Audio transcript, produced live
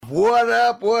What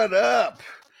up? What up?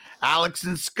 Alex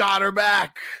and Scott are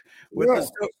back with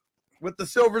the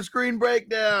silver screen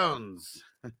breakdowns.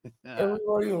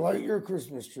 Everybody light your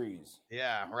Christmas trees.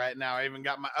 Yeah, right now I even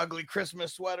got my ugly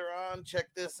Christmas sweater on. Check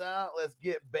this out. Let's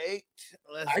get baked.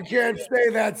 I can't say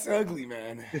that's ugly,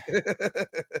 man.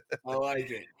 I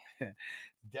like it.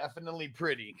 Definitely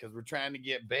pretty because we're trying to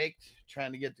get baked,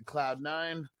 trying to get to Cloud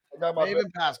 9. I got my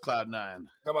Even past Cloud 9.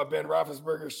 Got my Ben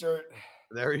Roethlisberger shirt.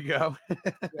 There you go.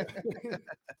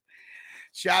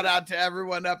 Shout out to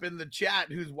everyone up in the chat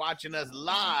who's watching us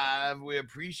live. We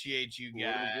appreciate you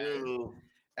guys.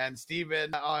 And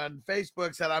Steven on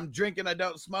Facebook said, I'm drinking, I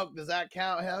don't smoke. Does that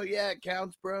count? Hell yeah, it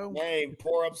counts, bro. Hey,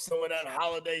 pour up some of that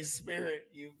holiday spirit.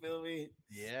 You feel me?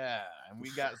 Yeah. And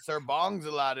we got Sir Bongs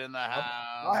a lot in the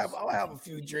house. I'll have a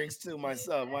few drinks too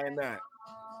myself. Why not?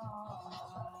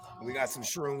 We got some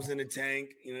shrooms in the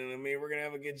tank. You know what I mean? We're going to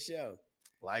have a good show.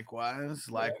 Likewise.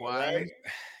 Right? You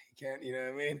can't, you know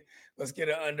what I mean? Let's get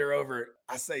it over.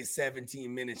 I say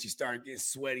 17 minutes. You start getting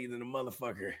sweaty than a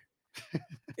motherfucker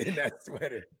in that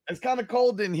sweater. It's kind of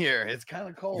cold in here. It's kind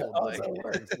of cold.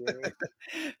 Works,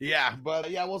 yeah, but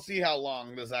we'll see how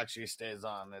long this actually stays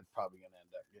on. It's probably going to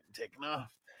end up getting taken off.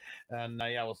 And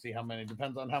we'll see how many.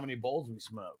 Depends on how many bowls we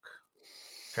smoke.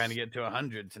 Trying to get to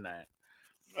 100 tonight.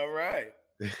 All right.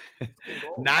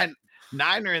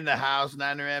 Niner in the house.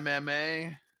 Niner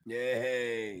MMA.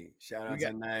 Yay. Shout out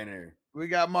to Niner. We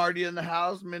got Marty in the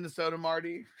house. Minnesota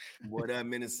Marty. What up,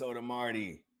 Minnesota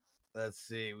Marty? Let's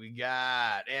see. We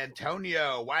got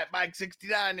Antonio White Mike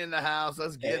 69 in the house.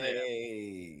 Let's get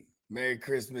it. Merry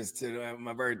Christmas to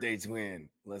my birthday twin.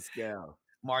 Let's go.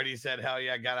 Marty said, hell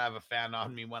yeah, I gotta have a fan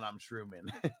on me when I'm shrooming.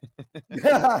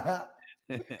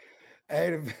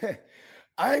 Hey,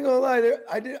 I ain't gonna lie,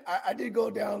 I did go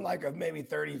down like a maybe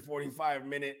 30-45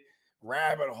 minute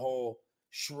rabbit hole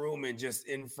shrooming just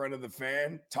in front of the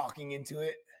fan, talking into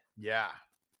it. Yeah,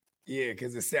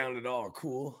 because it sounded all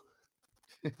cool.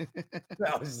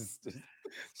 I was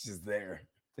just there.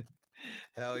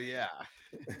 Hell yeah.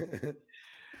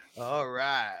 All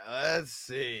right, let's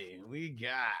see. We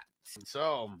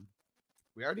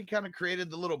already kind of created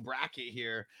the little bracket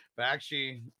here, but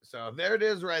actually, so there it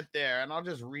is right there, and I'll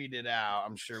just read it out.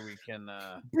 I'm sure we can.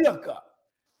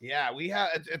 Yeah, we have.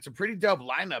 It's a pretty dope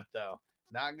lineup, though.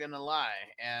 Not gonna lie,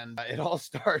 and it all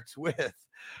starts with,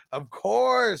 of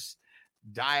course,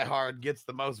 Die Hard gets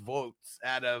the most votes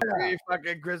out of every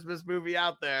fucking Christmas movie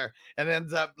out there, and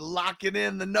ends up locking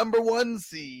in the #1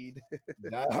 seed.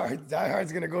 Die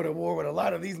Hard's gonna go to war with a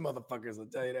lot of these motherfuckers. I'll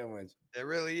tell you that much. It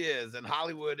really is. And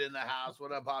Hollywood in the house.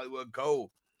 What up, Hollywood?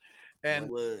 Go. And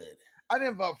I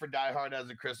didn't vote for Die Hard as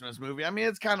a Christmas movie. I mean,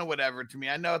 it's kind of whatever to me.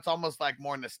 I know it's almost like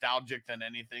more nostalgic than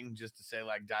anything, just to say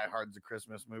like Die Hard's a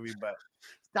Christmas movie. But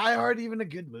is Die Hard even a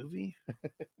good movie?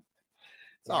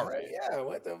 It's all right. Yeah.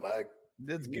 What the fuck?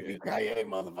 It's good. Kanye,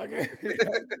 motherfucker.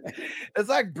 It's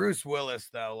like Bruce Willis,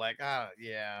 though. Like,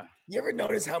 yeah. You ever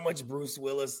notice how much Bruce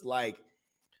Willis, like,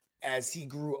 as he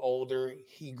grew older,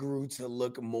 he grew to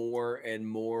look more and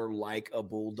more like a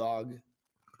bulldog?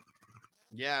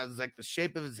 Yeah, it's like the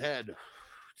shape of his head.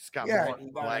 Just got more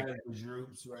like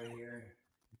droops right here,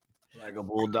 like a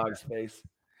bulldog's face.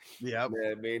 Yep. You know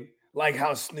what I mean? Like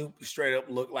how Snoop straight up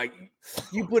looked like.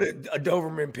 You put a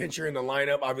Doberman Pinscher in the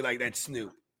lineup, I'll be like, that's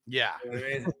Snoop. Yeah. You know what I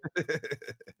mean?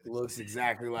 Looks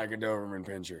exactly like a Doberman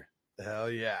Pinscher. Hell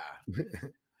yeah.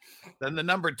 Then the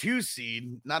 #2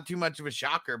 seed, not too much of a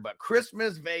shocker, but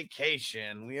Christmas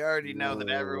Vacation. We already know that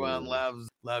everyone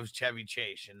loves Chevy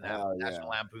Chase and National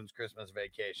Lampoon's Christmas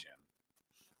Vacation.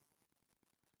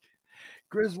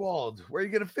 Griswold, where are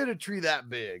you going to fit a tree that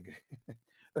big?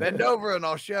 Bend over and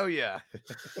I'll show you.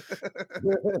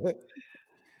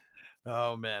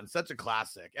 Oh, man, such a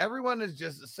classic. Everyone is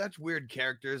just such weird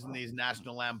characters in these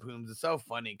National Lampoons. It's so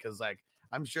funny because, like,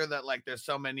 I'm sure that, like, there's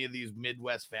so many of these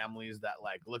Midwest families that,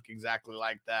 like, look exactly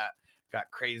like that. Got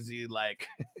crazy, like,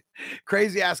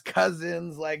 crazy-ass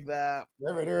cousins like that.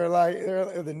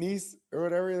 They're the niece or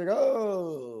whatever. He's like,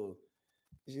 oh.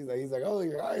 He's like, oh,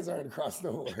 your eyes aren't across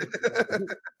no more.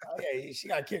 Oh, yeah, she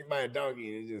got kicked by a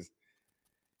donkey and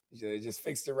it just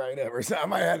fixed it right up. Or so I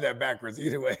might have that backwards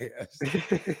either way.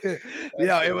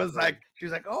 It was like she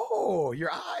was like, "Oh, your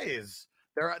eyes.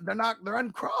 They're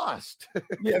uncrossed."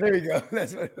 Yeah, there you go.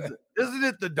 That's what Isn't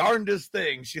it the darndest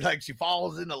thing? She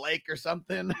falls in a lake or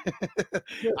something.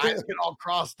 Eyes get all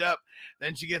crossed up.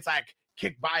 Then she gets like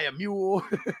kicked by a mule.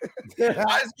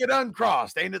 Eyes get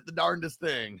uncrossed. Ain't it the darndest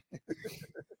thing?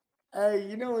 Hey,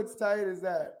 you know what's tight is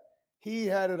that he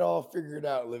had it all figured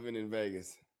out living in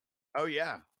Vegas. Oh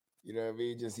yeah. You know what I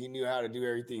mean? He knew how to do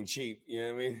everything cheap. You know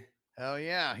what I mean? Hell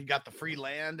yeah. He got the free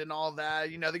land and all that.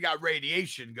 They got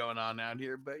radiation going on out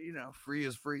here, but free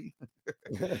is free.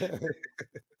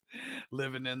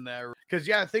 Living in there. Because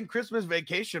I think Christmas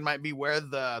Vacation might be where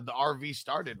the RV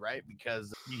started, right?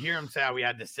 Because you hear him say, we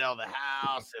had to sell the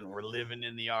house and we're living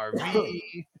in the RV.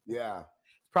 Yeah.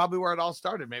 Probably where it all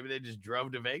started. Maybe they just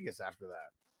drove to Vegas after that.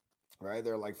 Right?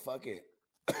 They're like, fuck it.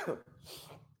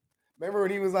 Remember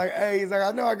when he was like, hey, he's like,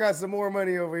 I know I got some more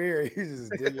money over here. He's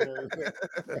just digging everything.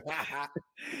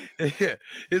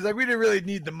 He's like, we didn't really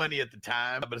need the money at the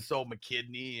time, but it sold my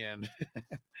kidney and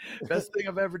best thing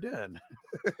I've ever done.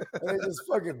 And they just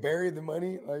fucking buried the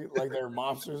money like they're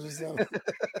mobsters or something.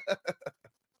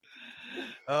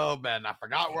 Oh man, I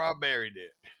forgot where I buried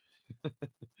it.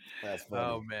 That's funny.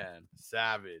 Oh man,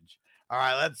 savage. All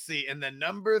right, let's see. And then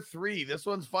number 3, this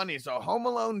one's funny. So Home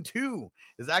Alone 2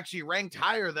 is actually ranked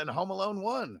higher than Home Alone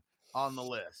 1 on the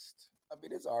list. I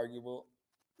mean, it's arguable.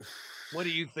 What do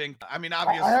you think? I mean,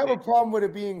 obviously, I have a problem with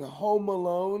it being Home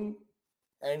Alone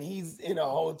and he's in a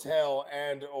hotel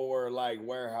and or like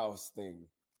warehouse thing.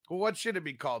 Well, what should it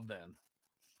be called then?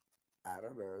 I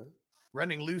don't know.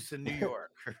 Running Loose in New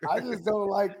York. I just don't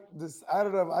like this. I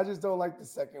don't know. I just don't like the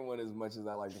second one as much as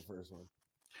I like the first one.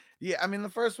 Yeah, I mean, the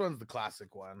first one's the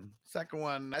classic one. Second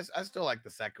one, I still like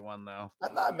the second one, though.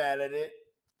 I'm not mad at it.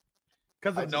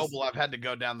 Because of Noble, I've had to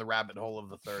go down the rabbit hole of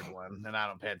the third one, and I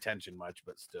don't pay attention much,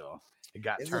 but still, it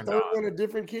got turned on. Is the third one a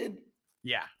different kid?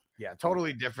 Yeah,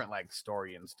 totally different, like,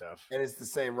 story and stuff. And it's the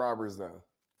same robbers, though?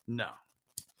 No.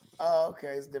 Oh, okay,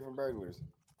 it's different burglars.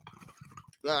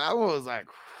 I was like,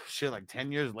 shit, like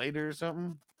 10 years later or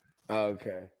something. Oh,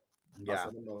 okay. Yeah. So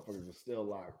the motherfuckers are still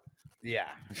locked. Yeah.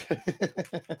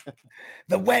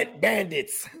 The Wet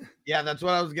Bandits. Yeah, that's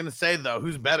what I was gonna say though.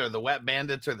 Who's better, the Wet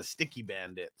Bandits or the Sticky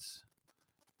Bandits?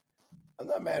 I'm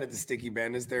not mad at the Sticky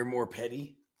Bandits. They're more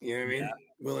petty. You know what I mean?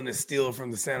 Willing to steal from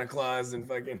the Santa Claus and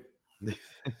fucking.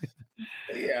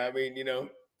 Yeah, I mean,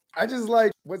 I just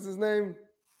like, what's his name?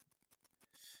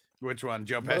 Which one,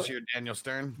 Joe Pesci or Daniel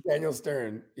Stern? Daniel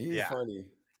Stern. He's funny.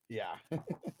 Yeah.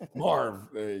 Marv.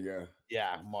 There you go.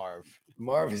 Yeah, Marv.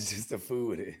 Marv is just a fool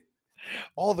with it.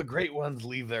 All the great ones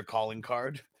leave their calling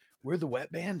card. We're the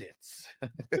Wet Bandits.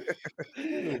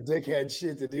 Dickhead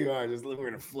shit to do. We're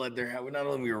going to flood their house. Not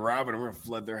only are we robbing them, we're going to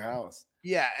flood their house.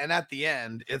 Yeah, and at the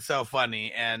end, it's so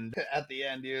funny. And at the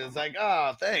end, he was like,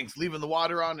 oh, thanks, leaving the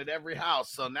water on at every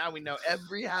house. So now we know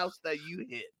every house that you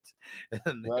hit.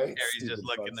 And right? Harry's just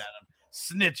looking at them,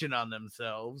 snitching on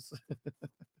themselves.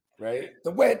 Right?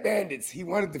 The Wet Bandits. He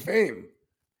wanted the fame.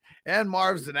 And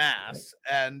Marv's an ass.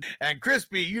 And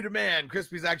Crispy, you the man.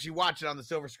 Crispy's actually watching on the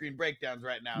Silver Screen Breakdowns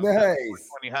right now. Nice.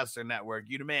 20 Hustler Network.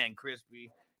 You the man, Crispy.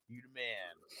 You the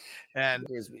man. And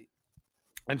Crispy.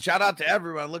 And shout out to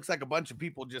everyone. Looks like a bunch of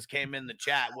people just came in the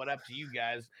chat. What up to you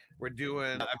guys? We're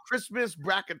doing a Christmas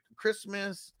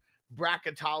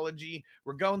bracketology.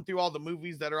 We're going through all the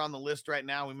movies that are on the list right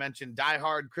now. We mentioned Die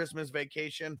Hard, Christmas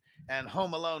Vacation, and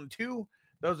Home Alone 2.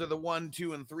 Those are the 1,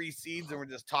 2, and 3 seeds, and we're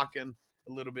just talking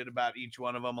a little bit about each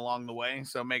one of them along the way.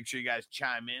 So make sure you guys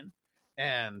chime in.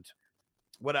 And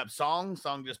what up, Song?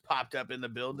 Song just popped up in the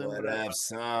building. What up,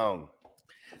 Song?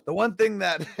 The one thing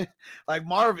that like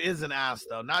Marv is an ass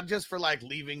though, not just for like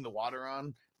leaving the water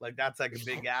on, like that's like a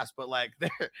big ass, but like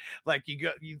they're like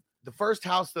the first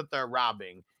house that they're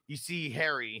robbing, you see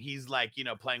Harry, he's like,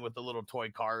 playing with the little toy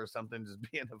car or something, just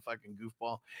being a fucking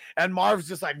goofball. And Marv's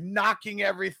just like knocking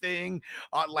everything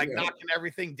knocking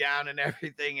everything down and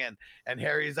everything. And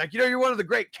Harry's like, you're one of the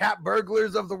great cat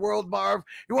burglars of the world, Marv.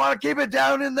 You want to keep it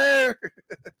down in there?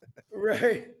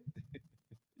 Right.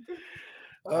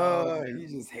 Oh, he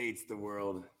just hates the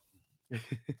world.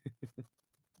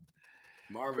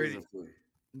 Marv is a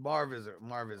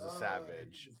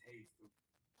savage.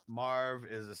 Marv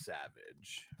is a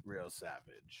savage, real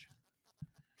savage.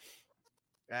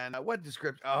 And what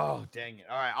description? Oh, dang it.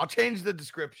 All right, I'll change the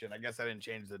description. I guess I didn't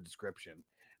change the description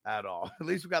at all. At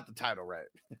least we got the title right.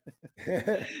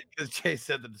 Because Chase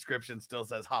said the description still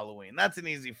says Halloween. That's an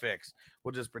easy fix.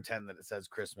 We'll just pretend that it says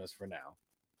Christmas for now.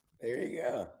 There you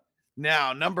go.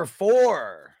 Now, number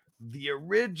 4, the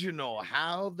original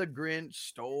How the Grinch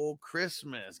Stole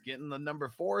Christmas, getting the number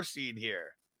 4 seed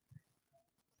here.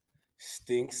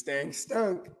 Stink, stank,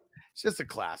 stunk. It's just a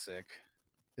classic.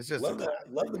 It's just love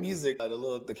the music.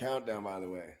 The countdown, by the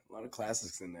way. A lot of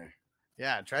classics in there.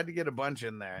 Yeah, I tried to get a bunch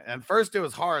in there. And first it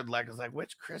was hard. Like, I was like,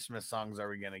 which Christmas songs are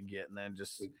we going to get? And then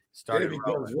just started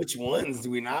rolling. Which ones do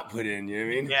we not put in? You know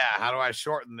what I mean? Yeah, how do I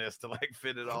shorten this to like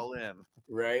fit it all in?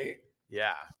 Right?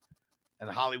 Yeah. And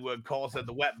Hollywood Cole said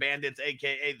the Wet Bandits,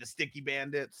 a.k.a. the Sticky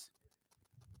Bandits.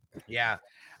 Yeah.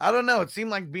 I don't know. It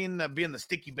seemed like being the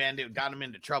sticky bandit got him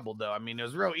into trouble, though. I mean, it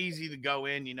was real easy to go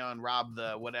in, and rob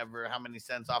the whatever, how many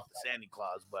cents off the Santa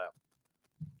Claus, but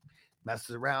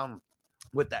messes around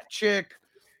with that chick,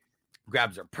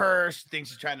 grabs her purse, thinks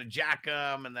she's trying to jack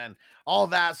him, and then all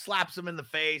that, slaps him in the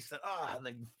face, and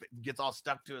then gets all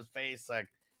stuck to his face. Like,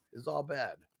 it's all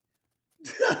bad.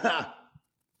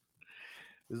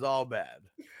 It's all bad.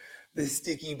 The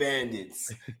sticky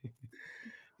bandits.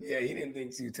 Yeah, he didn't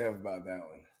think too tough about that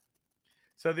one.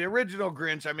 So the original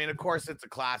Grinch, I mean, of course, it's a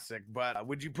classic, but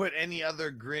would you put any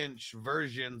other Grinch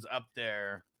versions up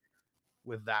there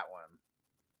with that one?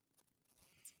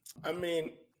 I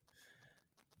mean,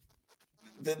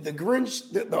 the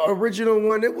Grinch, the original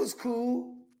one, it was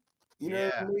cool. You know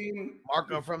what I mean?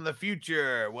 Marco from the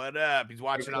future, what up? He's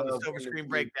watching on the Silver Screen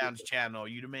Breakdowns channel.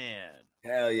 You the man.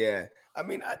 Hell yeah. I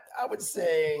mean, I would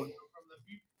say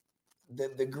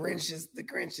the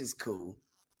Grinch is cool.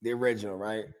 The original,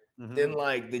 right? Mm-hmm. Then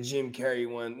like the Jim Carrey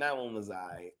one, that one was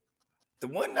alright. The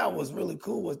one that was really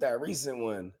cool was that recent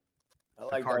one. I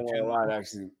like that one a lot,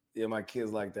 actually. Yeah, my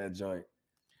kids like that joint.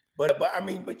 But I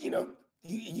mean,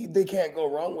 they can't go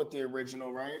wrong with the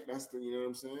original, right? That's you know what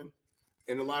I'm saying?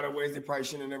 In a lot of ways, they probably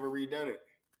shouldn't have never redone it.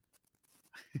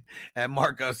 And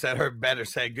Marco said her better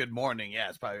say good morning. Yeah,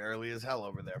 it's probably early as hell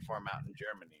over there for him out in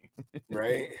Germany.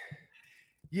 Right?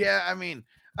 Yeah, I mean,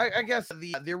 I guess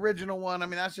the original one, I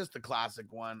mean, that's just the classic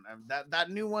one. That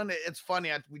new one, it's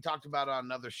funny. We talked about it on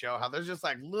another show, how there's just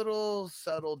like little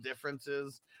subtle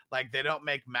differences. Like they don't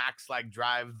make Max like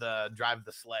drive the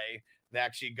sleigh. They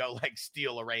actually go like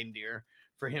steal a reindeer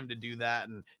for him to do that.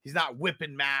 And he's not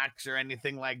whipping Max or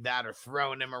anything like that or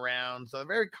throwing him around. So they're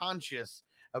very conscious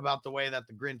about the way that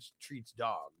the Grinch treats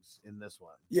dogs in this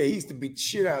one. Yeah, he used to beat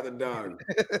shit out of the dog.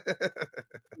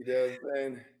 You know what I'm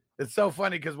saying? It's so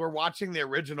funny because we're watching the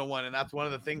original one, and that's one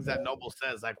of the things that Noble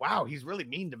says, like, wow, he's really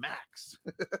mean to Max.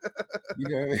 You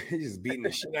know, he's just beating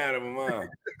the shit out of him, huh?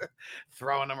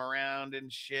 Throwing him around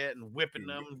and shit and whipping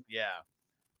them. Yeah.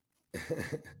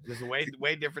 Just a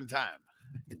way different time.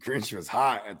 The Grinch was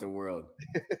hot at the world.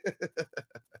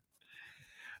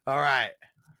 All right.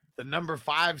 The number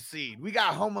 5 seed. We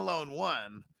got Home Alone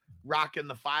 1 rocking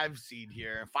the 5 seed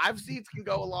here. 5 seeds can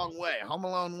go a long way. Home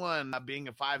Alone 1 being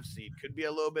a 5 seed could be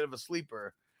a little bit of a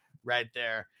sleeper right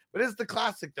there. But it's the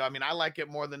classic, though. I mean, I like it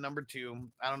more than number 2.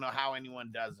 I don't know how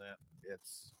anyone doesn't.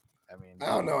 I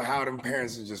don't know how them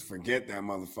parents would just forget that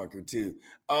motherfucker, too.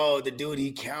 Oh, the dude,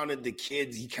 he counted the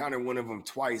kids. He counted one of them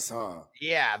twice, huh?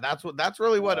 Yeah, that's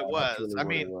really what it was. Really I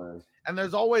mean, and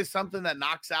there's always something that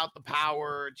knocks out the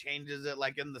power, changes it.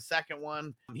 Like in the second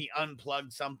one, he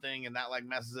unplugged something and that like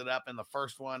messes it up. In the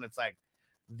first one, it's like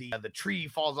the tree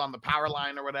falls on the power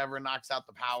line or whatever, knocks out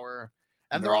the power.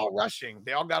 And they're all rushing.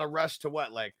 They all got to rush to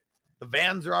what? Like the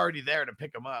vans are already there to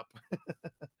pick them up.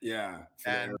 Yeah.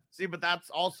 And see, but that's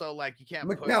also like you can't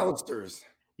McAllister's.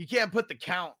 You can't put the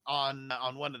count on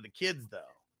one of the kids though.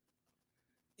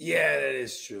 Yeah, that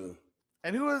is true.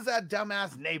 And who is that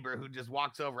dumbass neighbor who just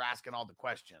walks over asking all the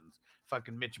questions?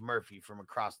 Fucking Mitch Murphy from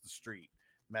across the street,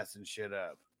 messing shit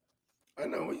up. I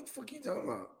know. What the fuck you talking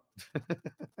about?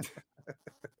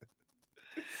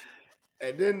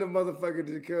 And then the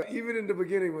motherfucker, even in the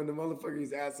beginning when the motherfucker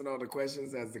is asking all the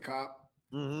questions as the cop,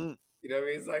 mm-hmm. You know what I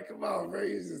mean? It's like, come on, bro.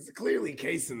 He's just clearly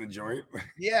casing the joint.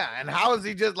 Yeah, and how is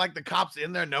he just like the cops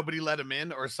in there? Nobody let him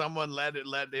in, or someone let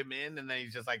him in, and then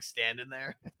he's just like standing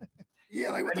there.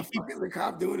 Yeah, like what the fuck is the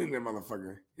cop doing in there,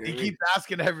 motherfucker? You know he keeps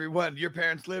asking everyone, "Your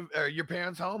parents your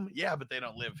parents home?" Yeah, but they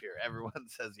don't live here. Everyone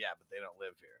says, "Yeah, but they don't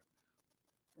live here."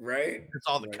 Right? It's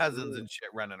all the cousins and shit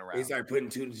running around. He's like putting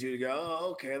 2 to 2 together. Oh,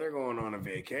 okay, they're going on a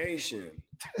vacation.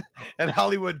 And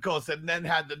Hollywood Cole said, and then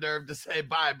had the nerve to say,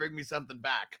 "Bye, bring me something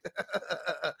back."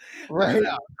 Right?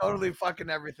 Yeah, totally fucking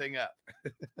everything up.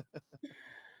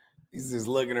 He's just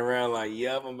looking around like,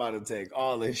 "Yep, I'm about to take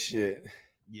all this shit."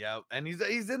 Yep, and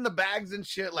he's in the bags and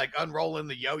shit, like unrolling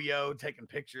the yo-yo, taking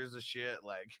pictures of shit,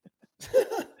 like.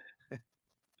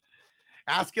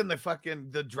 Asking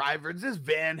the driver, does this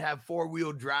van have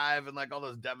 4-wheel drive, and like all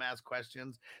those dumbass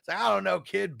questions. It's like, I don't know,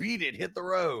 kid, beat it, hit the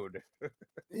road.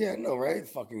 Yeah, no, right?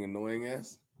 Fucking annoying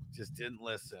ass. Just didn't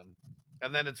listen.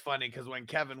 And then it's funny because when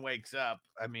Kevin wakes up,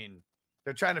 I mean,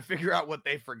 they're trying to figure out what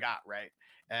they forgot, right?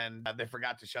 And they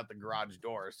forgot to shut the garage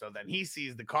door. So then he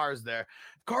sees the cars there.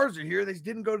 Cars are here. They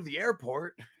didn't go to the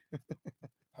airport.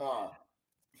 Huh.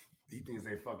 He thinks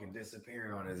they fucking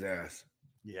disappeared on his ass.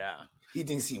 Yeah. He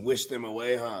thinks he wished them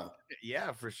away, huh?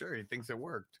 Yeah, for sure. He thinks it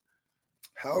worked.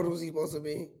 How old was he supposed to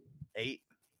be? 8.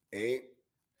 8?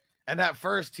 And at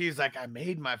first he's like, I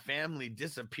made my family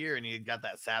disappear. And he got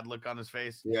that sad look on his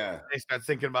face. Yeah. And he starts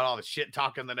thinking about all the shit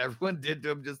talking that everyone did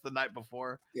to him just the night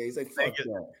before. Yeah, he's like, fuck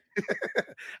that.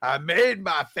 I made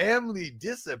my family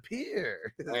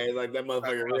disappear. Hey, like that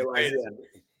motherfucker realized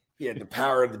he had the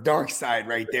power of the dark side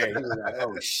right there. He was like,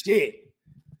 oh shit.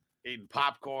 Eating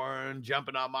popcorn,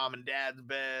 jumping on mom and dad's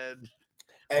bed.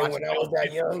 And when I was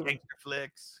that young,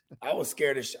 flicks. I was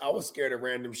scared of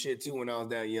random shit too when I was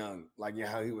that young. Like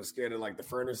how he was scared of like the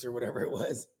furnace or whatever it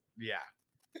was. Yeah.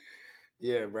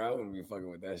 Yeah, bro. I wouldn't be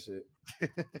fucking with that shit.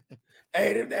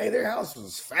 Hey, their house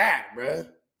was fat, bro.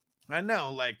 I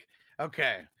know. Like,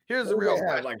 okay, here's the real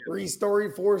question. Like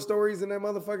 4 stories in that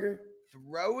motherfucker.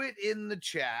 Throw it in the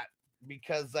chat.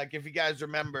 Because, like, if you guys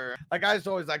remember, like, I just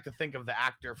always like to think of the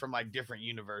actor from, like, different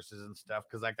universes and stuff.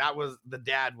 Because, like, that was the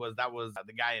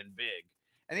guy in Big.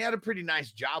 And he had a pretty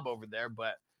nice job over there.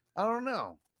 But I don't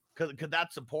know. Could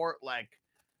that support, like,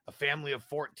 a family of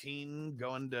 14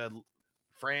 going to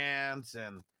France?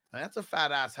 And that's a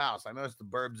fat-ass house. I know it's the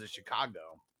burbs of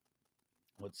Chicago.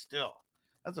 But still,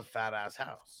 that's a fat-ass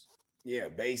house. Yeah,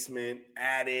 basement,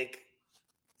 attic,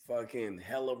 fucking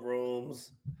hella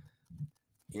rooms.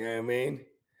 You know what I mean?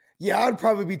 Yeah, I'd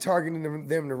probably be targeting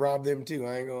them to rob them too.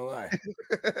 I ain't gonna lie.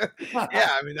 Yeah,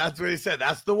 I mean, that's what he said.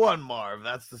 That's the one, Marv.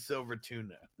 That's the silver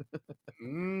tuna.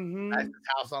 Mm-hmm. That's his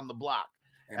house on the block.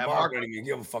 And Marv don't even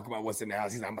give a fuck about what's in the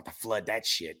house. He's like, I'm about to flood that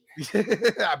shit.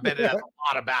 I bet it has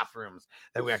a lot of bathrooms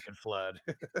that we can flood.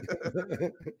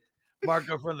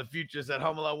 Marco from the future said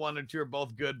Home Alone 1 and 2 are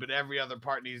both good, but every other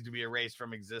part needs to be erased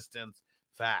from existence.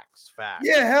 Facts.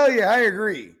 Yeah, hell yeah, I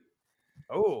agree.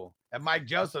 Oh, and Mike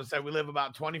Joseph said we live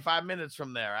about 25 minutes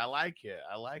from there. I like it.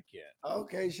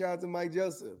 Okay, shout out to Mike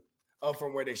Joseph. Oh,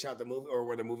 from where they shot the movie or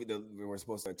where the movie were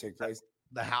supposed to take place?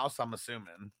 The house, I'm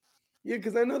assuming. Yeah,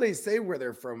 because I know they say where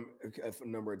they're from a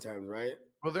number of times, right?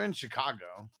 Well, they're in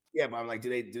Chicago. Yeah, but I'm like, do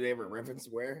they ever reference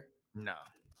where? No.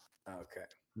 Okay.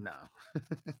 No.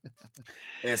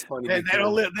 It's funny. They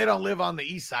don't live on the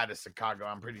east side of Chicago.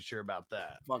 I'm pretty sure about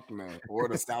that. Fuck no. Or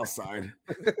the south side.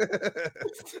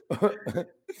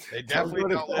 They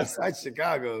definitely don't live outside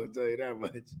Chicago, I'll tell you that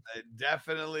much. They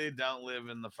definitely don't live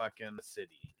in the fucking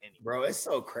city anymore. Bro, it's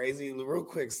so crazy. Real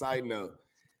quick side note.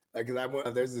 Like,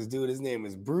 there's this dude, his name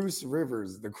is Bruce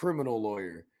Rivers, the criminal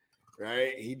lawyer.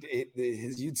 Right?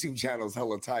 His YouTube channel is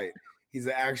hella tight. He's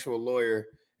an actual lawyer.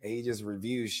 And he just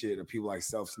reviews shit of people like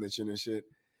self-snitching and shit.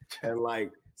 And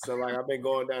like, so like I've been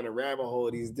going down a rabbit hole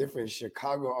of these different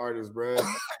Chicago artists, bro.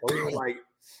 Or even like,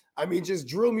 I mean, just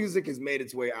drill music has made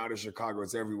its way out of Chicago.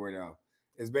 It's everywhere now.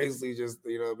 It's basically just,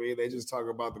 you know what I mean? They just talk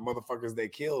about the motherfuckers they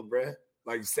killed, bro.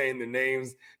 Like saying the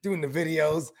names, doing the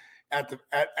videos at the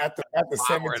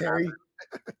cemetery.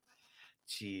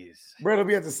 Jeez. Bro, they'll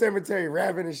be at the cemetery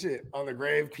rapping and shit on the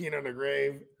grave, peeing on the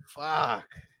grave. Fuck.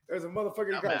 There's a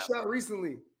motherfucker that got shot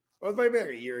recently. Well, maybe like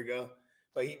a year ago.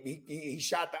 But he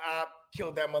shot the op,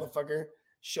 killed that motherfucker,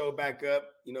 showed back up.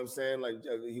 You know what I'm saying? Like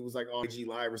he was like on IG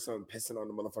Live or something, pissing on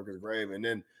the motherfucker's grave. And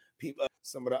then people,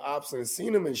 some of the ops had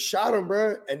seen him and shot him,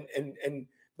 bro. And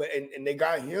they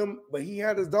got him, but he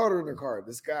had his daughter in the car.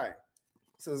 This guy.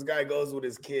 So this guy goes with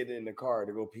his kid in the car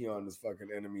to go pee on this fucking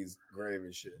enemy's grave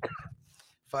and shit.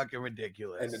 Fucking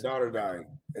ridiculous. And the daughter died.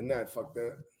 Isn't that fucked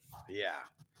up? Yeah.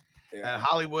 Yeah. And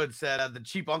Hollywood said the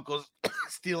cheap uncles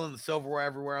stealing the silverware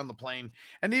everywhere on the plane.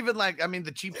 And even like, I mean,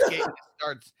 the cheapskate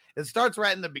starts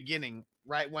right in the beginning,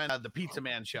 right when the pizza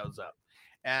man shows up.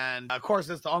 And of course,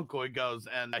 it's the uncle. He goes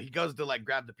to like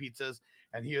grab the pizzas.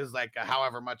 And he was like,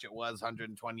 however much it was,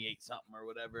 128 something or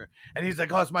whatever. And he's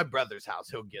like, oh, it's my brother's house.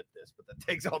 He'll get this. But then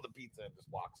takes all the pizza and just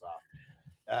walks off.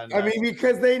 And, I mean,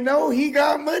 because they know he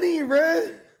got money,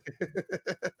 bro.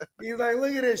 He's like,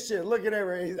 look at this shit. Look at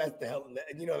that. That's the hell.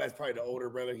 You know, that's probably the older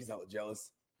brother. He's hella jealous.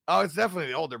 Oh, it's definitely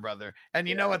the older brother. And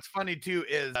you know what's funny too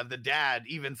is the dad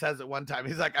even says at one time,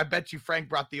 he's like, I bet you Frank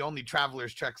brought the only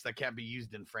traveler's checks that can't be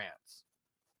used in France.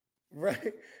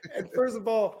 Right. And first of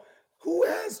all, who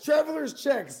has traveler's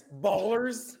checks?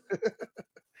 Ballers.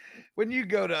 When you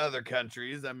go to other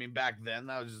countries, I mean, back then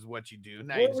that was just what you do.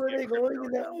 Now where were they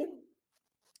going?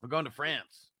 We're going to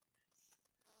France.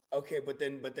 Okay, but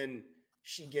then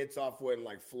she gets off in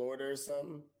like Florida or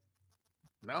something.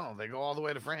 No, they go all the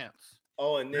way to France.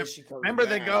 Oh, and then she comes. Remember,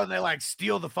 they go and they like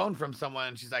steal the phone from someone,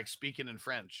 and she's like speaking in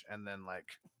French, and then like.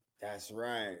 That's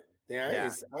right. Yeah.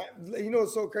 You know,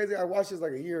 it's so crazy. I watched this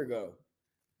like a year ago.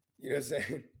 You know what I'm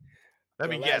saying? Let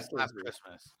me guess. Last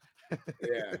Christmas.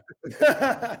 Yeah.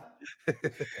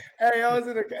 Hey, I was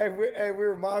we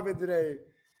were mobbing today.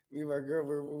 Me and my girl,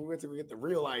 we went to get the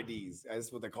real IDs.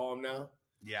 That's what they call them now.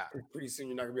 Yeah. Pretty soon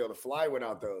you're not gonna be able to fly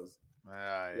without those.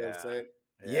 Yeah. You know what I'm saying?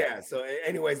 Yeah. So,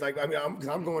 anyways, like, I mean,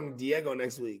 I'm going to Diego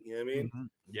next week. You know what I mean? Mm-hmm.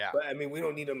 Yeah. But I mean, we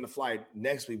don't need them to fly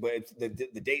next week. But it's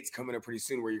the date's coming up pretty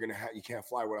soon where you can't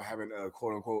fly without having a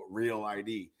quote unquote real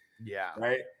ID. Yeah.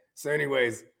 Right. So,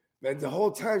 anyways, man, the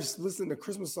whole time just listening to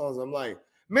Christmas songs, I'm like,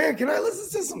 man, can I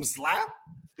listen to some slap?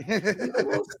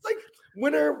 It's like,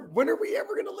 when are we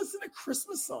ever gonna listen to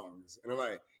Christmas songs? And I'm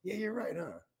like, yeah, you're right,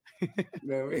 huh? You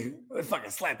know what I mean? Let's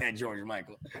fucking slap that George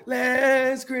Michael.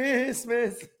 Last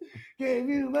Christmas gave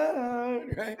you my heart,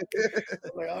 right?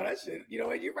 I'm like, oh, that shit. You know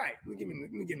what? You're right. Let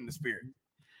me get in the spirit.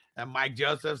 And Mike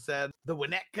Joseph said the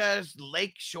Winnetka's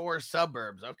Lakeshore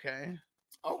suburbs. Okay.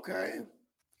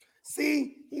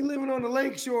 See, he living on the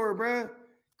lakeshore, bruh.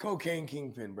 Cocaine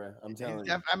kingpin, bruh. I'm telling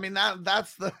you. I mean,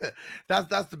 that's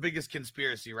the biggest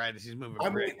conspiracy, right? Is he's moving.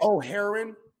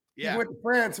 Heroin. Yeah. He went to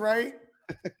France, right?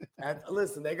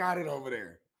 Listen, they got it over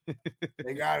there.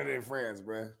 They got it in France,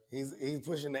 bro. He's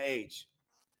pushing the H.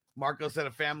 Marco said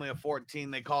a family of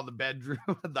 14. They call the bedroom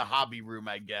the hobby room,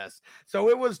 I guess. So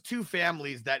it was 2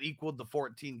 families that equaled the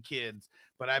 14 kids,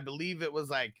 but I believe it was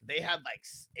like they had like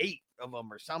 8 of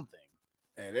them or something.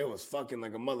 And it was fucking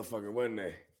like a motherfucker, wasn't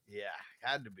they? Yeah,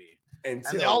 had to be. And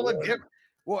they all look different.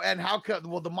 Well, and how could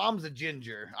the mom's a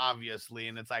ginger, obviously,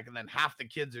 and it's like, and then half the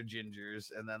kids are gingers,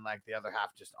 and then like the other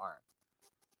half just aren't.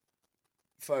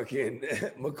 Fucking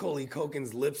Macaulay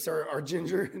Culkin's lips are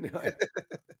ginger.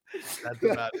 That's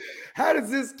about it. How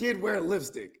does this kid wear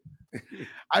lipstick?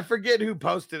 I forget who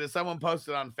posted it. Someone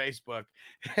posted on Facebook,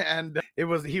 and he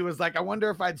was like, I wonder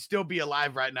if I'd still be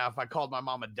alive right now if I called my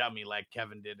mom a dummy like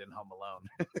Kevin did in Home Alone.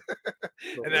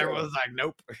 And everyone's like,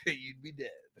 nope, you'd be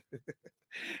dead.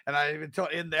 And I even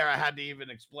told in there, I had to even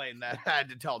explain that I had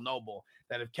to tell Noble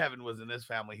that if Kevin was in this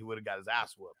family, he would have got his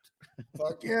ass whooped.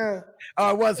 Fuck yeah. Oh,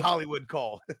 it was Hollywood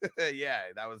Cole. Yeah,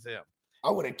 that was him.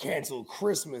 I would have canceled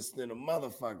Christmas than a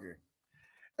motherfucker.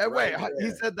 Hey, wait,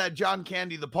 he said that John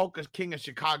Candy, the polka king of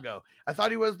Chicago. I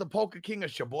thought he was the polka king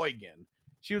of Sheboygan.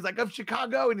 She was like, of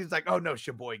Chicago? And he's like, oh, no,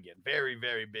 Sheboygan. Very,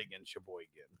 very big in Sheboygan.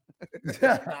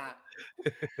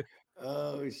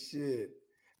 Oh, shit.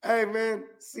 Hey, man,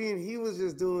 seeing he was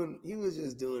just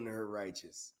doing her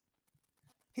righteous.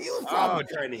 He was probably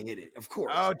trying to hit it, of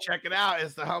course. Oh, check it out.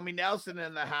 It's the homie Nelson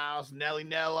in the house. Nelly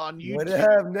Nell on YouTube. What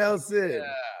up, Nelson?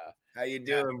 Yeah. How you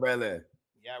doing, brother?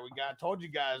 Yeah, told you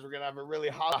guys we're going to have a really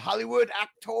Hollywood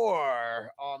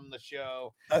actor on the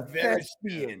show. A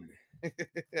thespian.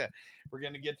 We're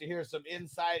going to get to hear some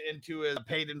insight into his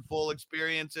paid in full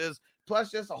experiences,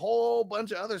 plus just a whole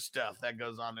bunch of other stuff that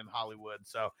goes on in Hollywood.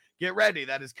 So get ready.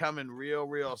 That is coming real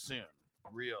soon.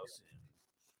 Real soon.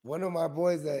 One of my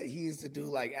boys that he used to do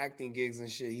like acting gigs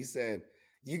and shit, he said,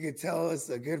 you could tell it's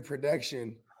a good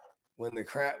production when the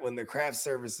craft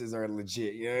services are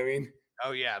legit. You know what I mean?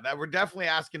 Oh yeah, that we're definitely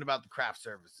asking about the craft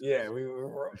services. Yeah,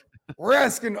 we're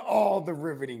asking all the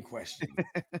riveting questions.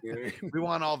 You know? We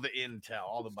want all the intel,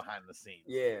 all the behind the scenes.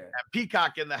 Yeah. And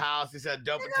Peacock in the house. He said,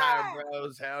 "Dope Attire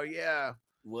Bros." Hell yeah.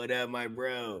 What up, my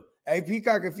bro? Hey,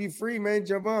 Peacock, if you free, man,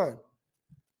 jump on.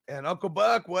 And Uncle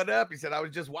Buck, what up? He said, I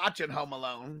was just watching Home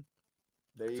Alone.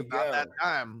 It's about that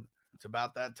time. It's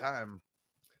about that time.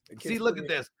 See, look at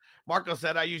this. Marco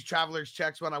said, I used traveler's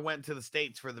checks when I went to the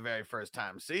States for the very first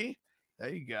time. See?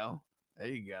 There you go. There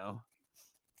you go.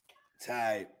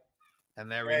 Tight. And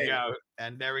there we go.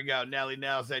 And there we go. Nelly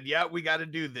Nell said, yeah, we got to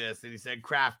do this. And he said,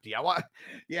 crafty.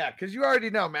 Because you already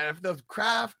know, man, if the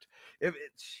craft, if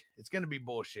it's going to be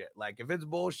bullshit. Like, if it's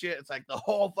bullshit, it's like the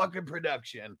whole fucking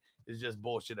production is just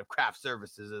bullshit. If craft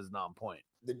services isn't on point.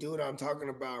 The dude I'm talking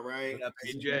about, right? What up,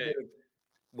 AJ?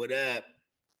 What up?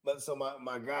 But so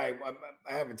my guy,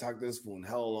 I haven't talked to this fool in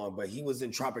hell long, but he was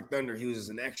in Tropic Thunder. He was just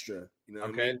an extra. You know what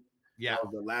I mean? Yeah. That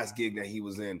was the last gig that he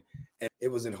was in. And it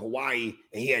was in Hawaii,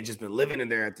 and he had just been living in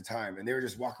there at the time. And they were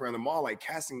just walking around the mall, like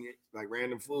casting like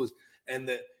random fools. And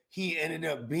he ended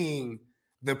up being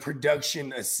the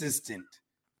production assistant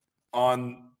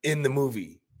in the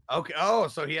movie. Okay. Oh,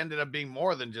 so he ended up being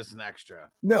more than just an extra.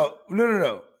 No.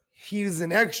 He's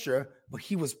an extra, but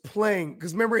he was playing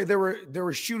because remember they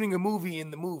were shooting a movie in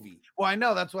the movie. Well, I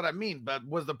know that's what I mean, but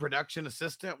was the production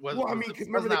assistant was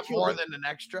that more than an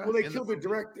extra? Well, they killed the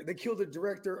director. They killed the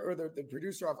director or the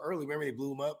producer off early. Remember they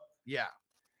blew him up? Yeah.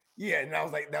 Yeah, and I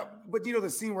was like that. But the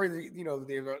scene where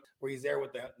where he's there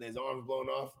with his arms blown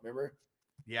off. Remember?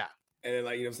 Yeah. And then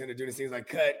I'm saying they're doing the scenes like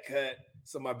cut.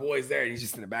 So my boy's there. And he's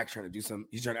just in the back trying to do something.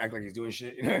 He's trying to act like he's doing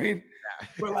shit. You know what I mean? Yeah.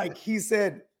 But he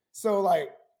said so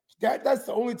that's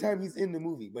the only time he's in the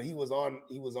movie, but he was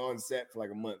on set for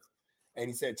like a month. And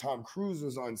he said Tom Cruise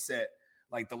was on set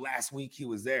like the last week he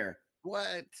was there.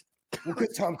 What? Well,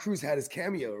 because Tom Cruise had his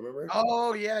cameo, remember?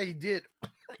 Oh, yeah, he did.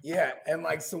 Yeah, and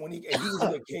like so when he was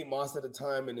with Kate Moss at the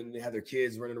time, and then they had their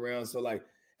kids running around. So like,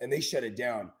 and they shut it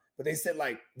down. But they said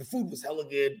like the food was hella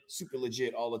good, super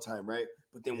legit all the time, right?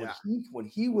 But then when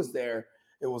he was there,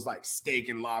 it was like steak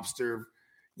and lobster.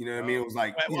 You know what I mean? It was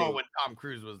like when Tom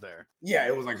Cruise was there. Yeah,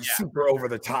 it was like super over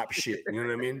the top shit. You know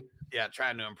what I mean? Yeah,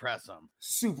 trying to impress him.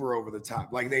 Super over the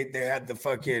top. Like they had the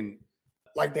fucking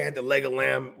like they had the leg of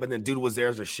lamb, but then dude was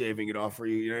there for shaving it off for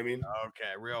you. You know what I mean?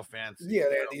 Okay, real fancy. Yeah,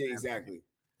 exactly.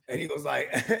 And he was like,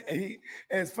 and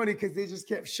it's funny because they just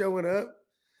kept showing up.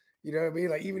 You know what I mean?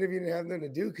 Like even if you didn't have nothing to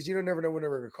do, because you don't never know when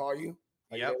they're gonna call you.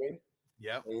 Like, you know what I mean?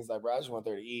 Yep. And he's like, bro, I just want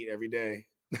there to eat every day.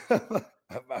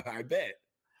 I bet.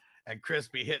 And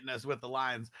Crispy hitting us with the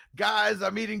lines, guys,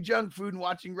 I'm eating junk food and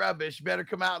watching rubbish. Better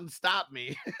come out and stop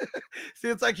me. See,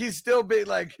 it's like he's still being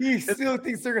like, he still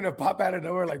thinks they're gonna pop out of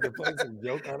nowhere, like they're playing some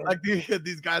joke on him. Like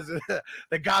these guys,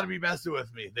 they got to be messing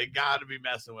with me. They got to be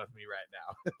messing with me right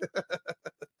now.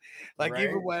 Like right?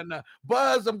 Even when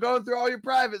Buzz, I'm going through all your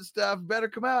private stuff. Better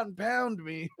come out and pound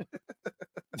me.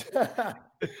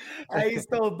 He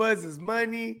stole Buzz's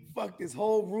money, fucked his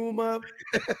whole room up.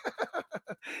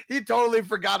 He totally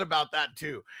forgot about that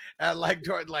too. And like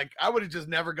I would have just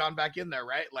never gone back in there,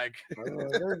 right? Like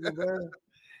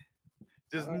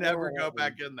just never go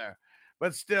back in there.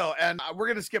 But still, and we're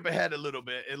gonna skip ahead a little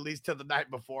bit, at least to the night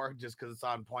before, just because it's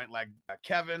on point. Like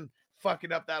Kevin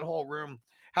fucking up that whole room.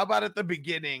 How about at the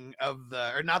beginning of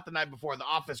or not the night before, the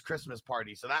office Christmas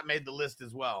party? So that made the list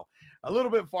as well. A little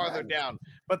bit farther down,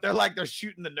 but they're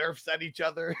shooting the Nerfs at each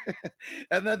other.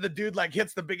 And then the dude like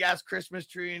hits the big ass Christmas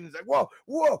tree and he's like, whoa,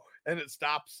 whoa. And it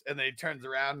stops and then he turns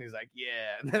around and he's like,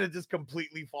 yeah. And then it just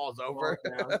completely falls over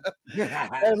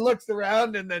and looks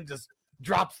around and then just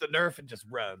drops the Nerf and just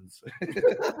runs.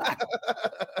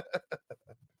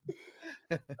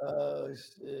 Oh,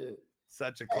 shit.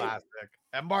 Such a classic.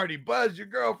 And Marty, Buzz, your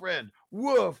girlfriend.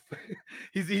 Woof.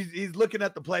 He's looking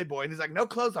at the Playboy and he's like, no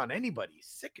clothes on anybody.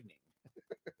 Sickening.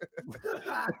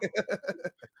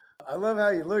 I love how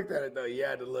you looked at it though. You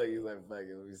had to look. He's like, fuck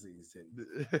it, let me see his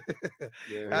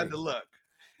titties. Had to look.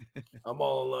 I'm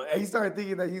all alone. And he started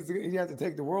thinking that he had to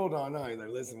take the world on now. He's like,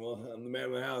 listen, well, I'm the man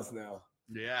of the house now.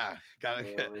 Yeah. Gotta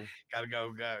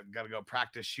go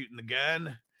practice shooting the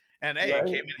gun. And hey, it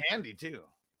came in handy too.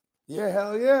 Yeah,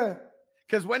 hell yeah.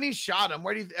 Because when he shot him,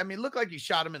 it looked like he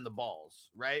shot him in the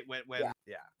balls, right?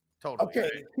 Totally. Okay,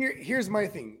 right? Here's my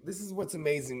thing. This is what's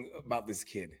amazing about this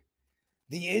kid.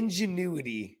 The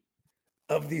ingenuity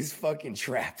of these fucking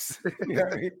traps. You know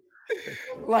what I mean?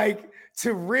 Like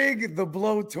to rig the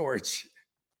blowtorch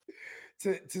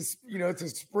to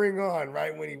spring on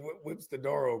right when he whips the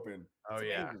door open. Oh,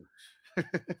 yeah. You know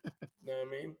what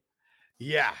I mean?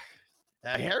 Yeah.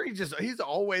 Harry he's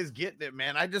always getting it,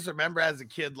 man. I just remember as a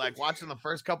kid, like watching the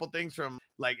first couple things from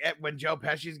like when Joe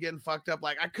Pesci's getting fucked up,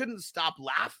 like I couldn't stop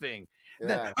laughing.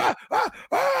 Yeah.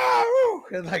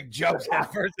 And like jumps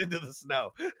headfirst into the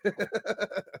snow.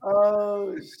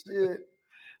 Oh shit.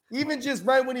 Even just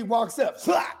right when he walks up,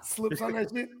 slips on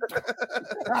that shit.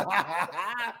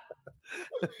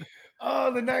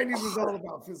 Oh, the 90s was all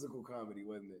about physical comedy,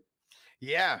 wasn't it?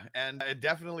 Yeah, and it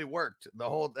definitely worked.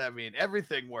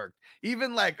 Everything worked.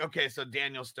 Even like, okay, so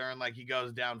Daniel Stern, like he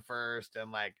goes down first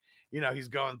and like, he's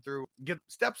going through,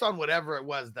 steps on whatever it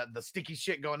was, that the sticky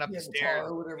shit going up the stairs.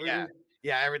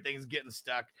 Yeah, everything's getting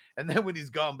stuck. And then when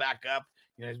he's going back up,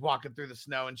 he's walking through the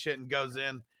snow and shit and goes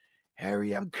in,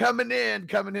 Harry, I'm coming in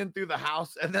through the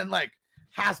house. And then like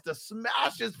has to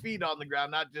smash his feet on the ground.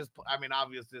 Not just,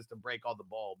 obviously just to break all the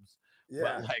bulbs. Yeah.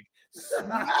 But like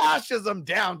smashes them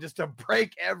down just to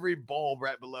break every bulb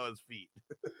right below his feet.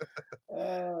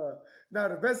 Now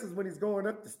the best is when he's going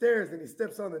up the stairs and he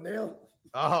steps on the nail.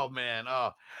 Oh man,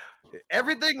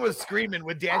 everything was screaming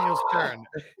with Daniel Stern.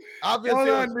 Obviously, hold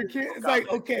on, the kid. It's like,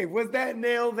 okay, was that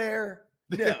nail there?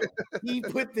 No, he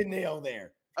put the nail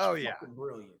there. Oh yeah,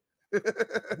 brilliant.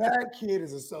 That kid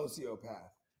is a sociopath.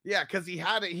 Yeah, because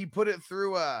he put it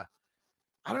through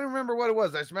I don't remember what it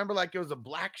was. I just remember like it was a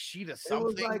black sheet of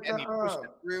something and he pushed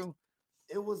it through.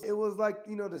 It was like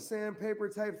the sandpaper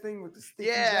type thing with the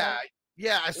sticky.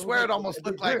 Yeah. I swear it almost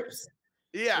looked like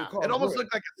it almost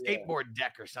looked like a skateboard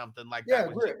deck or something like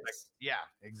that. Yeah,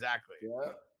 exactly.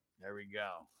 Yeah. There we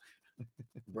go.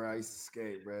 Bro, I used to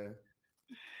skate, bro.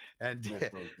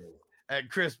 And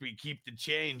Crispy, keep the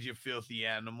change, you filthy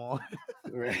animal.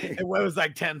 Right. And what was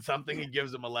like 10 something, he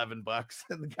gives him $11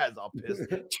 and the guy's all pissed.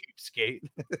 Cheapskate.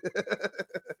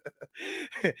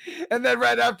 And then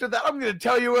right after that, I'm gonna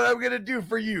tell you what I'm gonna do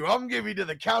for you. I'm gonna give you to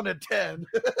the count of 10.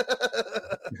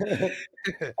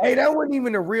 Hey, that wasn't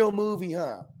even a real movie,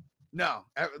 huh? No,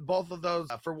 both of those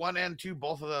for 1 and 2,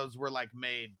 both of those were like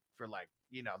made for like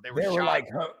you know, they were like,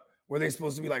 were they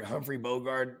supposed to be like Humphrey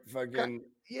Bogart, fucking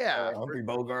Humphrey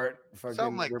Bogart, fucking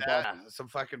something like that? Some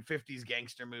fucking 50s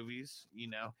gangster movies, you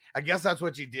know. I guess that's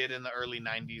what you did in the early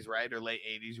 90s, right? Or late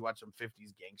 80s. You watch some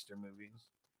 50s gangster movies.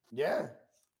 Yeah,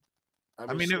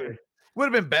 I mean, it would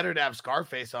have been better to have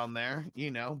Scarface on there,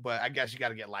 you know, but I guess you got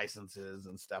to get licenses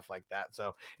and stuff like that.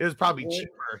 So it was probably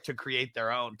cheaper to create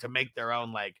their own, to make their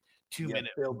own like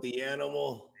 2-minute Filthy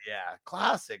Animal. Yeah,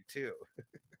 classic too.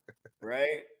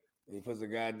 Right? And he puts a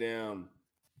goddamn.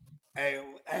 Hey,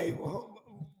 what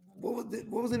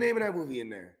was the name of that movie in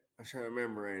there? I'm trying to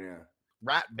remember right now.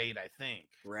 Rat Bait, I think.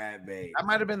 Rat Bait. That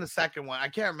might have been the second one. I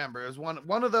can't remember. It was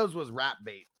one of those was Rat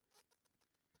Bait.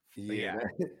 Yeah.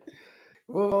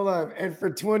 Well, hold on. And for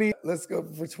 20, let's go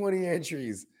for 20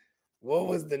 entries. What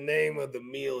was the name of the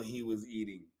meal he was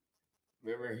eating?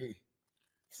 Remember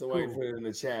somebody put it in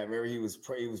the chat. Remember he was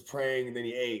praying and then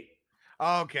he ate.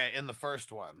 Okay, in the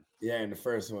first one. Yeah, in the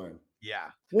first one.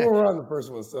 Yeah. We were on the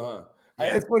first one, so huh?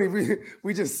 Yeah. It's funny.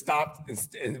 We just stopped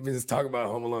and we just talk about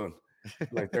Home Alone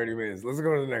like 30 minutes. Let's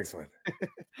go to the next one.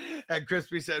 And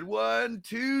Crispy said 1,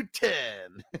 2, 10.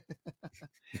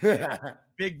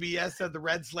 Big BS said the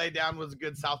Red Sleigh Down was a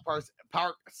good South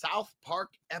Park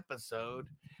episode.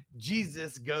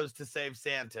 Jesus goes to save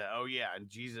Santa. Oh yeah, and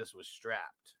Jesus was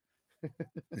strapped.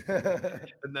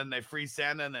 And then they free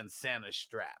Santa, and then Santa's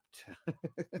strapped.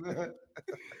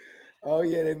 Oh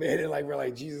yeah, they made it like we're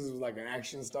like Jesus was like an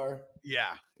action star.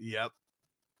 Yeah. Yep.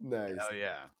 Nice. Oh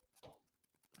yeah.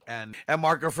 And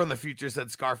Marco from the future said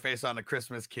Scarface on a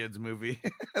Christmas Kids movie.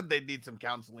 They need some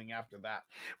counseling after that.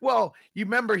 Well, you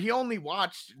remember he only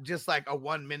watched just like a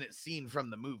 1-minute scene from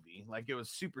the movie. Like it was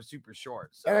super, super short.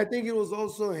 So. And I think it was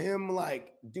also him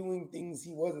like doing things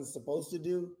he wasn't supposed to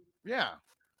do. Yeah.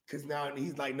 Because now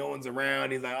he's like, no one's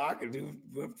around. He's like, I can do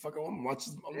fucking. I'm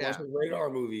watching a Radar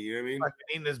movie. You know what I mean? Like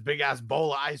eating this big ass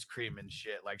bowl of ice cream and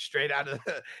shit, like straight out of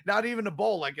not even a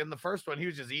bowl. Like in the first one, he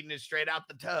was just eating it straight out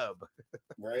the tub.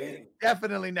 Right.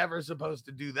 Definitely never supposed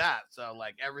to do that. So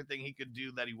like everything he could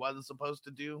do that he wasn't supposed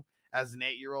to do as an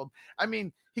 8-year-old. I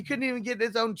mean, he couldn't even get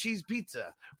his own cheese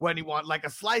pizza when he wanted like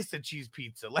a slice of cheese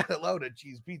pizza, let alone a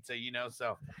cheese pizza. You know,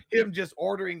 so him just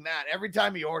ordering that every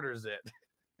time he orders it.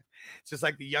 It's just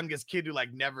like the youngest kid who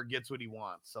like never gets what he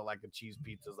wants. So like a cheese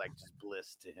pizza is like just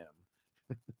bliss to him.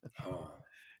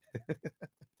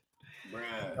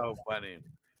 So funny.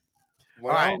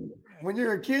 Well, all right. When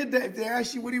you're a kid, they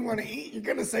ask you what do you want to eat, you're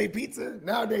gonna say pizza.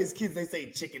 Nowadays, kids they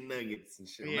say chicken nuggets and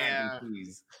shit. Yeah. Mac and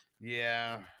cheese.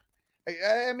 Yeah.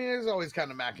 I mean, there's always kind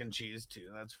of mac and cheese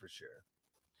too. That's for sure.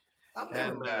 I'm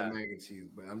never mad at mac and cheese,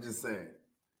 but I'm just saying.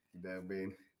 That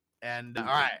being. And all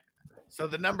right. So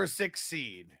the number 6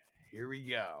 seed. Here we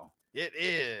go. It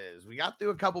is. We got through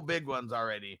a couple big ones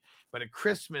already, but A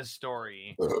Christmas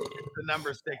Story is the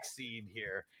number 6 seed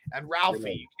here. And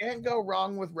Ralphie, you can't go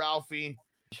wrong with Ralphie.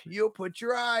 You'll put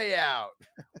your eye out.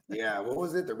 Yeah. What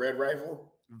was it? The Red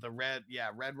Rifle? Red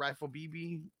Rifle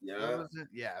BB. Yeah. What was it?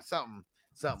 Yeah. Something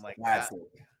like that.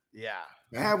 Yeah.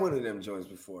 I had one of them joints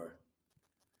before.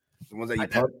 The ones that you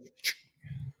pump.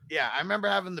 Yeah. I remember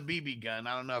having the BB gun.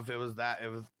 I don't know if it was that.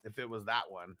 If it was that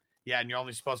one. Yeah, and you're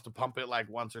only supposed to pump it like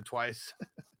once or twice.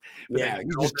 Yeah,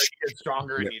 you get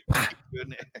stronger and you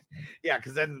yeah,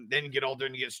 because then you get older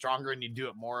and you get stronger and you do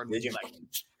it more and we'd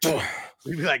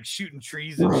be like shooting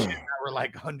trees and shit that were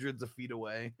like hundreds of feet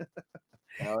away.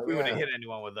 We would have hit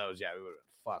anyone with those. Yeah, we would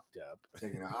have fucked up.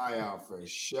 Taking an eye out for a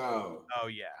show. Oh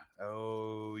yeah.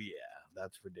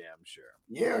 That's for damn sure.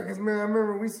 Yeah, because man, I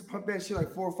remember we used to pump that shit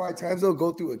like 4 or 5 times. They'll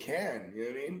go through a can. You know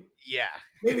what I mean? Yeah.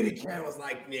 Maybe the can was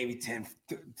like maybe 10,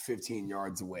 15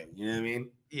 yards away. You know what I mean?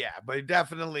 Yeah, but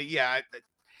definitely, yeah.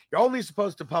 You're only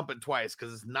supposed to pump it twice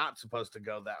because it's not supposed to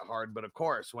go that hard. But of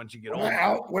course, once you get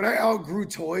older, when I outgrew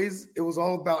toys, it was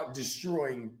all about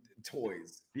destroying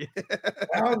toys. Yeah.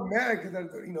 I was mad because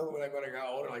when I got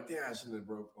older, like, damn, I shouldn't have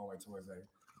broke all my toys. Like,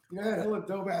 I had hella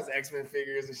dope ass X-Men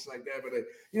figures and shit like that. But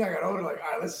I got older, like,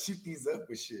 all right, let's shoot these up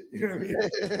with shit. You know what I mean?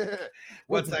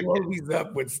 Let's blow these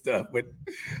up with stuff. But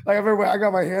like I remember when I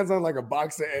got my hands on like a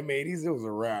box of M80s, it was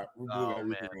a wrap. We blew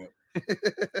everything up.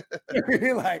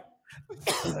 Like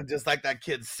just like that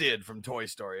kid Sid from Toy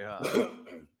Story, huh?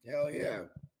 Hell yeah.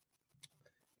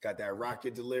 Got that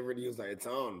rocket delivered. He was like, it's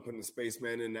on, putting the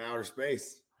spaceman in outer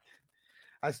space.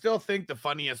 I still think the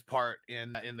funniest part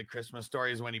in the Christmas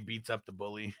Story is when he beats up the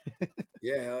bully.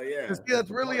 Yeah, hell yeah.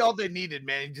 That's really all they needed,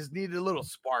 man. He just needed a little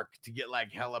spark to get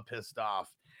like hella pissed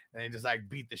off. And they just like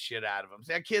beat the shit out of him.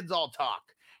 So, kids all talk,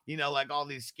 like all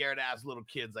these scared ass little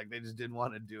kids, like they just didn't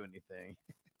want to do anything.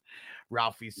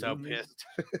 Ralphie's so pissed.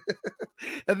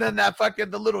 And then that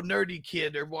the little nerdy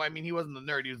kid, or boy, I mean, he wasn't the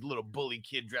nerd, he was a little bully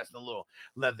kid dressed in a little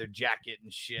leather jacket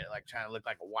and shit, like trying to look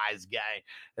like a wise guy.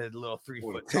 A little 3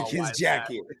 foot tall his wise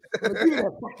jacket. Give me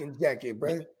that fucking jacket,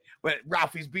 bro. But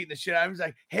Ralphie's beating the shit out of him. He's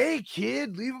like, "Hey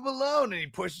kid, leave him alone." And he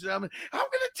pushes him. I'm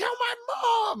gonna tell my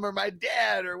mom or my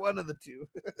dad or one of the two.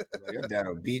 Your dad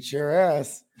will beat your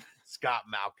ass. Scott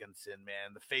Malkinson,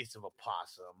 man, the face of a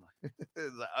possum.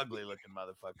 Is an ugly looking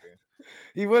motherfucker.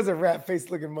 He was a rat face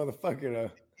looking motherfucker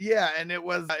though. Yeah, and it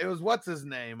was what's his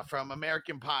name from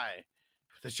American Pie,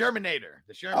 the Shermanator.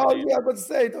 The Shermanator. Oh yeah, I was about to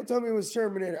say, don't tell me it was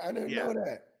Shermanator. I didn't know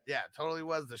that. Yeah, totally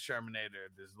was the Shermanator.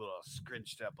 This little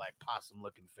scrunched up like possum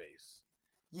looking face.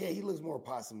 Yeah, he looks more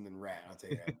possum than rat. I'll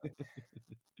tell you that.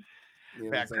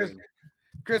 You know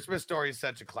Christmas Story is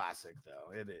such a classic,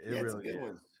 though. It really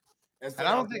is. And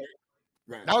I don't think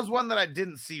that was one that I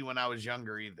didn't see when I was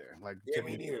younger either. Like,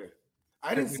 me neither.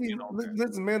 I didn't see.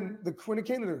 Listen, man. When it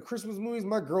came to the Christmas movies,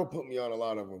 my girl put me on a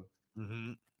lot of them.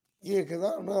 Mm-hmm. Yeah, because I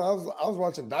don't know. I was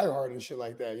watching Die Hard and shit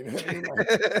like that. You know what I mean?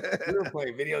 Like, we were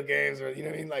playing video games, or you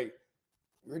know what I mean? Like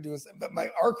we were doing something.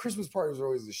 But our Christmas parties were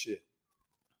always the shit.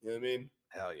 You know what I mean?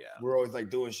 Hell yeah. We're always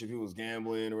like doing shit. People was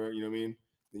gambling, or you know what I mean?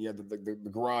 Then you had the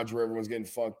garage where everyone's getting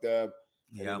fucked up.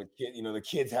 Yeah. The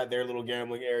kids had their little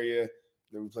gambling area.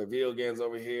 Then we play video games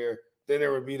over here. Then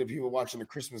there would be the people watching the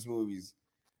Christmas movies.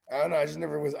 I don't know.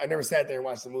 I never sat there and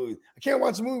watched the movies. I can't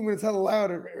watch a movie when it's hella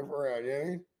loud around. You know what I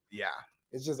mean? Yeah.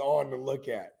 It's just on to look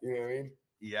at. You know what I mean?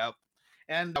 Yep.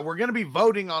 And we're gonna be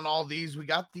voting on all these. We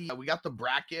got the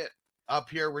bracket up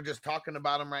here. We're just talking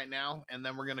about them right now, and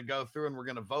then we're gonna go through and we're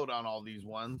gonna vote on all these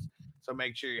ones. So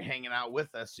make sure you're hanging out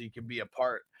with us so you can be a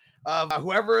part of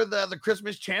whoever the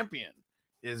Christmas champion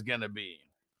is gonna be.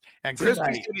 And Chris,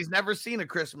 he's never seen A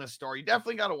Christmas Story. You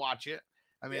definitely got to watch it.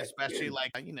 I mean, especially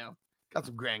like got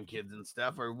some grandkids and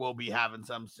stuff, or we'll be having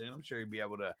some soon. I'm sure you'll be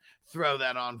able to throw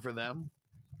that on for them.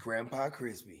 Grandpa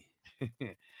Crispy.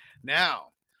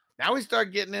 Now we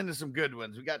start getting into some good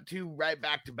ones. We got 2 right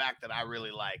back to back that I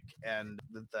really like, and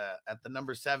at the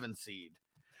number 7 seed,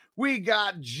 we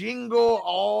got Jingle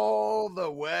All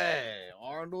the Way,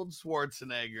 Arnold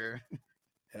Schwarzenegger.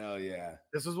 Hell yeah!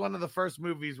 This was one of the first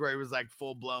movies where he was like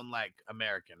full blown like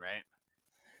American, right?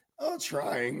 Oh,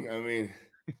 trying. I mean,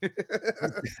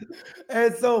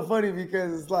 it's so funny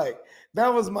because it's like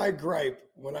that was my gripe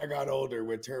when I got older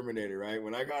with Terminator, right?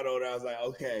 When I got older, I was like,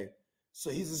 okay, so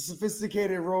he's a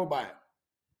sophisticated robot,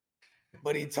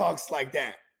 but he talks like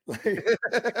that. Like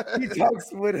he talks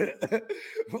with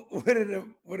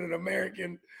an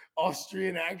American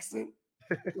Austrian accent.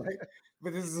 Like,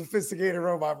 but this is a sophisticated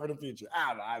robot for the future. I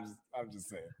don't know. I'm just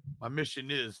saying. My mission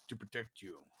is to protect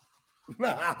you.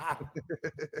 I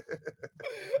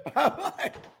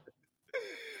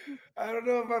don't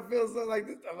know if I feel something like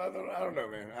this. I don't know,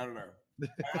 man. I don't know.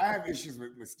 I have issues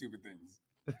with stupid things.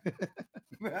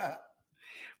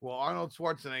 Well, Arnold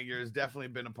Schwarzenegger has definitely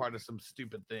been a part of some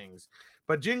stupid things.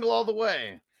 But Jingle All the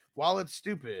Way, while it's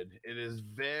stupid, it is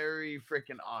very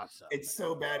freaking awesome. It's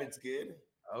so bad it's good.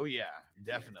 Oh, yeah,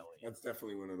 definitely. That's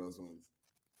definitely one of those ones.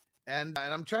 And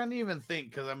I'm trying to even think,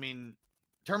 because, I mean,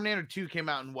 Terminator 2 came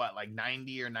out in what, like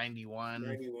 90 or 91?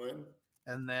 91.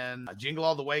 And then Jingle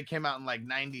All the Way came out in like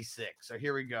 96. So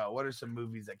here we go. What are some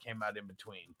movies that came out in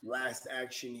between? Last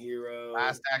Action Hero.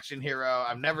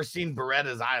 I've never seen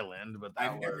Beretta's Island, but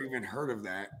I've never even heard of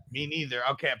that. Me neither.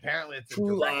 Okay, apparently it's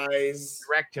True Lies.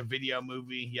 Direct-to-video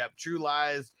movie. Yep, True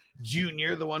Lies.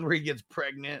 Junior, the one where he gets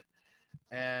pregnant.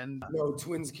 And no,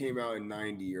 Twins came out in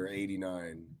 90 or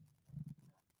 89.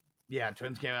 Yeah,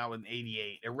 Twins came out in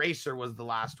 88. Eraser was the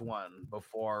last one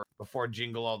before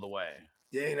Jingle All the Way.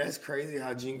 Dang, that's crazy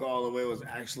how Jingle All the Way was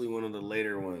actually one of the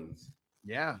later ones.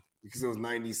 Yeah. Because it was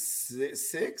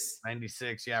 96?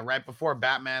 96, yeah. Right before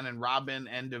Batman and Robin,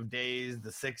 End of Days,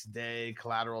 The Sixth Day,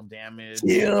 Collateral Damage.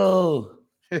 Yo.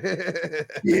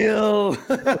 Yo.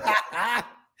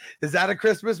 Is that a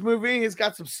Christmas movie? It's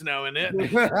got some snow in it.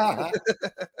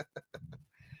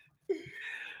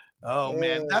 Oh,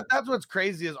 man. That's what's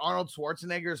crazy is Arnold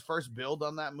Schwarzenegger's first build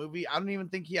on that movie. I don't even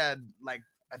think he had, like,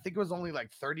 I think it was only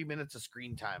like 30 minutes of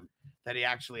screen time that he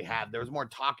actually had. There was more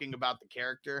talking about the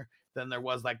character than there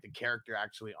was like the character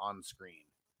actually on screen.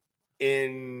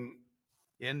 In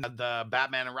the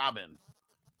Batman and Robin.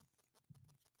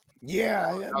 Yeah.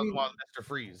 I mean, one Mr.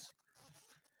 Freeze.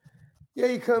 Yeah,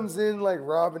 he comes in like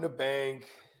robbing a bank.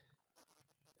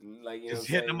 Like, just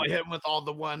hitting him with all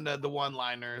the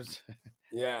one-liners.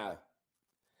 Yeah.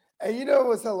 And you know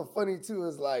what's hella funny too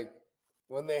is like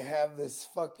when they have this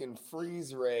fucking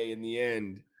freeze ray in the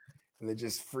end and they're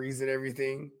just freezing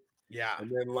everything. Yeah.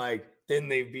 And then like then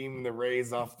they beam the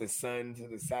rays off the sun to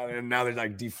the side, and now they're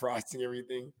like defrosting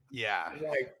everything. Yeah.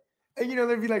 Like, and you know,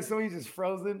 there'd be like somebody just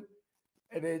frozen,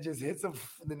 and then it just hits him,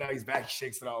 and then now he's back,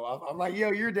 shakes it all off. I'm like,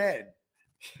 yo, you're dead.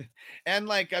 And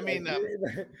like, I mean,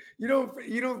 you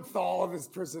don't thaw this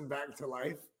person back to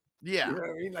life. Yeah. You know what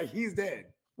I mean? Like, he's dead.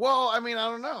 Well, I mean, I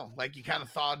don't know. Like, you kind of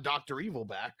thawed Dr. Evil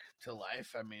back to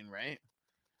life. I mean, right?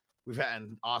 We've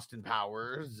had Austin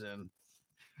Powers, and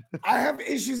I have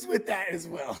issues with that as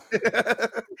well.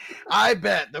 I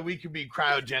bet that we could be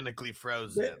cryogenically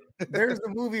frozen. There's a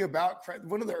movie about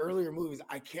one of the earlier movies.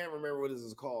 I can't remember what this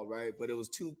is called, right? But it was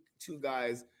two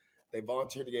guys. They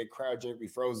volunteered to get cryogenically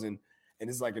frozen, and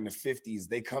it's like in the 50s.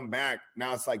 They come back.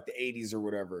 Now it's like the 80s or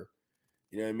whatever.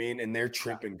 You know what I mean? And they're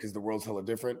tripping because the world's hella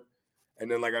different. And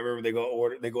then, like, I remember they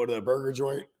go to the burger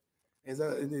joint, and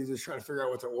they're just trying to figure out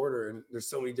what to order. And there's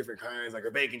so many different kinds, like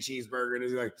a bacon cheeseburger. And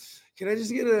they're like, can I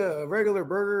just get a regular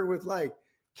burger with like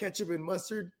ketchup and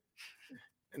mustard?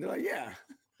 And they're like, yeah.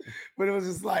 But it was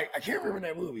just like, I can't remember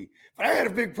that movie. But I had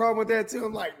a big problem with that too.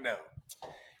 I'm like, no.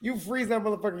 You freeze that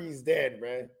motherfucker, he's dead,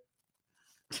 man.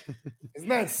 It's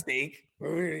not steak.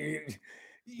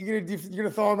 You're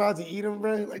gonna thaw him out to eat him,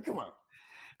 bro? Like, come on.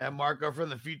 And Marco from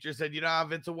the future said, you don't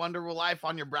have It's a Wonderful Life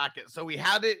on your bracket. So we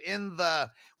had it in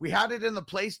the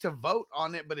place to vote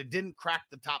on it, but it didn't crack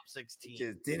the top 16. It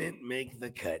just didn't make the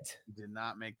cut. Did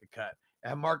not make the cut.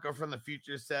 And Marco from the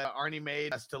future said, Arnie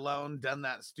made Stallone done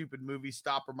that stupid movie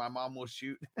Stop or My Mom Will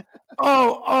Shoot.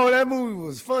 Oh, that movie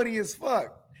was funny as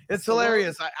fuck. It's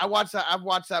hilarious. I watched that. I've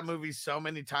watched that movie so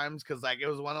many times because like it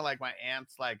was one of like my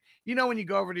aunts. Like, you know, when you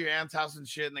go over to your aunt's house and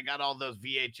shit, and they got all those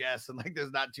VHS, and like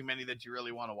there's not too many that you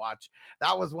really want to watch.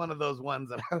 That was one of those ones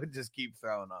that I would just keep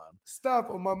throwing on. Stop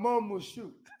or My Mom Will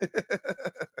Shoot.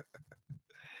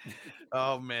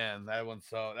 Oh man,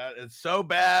 it's so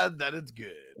bad that it's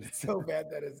good. It's so bad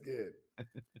that it's good.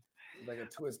 It's like a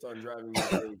twist on Driving Me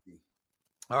Crazy.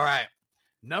 All right,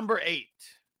 number 8.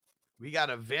 We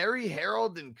got a very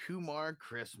Harold and Kumar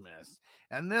Christmas.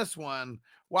 And this one,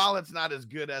 while it's not as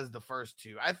good as the first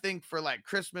two, I think for like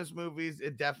Christmas movies,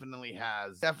 it definitely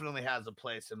has a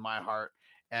place in my heart.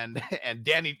 And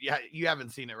Danny, you haven't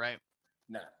seen it, right?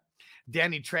 No.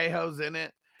 Danny Trejo's in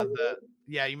it.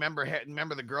 You remember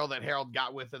the girl that Harold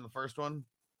got with in the first one?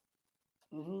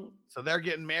 Mm-hmm. So they're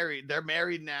getting married. They're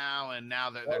married now, and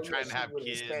now they're trying to have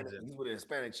kids. He's with a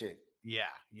Hispanic chick. Yeah,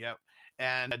 yep.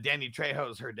 And Danny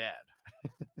Trejo's her dad.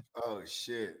 Oh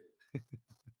shit!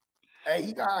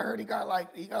 Hey, I heard he got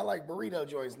like burrito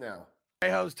joints now.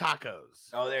 Trejo's Tacos.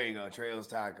 Oh, there you go, Trejo's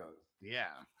Tacos. Yeah,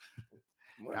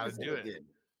 I would do it.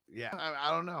 Yeah,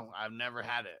 I don't know. I've never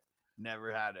had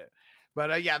it.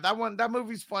 But yeah, that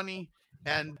movie's funny.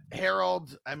 And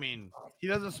Harold, I mean, he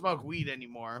doesn't smoke weed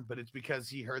anymore, but it's because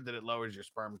he heard that it lowers your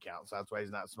sperm count. So that's why he's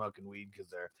not smoking weed,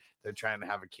 because they're trying to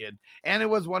have a kid. And it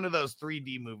was one of those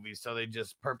 3D movies, so they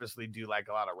just purposely do like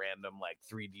a lot of random like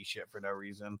 3D shit for no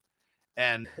reason.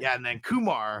 And yeah, and then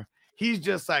Kumar, he's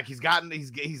just like he's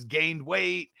gained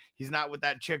weight. He's not with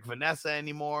that chick Vanessa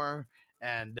anymore.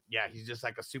 And yeah, he's just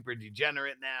like a super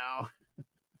degenerate now.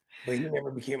 But he never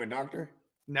became a doctor?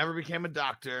 Never became a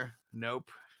doctor.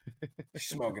 Nope.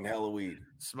 Smoking hella weed.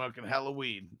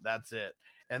 That's it.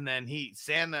 And then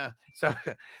Santa. So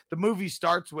the movie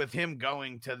starts with him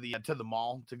going to the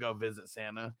mall to go visit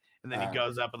Santa, and then he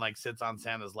goes up and like sits on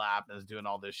Santa's lap and is doing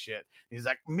all this shit. He's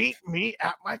like, "Meet me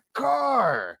at my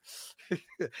car." And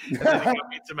then he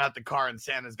meets him at the car, and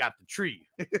Santa's got the tree.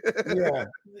 Yeah,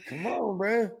 come on,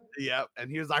 man. Yep.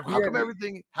 And he was like, "How come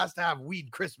everything has to have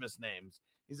weed Christmas names?"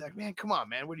 He's like, "Man, come on,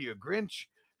 man. What are you, a Grinch?"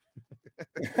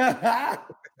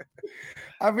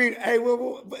 I mean, hey,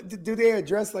 well, do they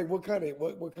address like what kind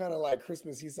of like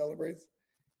Christmas he celebrates?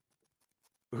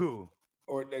 Who?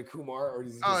 Or Kumar? Or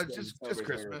just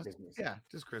Christmas. Yeah,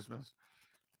 just Christmas.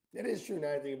 That is true.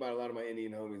 Now I think about a lot of my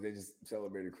Indian homies, they just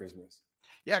celebrated Christmas.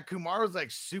 Yeah, Kumar was like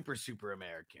super, super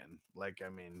American. Like, I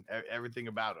mean, everything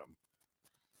about him.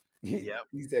 Yep.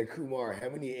 He said, Kumar, how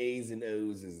many A's and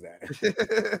O's is that?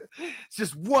 It's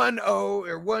just one O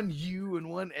or one U and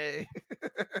one A.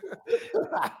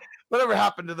 Whatever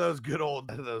happened to those good old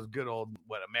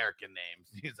American names?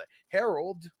 He's like,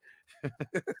 Harold.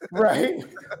 Right.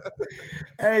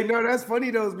 Hey, no, that's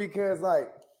funny though, because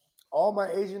like all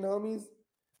my Asian homies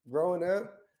growing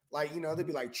up, like, you know, they'd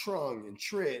be like Trung and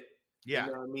Trit. Yeah.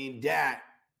 You know what I mean? Dat.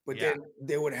 But then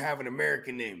they would have an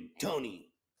American name, Tony.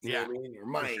 You know what I mean? Or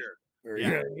Mike. Sure. Or, you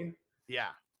know what I mean? Yeah.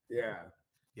 Yeah.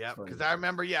 Yeah. Because I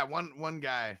remember, one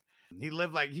guy, he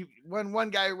lived like one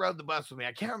guy who rode the bus with me.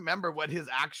 I can't remember what his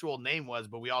actual name was,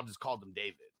 but we all just called him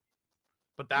David.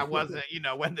 but that wasn't,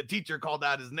 when the teacher called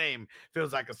out his name,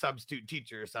 feels like a substitute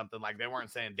teacher or something. Like they weren't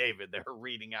saying David, they were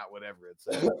reading out whatever it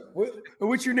said.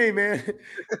 What's your name, man?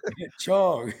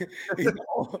 Chong.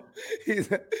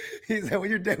 He's like,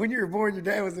 when you were born, your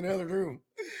dad was in the other room.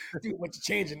 Dude, what you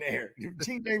changing there?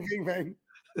 Ching, bang, bing, bang.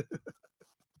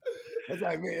 That's how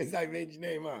I made your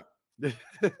name up.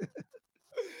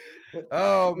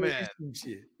 Oh man.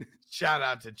 Shout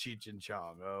out to Cheech and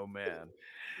Chong. Oh man.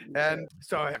 And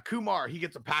so Kumar, he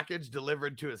gets a package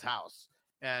delivered to his house,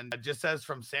 and it just says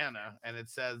from Santa, and it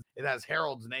has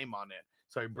Harold's name on it.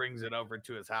 So he brings it over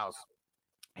to his house.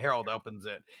 Harold opens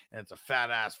it, and it's a fat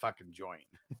ass fucking joint.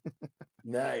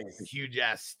 Nice. A huge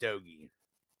ass stogie.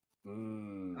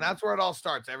 And that's where it all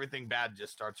starts. Everything bad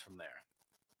just starts from there.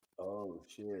 Oh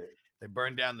shit. They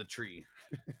burn down the tree.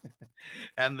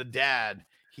 And the dad,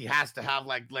 he has to have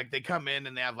like they come in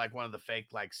and they have like one of the fake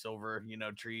like silver,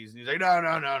 trees. And he's like,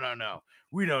 no.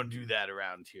 We don't do that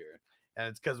around here. And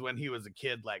it's because when he was a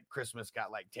kid, like Christmas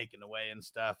got like taken away and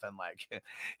stuff. And like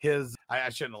I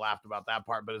shouldn't have laughed about that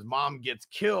part, but his mom gets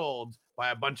killed by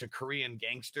a bunch of Korean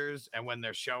gangsters. And when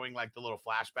they're showing like the little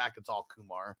flashback, it's all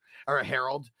Kumar or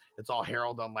Harold. It's all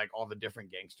Harold on like all the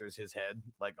different gangsters, his head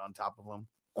like on top of them.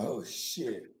 Oh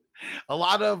shit. A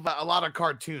lot of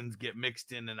cartoons get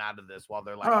mixed in and out of this while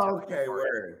they're like, okay,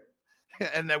 word.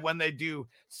 And then when they do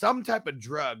some type of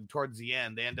drug towards the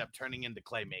end, they end up turning into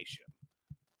claymation.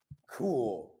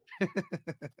 Cool.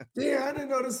 Yeah, I didn't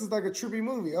know this was like a trippy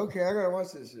movie. Okay, I gotta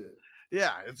watch this shit.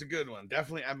 Yeah, it's a good one.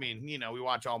 Definitely. I mean, we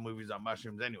watch all movies on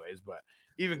mushrooms anyways, but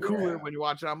even cooler when you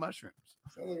watch it on mushrooms.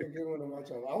 Sounds like a good one to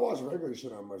watch on. I watch regular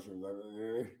shit on mushrooms.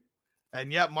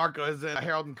 And yep, Marco is in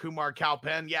Harold and Kumar Kal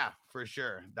Penn. Yeah, for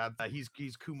sure. That he's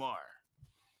Kumar.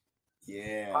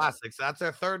 Yeah, classics. That's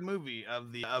their third movie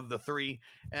of the three.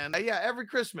 And every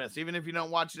Christmas, even if you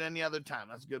don't watch it any other time,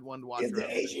 that's a good one to watch. Is the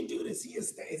Asian dude? Is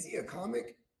he a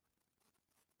comic?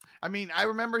 I mean, I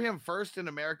remember him first in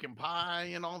American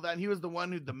Pie and all that. And he was the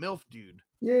one the MILF dude.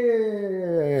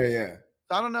 Yeah.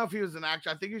 So I don't know if he was an actor.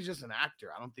 I think he was just an actor.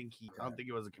 I don't think he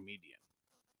was a comedian.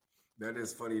 That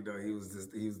is funny though. He was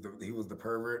the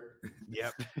pervert.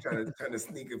 Yep. trying to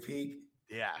sneak a peek.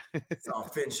 Yeah. Saw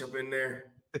Finch up in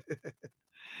there.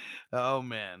 Oh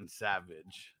man,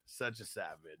 savage. Such a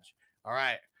savage. All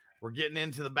right. We're getting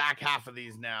into the back half of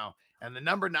these now. And the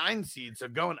number 9 seed, so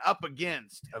going up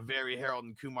against a very Harold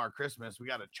and Kumar Christmas, we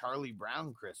got a Charlie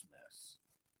Brown Christmas.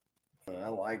 I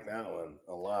like that one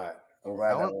a lot. I'm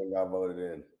glad that one got voted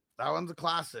in. That one's a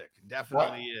classic.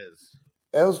 Definitely is.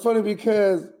 It was funny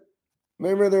because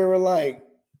remember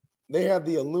they had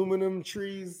the aluminum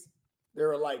trees. They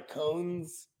were like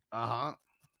cones. Uh-huh.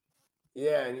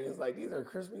 Yeah, and he was like, these are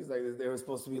Christmas. Like they were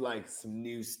supposed to be like some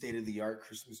new state-of-the-art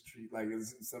Christmas tree. Like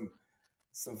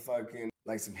some fucking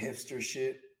like some hipster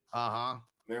shit. Uh-huh.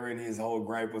 Remember, and his whole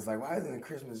gripe was like, why isn't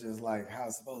Christmas just like how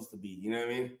it's supposed to be? You know what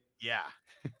I mean? Yeah.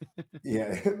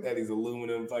 Yeah, that is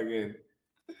aluminum fucking.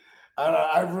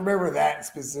 I remember that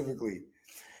specifically.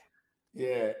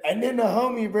 Yeah, and then the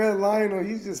homie, bro, Lionel,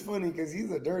 he's just funny because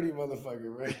he's a dirty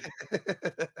motherfucker, bro.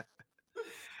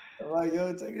 I'm like,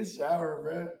 yo, take a shower,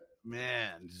 bro.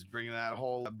 Man, just bringing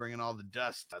all the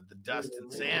dust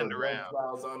and sand around.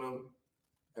 Clouds on him.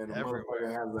 And the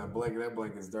motherfucker has that blanket. That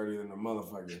blanket's dirtier than the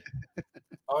motherfucker.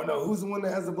 Oh no, who's the one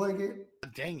that has the blanket?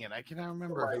 Dang it, I cannot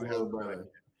remember who has the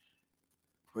blanket.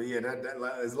 But yeah,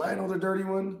 that is Lionel the dirty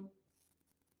one?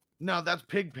 No, that's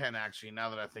Pigpen actually, now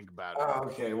that I think about it. Oh,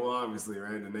 okay. Well, obviously,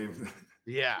 right? The name.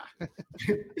 Yeah.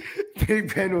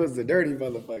 Pigpen was the dirty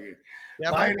motherfucker.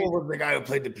 Yeah, Lionel was the guy who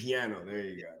played the piano. There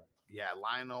you go. Yeah,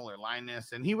 Lionel or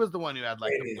Linus. And he was the one who had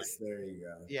like Linus, there you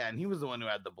go. Yeah, and he was the one who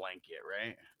had the blanket,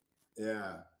 right?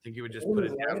 Yeah. I think he would just put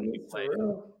it down and play.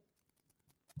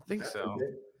 I think so.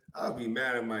 I'll be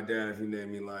mad at my dad if he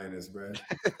named me Lioness, bro.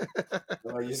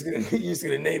 You're just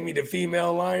gonna name me the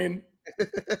female lion,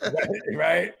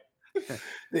 right?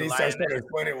 Then he starts trying to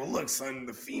explain it. Well, look, son,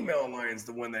 the female lion's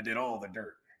the one that did all the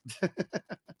dirt.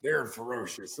 They're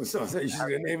ferocious. So you're just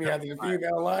gonna name me after the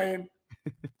female lion.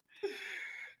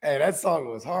 Hey, that song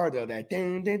was hard though. That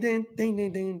ding ding ding ding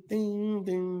ding ding ding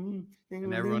ding.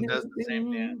 And everyone does the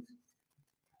same dance,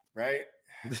 right?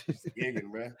 Gigging,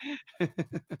 bro.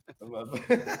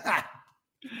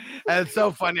 And it's so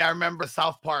funny. I remember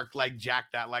South Park like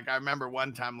jacked that. Like I remember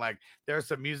one time like there's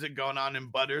some music going on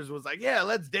and Butters was like, "Yeah,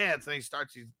 let's dance," and he's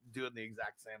doing the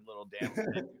exact same little dance.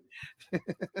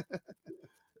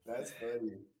 That's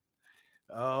funny.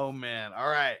 Oh man! All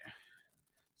right.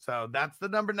 So that's the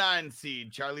number 9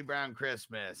 seed, Charlie Brown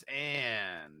Christmas,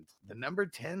 and the number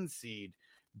 10 seed,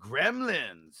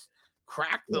 Gremlins.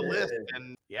 Crack the list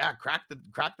and crack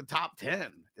the top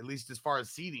 10, at least as far as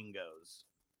seeding goes.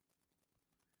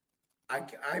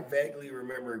 I vaguely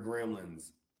remember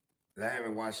Gremlins. I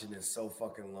haven't watched it in so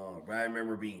fucking long, but I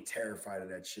remember being terrified of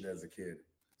that shit as a kid.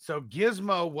 So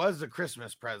Gizmo was a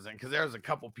Christmas present because there was a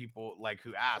couple people like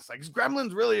who asked, like, is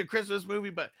Gremlins really a Christmas movie?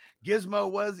 But Gizmo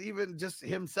was even just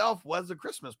himself was a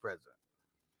Christmas present.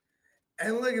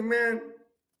 And look, man,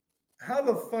 how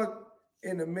the fuck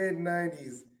in the mid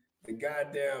 90s the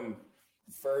goddamn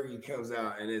Fergie comes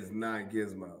out and it's not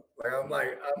Gizmo? Like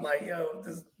I'm like, yo,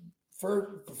 this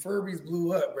Furbies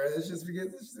blew up, bro. It's just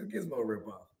because it's a Gizmo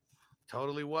ripoff.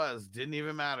 Totally was. Didn't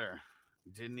even matter.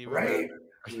 Didn't even matter.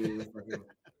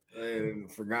 And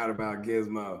forgot about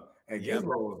Gizmo. And Gizmo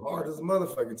was hard as a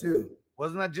motherfucker too.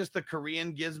 Wasn't that just the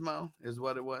Korean Gizmo? Is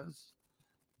what it was.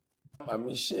 I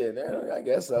mean, shit. I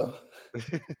guess so.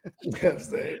 You know what I'm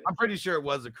saying? I'm pretty sure it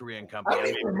was a Korean company. I don't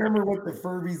even remember what the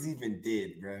Furbies even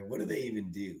did, bro. What did they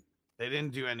even do? They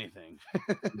didn't do anything.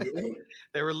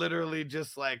 They were literally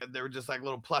just like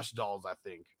little plush dolls, I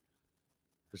think,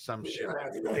 or some shit. I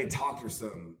think they talked or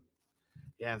something.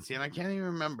 Yeah, and see, and I can't even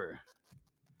remember.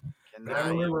 But I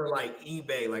remember like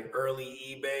eBay, like early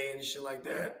eBay and shit like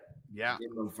that. Yeah,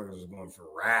 these motherfuckers was going for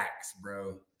racks,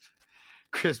 bro.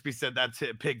 Crispy said that's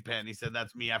it. Pigpen. He said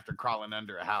that's me after crawling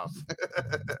under a house.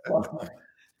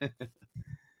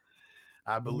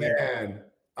 I believe. Man,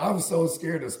 I'm so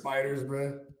scared of spiders,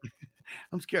 bro.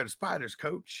 I'm scared of spiders,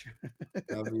 coach.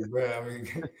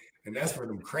 And that's where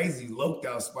them crazy loped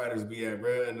out spiders be at,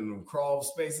 bro. And them crawl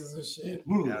spaces and shit.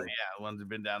 Hell yeah, the ones that have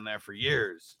been down there for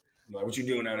years. Like, what you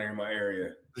doing out there in my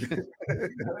area? This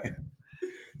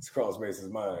crawl space is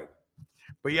mine.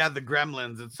 But yeah, the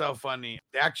Gremlins, it's so funny.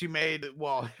 They actually made,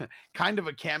 kind of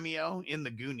a cameo in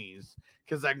the Goonies.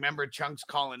 Because I remember Chunks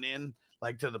calling in,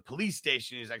 like, to the police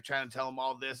station. He's like trying to tell him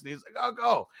all this. And he's like, oh,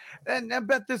 go. And I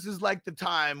bet this is like the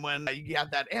time when you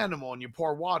got that animal and you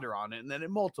pour water on it and then it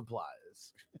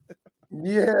multiplies.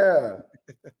 Yeah.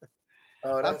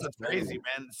 Oh, that's crazy,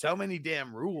 man. So many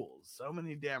damn rules. So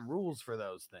many damn rules for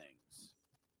those things.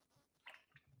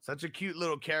 Such a cute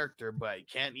little character, but you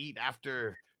can't eat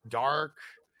after dark.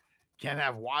 Can't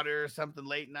have water or something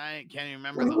late night. Can't even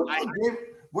remember the light.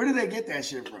 Where did they get that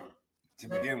shit from to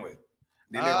begin with?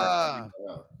 I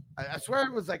swear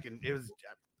it was I think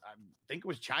it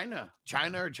was China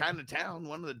or Chinatown,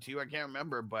 one of the two. I can't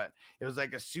remember, but it was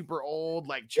like a super old,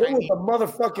 like Chinese. It was a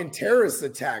motherfucking terrorist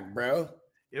attack, bro.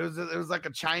 It was like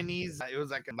a Chinese. It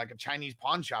was like a Chinese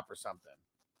pawn shop or something.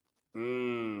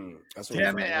 Damn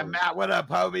it, and Matt, what up,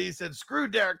 homie? He said, "Screw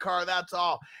Derek Carr. That's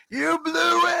all. You blew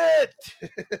it."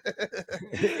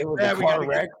 It was a car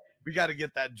wreck. We got to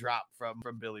get that drop from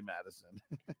Billy Madison.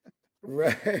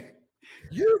 Right.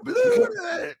 You blew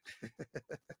it.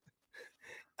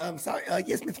 I'm sorry.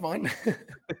 Yes, Miss Vaughn. Did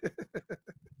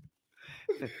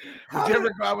you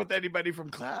ever go out with anybody from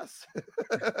class?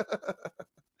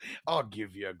 I'll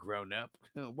give you a grown up.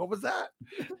 What was that?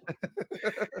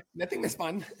 Nothing, Miss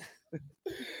Fun.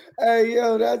 Hey,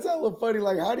 yo, that's hella funny.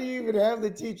 Like, how do you even have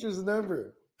the teacher's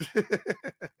number?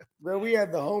 Bro, we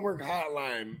had the homework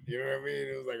hotline. You know what I mean?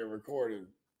 It was like a recording.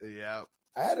 Yeah.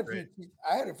 I had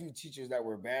a few teachers that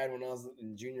were bad when I was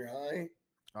in junior high.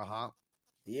 Uh-huh.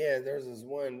 Yeah, there's this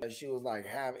one. She was like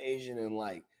half Asian and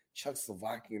like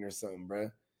Czechoslovakian or something, bro.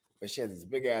 But she had these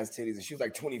big ass titties, and she was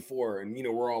like 24, and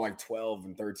we're all like 12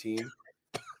 and 13.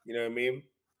 You know what I mean?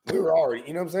 We were already,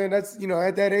 you know what I'm saying? That's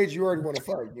at that age, you already want to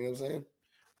fuck. You know what I'm saying?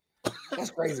 That's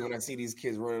crazy when I see these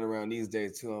kids running around these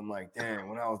days too. I'm like, damn,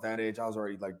 when I was that age, I was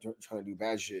already like trying to do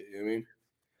bad shit. You know what I mean?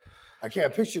 I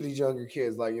can't picture these younger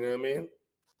kids, like, you know what I mean?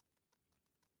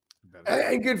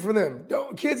 Ain't good for them.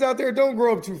 Kids out there, don't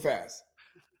grow up too fast.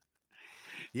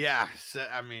 Yeah, so,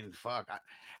 I mean, fuck.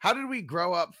 How did we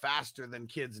grow up faster than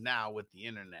kids now with the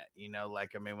internet?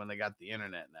 When they got the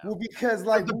internet now. Well, because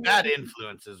like the bad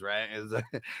influences, right? It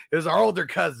was our older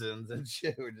cousins and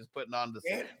shit. We're just putting on to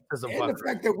some and the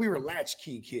fact that we were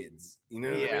latchkey kids. You know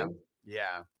what I mean?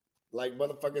 Yeah. Like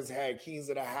motherfuckers had keys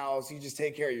to the house. You just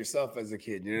take care of yourself as a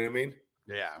kid. You know what I mean?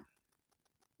 Yeah.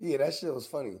 Yeah, that shit was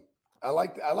funny. I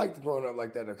liked growing up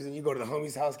like that because then you go to the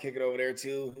homie's house, kick it over there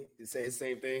too, and say the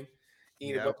same thing.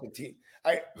 Eat a bunch of tea.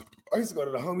 I used to go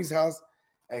to the homie's house,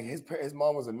 and his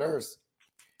mom was a nurse,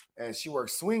 and she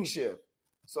worked swing shift.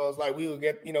 So it's like we would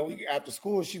get, after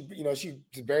school, she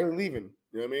just barely leaving.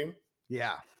 You know what I mean?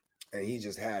 Yeah. And he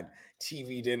just had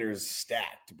TV dinners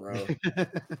stacked, bro.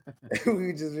 We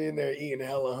would just be in there eating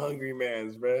hella hungry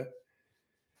mans, bro.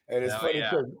 And it's funny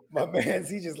because my mans,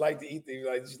 he just liked to eat things.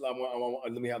 Like,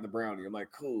 let me have the brownie. I'm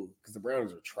like, cool, because the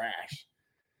brownies were trash.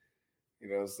 You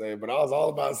know what I'm saying? But I was all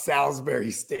about Salisbury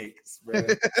steaks, man.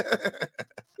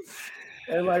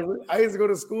 And like I used to go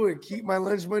to school and keep my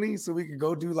lunch money so we could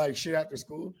go do like shit after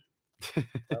school.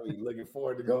 I'll be looking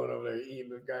forward to going over there eating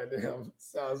the goddamn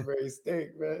Salisbury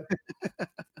steak, man.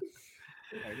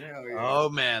 Like, hell yeah. Oh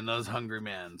man, those Hungry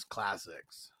Man's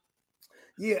classics.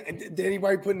 Yeah, and did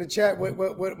anybody put in the chat what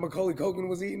Macaulay Culkin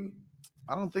was eating?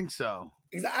 I don't think so.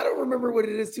 I don't remember what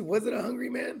it is too. Was it a Hungry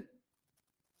Man?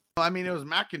 I mean, it was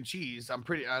mac and cheese. I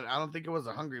don't think it was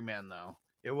a Hungry Man though.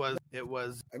 It was.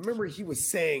 I remember he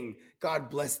was saying, "God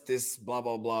bless this blah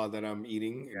blah blah that I'm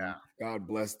eating." Yeah. God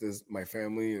bless this my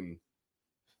family and.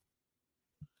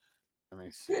 Let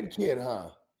me see. Good kid, huh?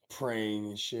 Praying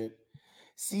and shit.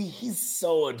 See, he's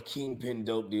so a kingpin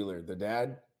dope dealer. The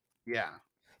dad. Yeah.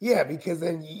 Yeah, because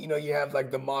then you have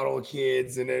like the model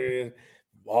kids and then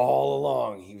all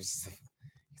along he's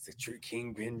a true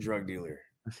kingpin drug dealer.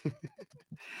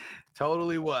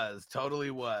 Totally was.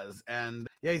 And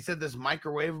yeah, he said this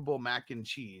microwavable mac and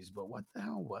cheese, but what the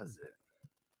hell was it?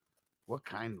 What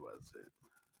kind was it?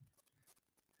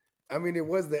 I mean, it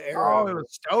was the era. Oh, it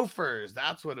was Stouffer's.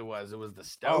 That's what it was. It was the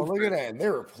Stouffer's. Oh, look at that. And they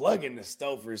were plugging the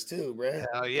Stouffer's too, bro.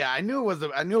 Oh yeah, I knew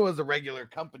it was a regular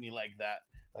company like that,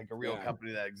 like a real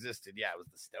company that existed. Yeah, it was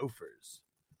the Stouffer's.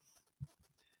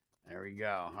 There we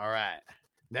go. All right.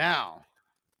 Now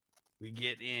we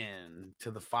get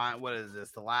into the what is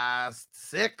this? The last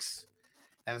 6.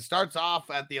 And it starts off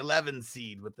at the 11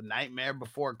 seed with The Nightmare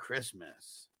Before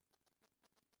Christmas.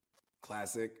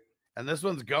 Classic. And this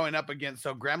one's going up against,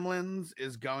 so Gremlins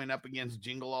is going up against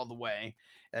Jingle All the Way,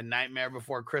 and Nightmare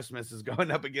Before Christmas is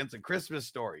going up against A Christmas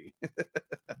Story.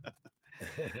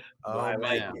 I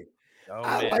like it.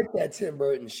 I like that Tim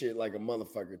Burton shit like a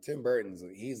motherfucker. Tim Burton's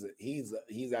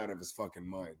he's out of his fucking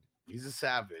mind. He's a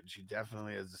savage. He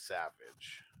definitely is a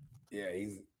savage. Yeah,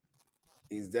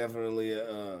 he's definitely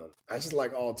I just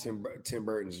like all Tim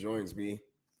Burton's joints, B.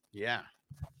 Yeah.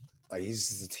 Like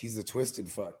he's a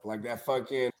twisted fuck. Like that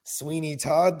fucking Sweeney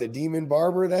Todd, the Demon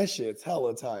Barber, that shit's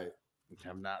hella tight. I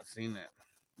have not seen it.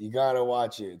 You gotta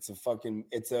watch it.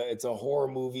 It's a horror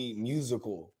movie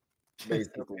musical,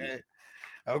 basically.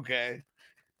 Okay.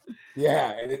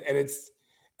 Yeah, and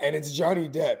it's Johnny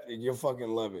Depp, and you'll fucking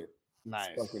love it.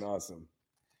 Nice. It's fucking awesome.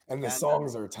 And the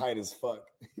songs are tight as fuck.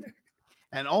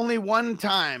 And only one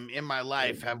time in my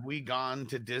life have we gone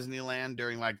to Disneyland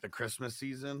during like the Christmas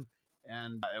season.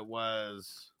 And it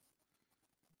was,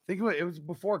 I think it was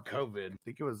before COVID. I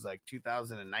think it was like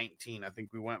 2019. I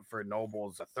think we went for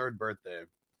Noble's 3rd birthday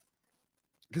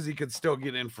because he could still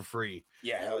get in for free.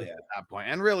 Yeah, hell yeah. At that point.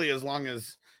 And really, as long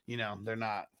as, they're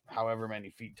not however many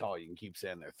feet tall, you can keep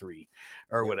saying they're 3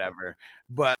 or whatever.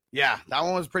 But yeah, that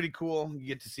one was pretty cool. You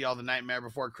get to see all the Nightmare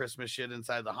Before Christmas shit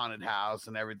inside the haunted house,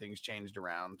 and everything's changed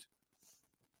around.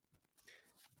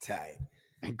 Tight.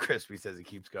 And Crispy says he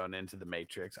keeps going into the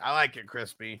Matrix. I like it,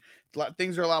 Crispy.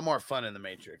 Things are a lot more fun in the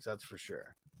Matrix, that's for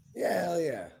sure. Yeah, hell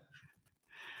yeah.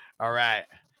 All right.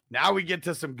 Now we get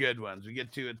to some good ones. We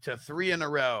get to 3 in a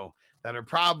row that are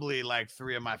probably like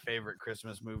 3 of my favorite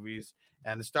Christmas movies.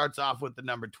 And it starts off with the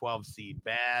number 12 seed,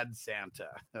 Bad Santa.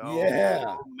 Oh,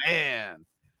 yeah. Man.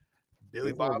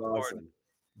 Billy Bob Thornton.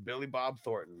 Billy Bob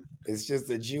Thornton. It's just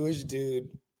a Jewish dude.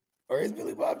 Or is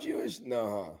Billy Bob Jewish?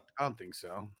 No, huh? I don't think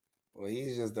so. Well,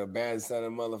 he's just a bad son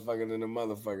of motherfucker than a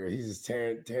motherfucker. He's just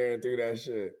tearing through that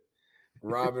shit.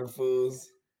 Robbing fools.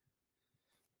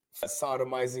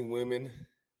 Sodomizing women.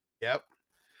 Yep.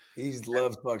 He just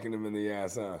loves fucking them in the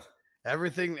ass, huh?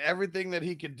 Everything that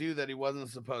he could do that he wasn't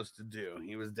supposed to do.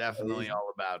 He was definitely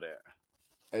all about it.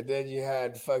 And then you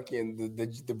had fucking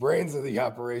the brains of the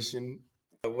operation.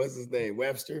 What's his name?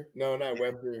 Webster? No, not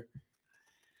Webster.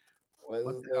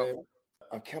 What's his name?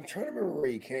 I'm trying to remember where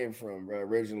he came from, bro.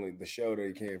 Originally, the show that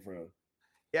he came from.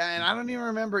 Yeah, and I don't even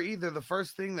remember either. The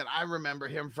first thing that I remember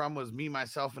him from was Me,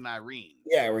 Myself, and Irene.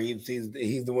 Yeah, where he's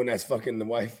the one that's fucking the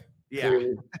wife. Yeah.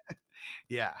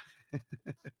 Yeah.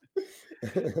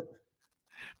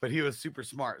 But he was super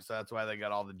smart, so that's why they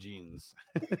got all the genes.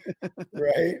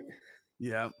 Right?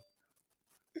 Yeah.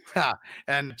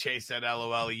 And Chase said,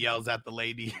 LOL, he yells at the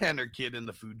lady and her kid in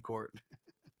the food court.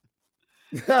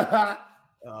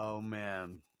 Oh,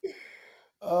 man.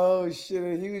 Oh,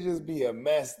 shit. He would just be a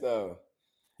mess, though.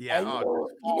 Yeah.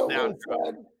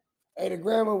 Hey, the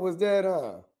grandma was dead,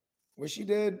 huh? Was she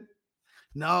dead?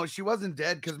 No, she wasn't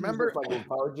dead. Because remember,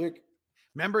 lethargic.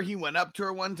 Remember, he went up to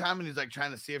her one time and he's like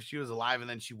trying to see if she was alive, and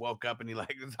then she woke up and he was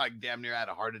like damn near had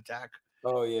a heart attack.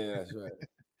 Oh yeah, that's right.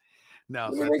 No,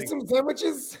 so make some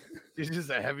sandwiches. She's just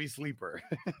a heavy sleeper.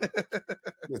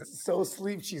 So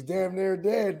sleep, she's damn near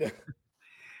dead.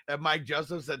 And Mike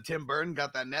Joseph said Tim Burton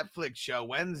got that Netflix show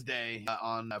Wednesday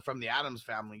on From the Addams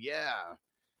Family. Yeah,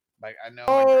 like I know.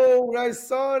 Oh, I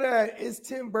saw that. Is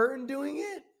Tim Burton doing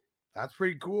it? That's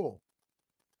pretty cool.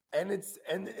 And it's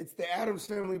the Addams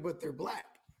Family, but they're black.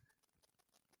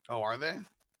 Oh, are they?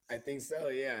 I think so,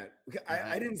 yeah.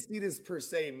 I didn't see this per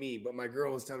se, me, but my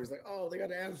girl was telling me, she's like, oh, they got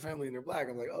the Addams Family and they're black.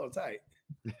 I'm like, oh, tight.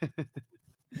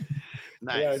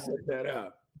 Nice. Yeah, check that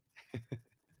out.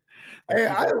 Hey,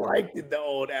 I liked the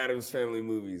old Addams Family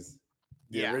movies.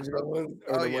 The original ones,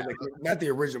 or the ones that not the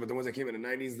original, but the ones that came in the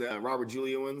 90s, the Robert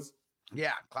Julia ones.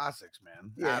 Yeah, classics,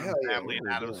 man. Yeah, Addams Family and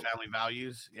Addams Family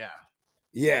Values. Yeah.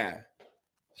 Yeah.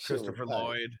 Christopher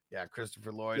Lloyd. Yeah,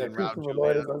 Christopher Lloyd and Christopher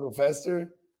Lloyd as Uncle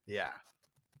Fester. Yeah.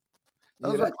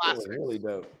 Those are classics. Really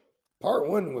dope. Part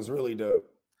 1 was really dope.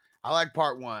 I like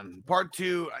part 1. Part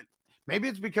 2, maybe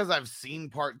it's because I've seen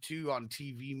part 2 on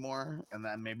TV more, and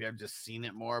then maybe I've just seen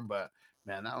it more, but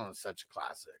man, that one was such a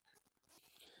classic.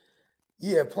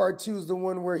 Yeah, part 2 is the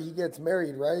one where he gets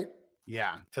married, right?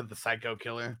 Yeah, to the psycho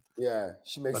killer. Yeah,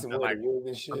 she makes him wear the wig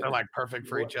and shit. They're like perfect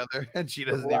for each other, and she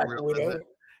doesn't even realize it.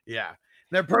 Yeah,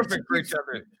 they're perfect for each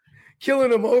other.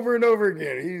 Killing him over and over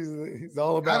again. He's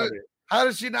all about it. How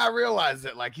does she not realize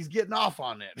it? Like, he's getting off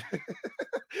on it.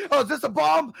 Oh, is this a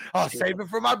bomb? I'll save it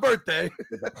for my birthday.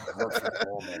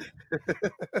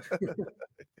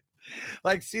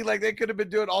 Like, see, like they could have been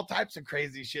doing all types of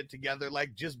crazy shit together,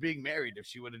 like just being married, if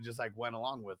she would have just like went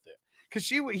along with it. Because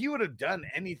he would have done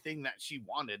anything that she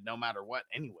wanted, no matter what.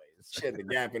 Anyways, she had the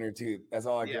gap in her tooth. That's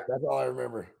all That's all I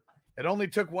remember. It only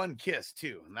took one kiss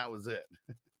too, and that was it.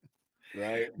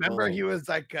 Right. Remember, he was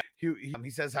like, he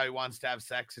says how he wants to have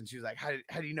sex, and she's like, how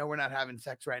do you know we're not having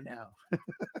sex right now?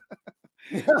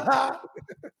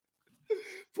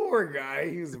 Poor guy.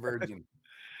 He was a virgin.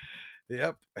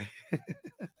 Yep.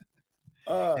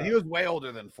 And he was way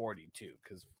older than 40 too,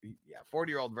 because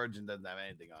 40-year-old virgin doesn't have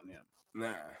anything on him.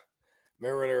 Nah.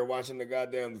 Remember they were watching the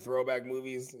goddamn throwback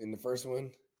movies in the first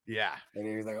one? Yeah. And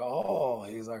he was like,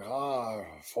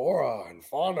 Flora and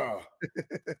Fauna.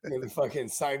 And the fucking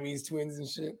Siamese twins and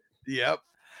shit. Yep.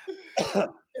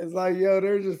 It's like, yo,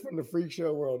 they're just from the freak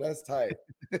show world. That's tight.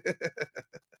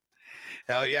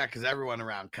 Hell yeah, because everyone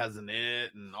around Cousin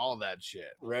It and all that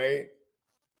shit. Right?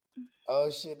 Oh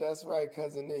shit, that's right.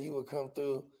 Cousin It, he would come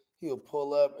through, he would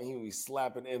pull up and he would be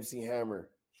slapping MC Hammer.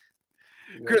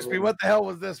 Crispy, what the hell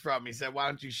was this from? He said, why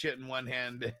don't you shit in one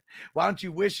hand? Why don't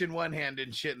you wish in one hand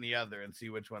and shit in the other and see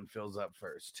which one fills up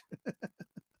first?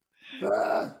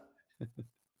 Where's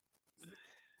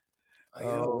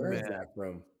that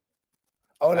from?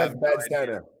 Oh, that's Bad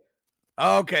Santa.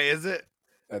 Okay, is it?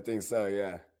 I think so,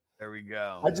 yeah. There we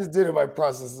go. I just did it by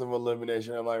process of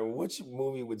elimination. I'm like, which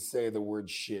movie would say the word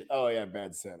shit? Oh, yeah,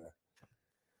 Bad Santa.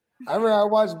 I remember I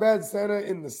watched Bad Santa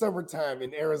in the summertime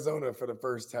in Arizona for the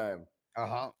first time.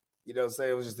 Uh-huh. You know what I'm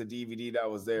saying? It was just a DVD that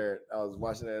was there. I was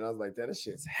watching it and I was like, this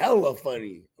shit's hella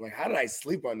funny. I'm like, how did I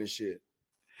sleep on this shit?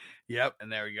 Yep. And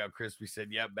there we go. Crispy said,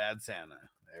 yep, Bad Santa.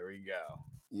 There we go.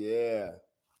 Yeah.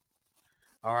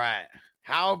 All right.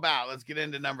 How about let's get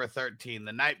into number 13,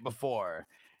 The Night Before.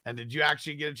 And did you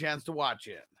actually get a chance to watch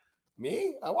it?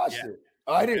 Me? I watched it.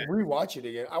 Oh, I didn't rewatch it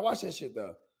again. I watched that shit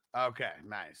though. Okay,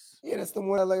 nice. Yeah, that's the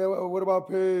one I like. What about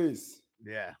Peace?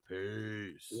 Yeah,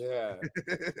 Peace. Yeah.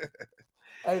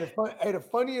 The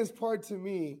funniest part to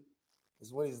me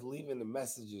is when he's leaving the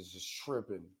messages just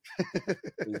tripping.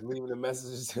 He's leaving the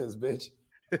messages to his bitch.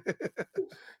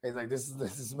 He's like, this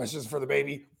is message for the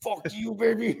baby. Fuck you,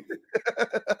 baby.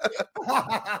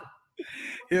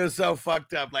 He was so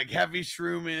fucked up, like heavy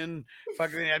shrooming.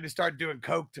 Fucking, he had to start doing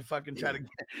coke to fucking try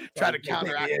to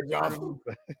counteract.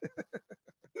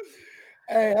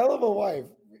 Hey, hell of a wife.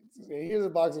 Here's a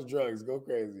box of drugs. Go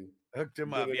crazy. Hooked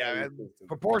him up. Yeah,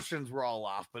 proportions were all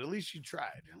off, but at least you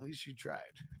tried.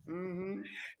 Mm-hmm.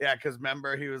 Yeah, because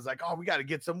remember, he was like, oh, we got to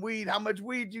get some weed. How much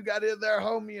weed you got in there,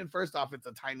 homie? And first off, it's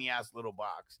a tiny ass little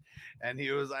box. And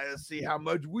he was like, let's see how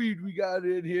much weed we got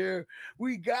in here.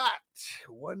 We got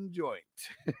one joint.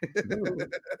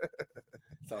 That's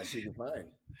all she can find.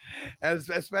 And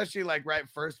especially like right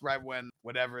when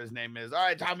whatever his name is, all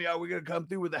right, Tommy, we're going to come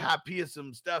through with a happy of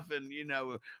some stuff. And,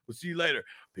 we'll see you later.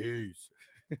 Peace.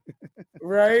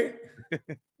 Right.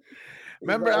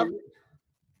 Remember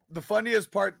the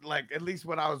funniest part, like at least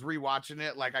when I was rewatching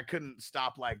it, like I couldn't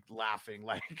stop like laughing,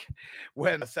 like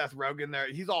when Seth Rogen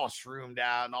there, he's all shroomed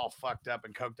out and all fucked up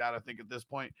and coked out, I think at this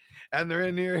point, and they're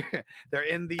in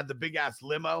the big ass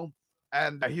limo.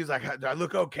 And he's like, do I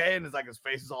look okay? And it's like his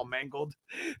face is all mangled.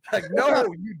 Like, no,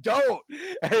 you don't.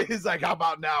 And he's like, how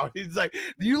about now? He's like,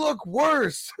 you look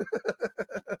worse.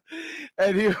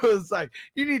 And he was like,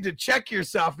 you need to check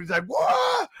yourself. He's like,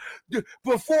 what?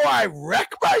 Before I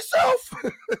wreck myself?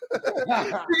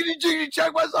 You need to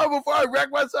check myself before I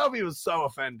wreck myself? He was so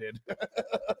offended.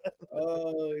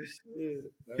 Oh shit!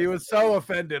 He was so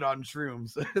offended on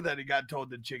shrooms that he got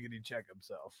told to chickadee check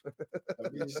himself. I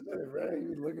mean, shit,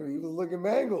 man. He was looking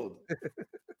mangled.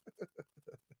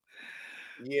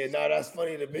 Yeah, no, that's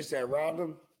funny. The bitch that robbed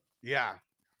him. Yeah.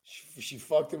 She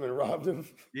fucked him and robbed him.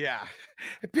 Yeah.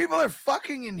 People are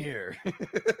fucking in here.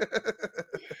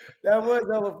 That was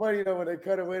hella funny though when they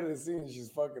cut away to the scene.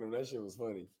 She's fucking him. That shit was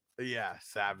funny. Yeah,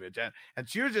 savage. And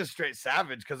she was just straight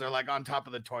savage because they're like on top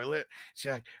of the toilet.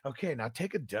 She's like, okay, now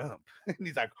take a dump. And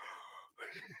he's like,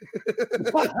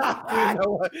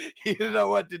 he didn't know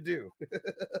what to do.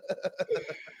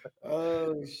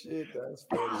 Oh shit, that's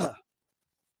funny.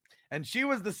 And she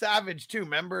was the savage too.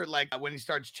 Remember, like when he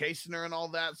starts chasing her and all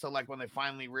that. So, like when they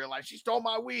finally realized she stole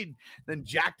my weed, then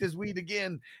jacked his weed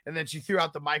again, and then she threw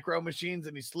out the micro machines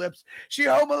and he slips. She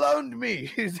home alone to me.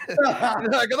 He's like,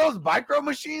 are those micro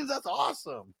machines? That's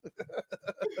awesome.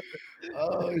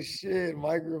 Oh shit,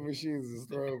 micro machines is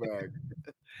throwback.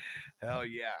 Hell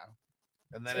yeah.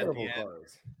 And then Terrible at the end,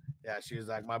 cars. yeah, she was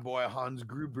like, my boy Hans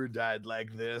Gruber died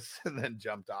like this, and then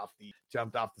jumped off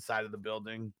the side of the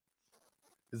building.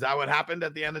 Is that what happened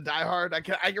at the end of Die Hard?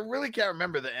 I really can't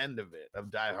remember the end of it, of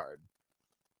Die Hard.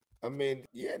 I mean,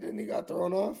 yeah, didn't he got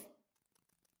thrown off?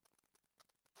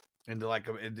 Into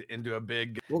a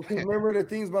big... Well, because remember the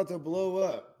thing's about to blow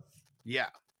up. Yeah.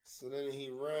 So then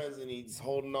he runs and he's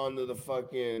holding on to the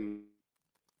fucking...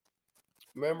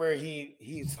 Remember,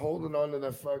 he's holding on to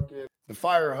the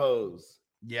fire hose.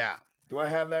 Yeah. Do I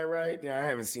have that right? Yeah, I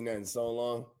haven't seen that in so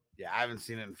long. Yeah, I haven't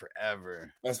seen it in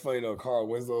forever. That's funny though. Carl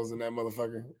Winslow's in that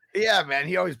motherfucker. Yeah, man.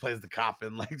 He always plays the cop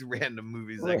in like random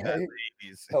movies like that in the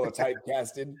 80s. Hella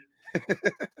typecasted.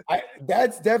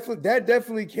 That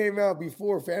definitely came out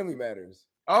before Family Matters.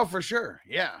 Oh, for sure.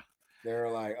 Yeah. They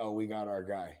were like, oh, we got our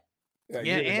guy.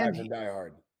 Yeah, and Die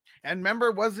Hard. And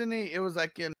remember, wasn't he? It was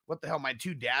like in what the hell, My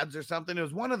Two Dads or something. It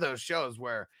was one of those shows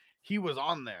where he was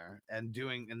on there and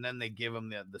then they give him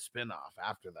the spinoff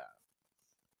after that.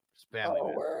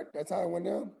 Word? That's how it went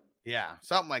down? Yeah,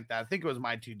 something like that. I think it was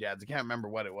My Two Dads. I can't remember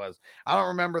what it was. I don't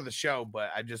remember the show, but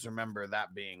I just remember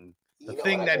that being the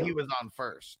thing that he was on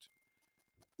first.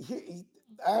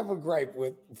 I have a gripe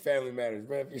with Family Matters,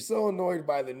 man. If you're so annoyed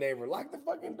by the neighbor, lock the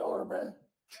fucking door, man.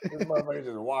 This motherfucker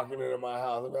just walking into my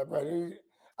house.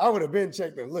 I would have been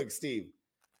checked and look, Steve.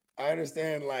 I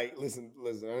understand, like, listen,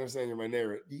 I understand you're my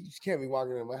neighbor. You just can't be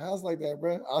walking into my house like that,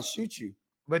 bro. I'll shoot you.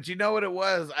 But you know what it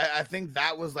was? I think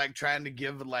that was like trying to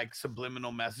give like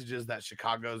subliminal messages that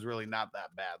Chicago is really not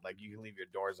that bad. Like you can leave your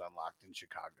doors unlocked in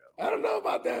Chicago. I don't know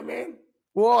about that, man.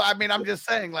 Well, I mean, I'm just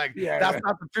saying, like, that's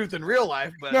not the truth in real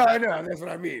life. But no, I know. That's what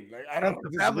I mean. Like, I don't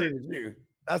disagree with you.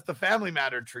 That's the Family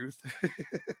Matter truth.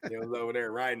 They was over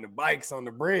there riding the bikes on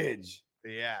the bridge.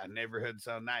 Yeah, neighborhood's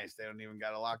so nice. They don't even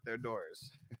got to lock their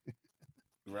doors.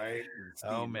 Right?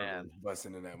 Oh, man.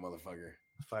 Busting in that motherfucker.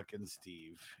 Fucking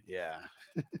Steve. Yeah.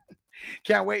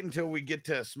 Can't wait until we get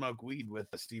to smoke weed with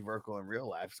Steve Urkel in real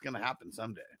life. It's going to happen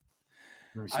someday.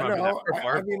 I know.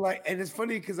 I mean, like, and it's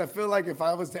funny because I feel like if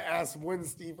I was to ask one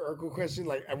Steve Urkel question,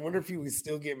 like, I wonder if he would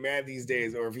still get mad these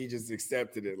days or if he just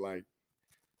accepted it. Like,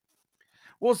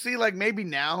 we'll see. Like, maybe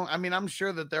now. I mean, I'm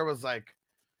sure that there was like,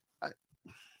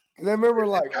 because I remember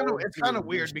like it's kind of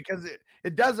weird because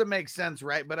it doesn't make sense,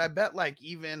 right? But I bet like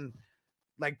even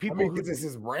like people, because it's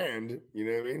his brand, you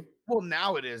know what I mean? Well,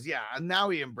 now it is, yeah. And now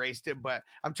he embraced it, but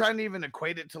I'm trying to even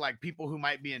equate it to like people who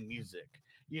might be in music.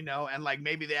 You know, and like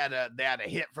maybe they had a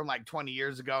hit from like 20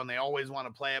 years ago and they always want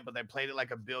to play it, but they played it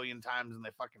like a billion times and they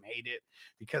fucking hate it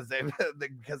because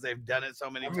they've done it so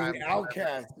many times.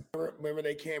 Outkast, remember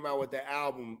they came out with the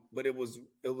album, but it was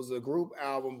a group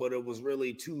album, but it was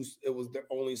really it was their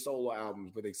only solo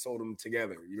albums, but they sold them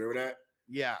together. You remember that?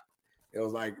 Yeah. It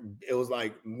was like the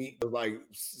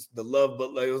Love,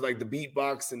 but it was like the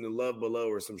Beatbox and the Love Below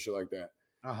or some shit like that.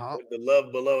 The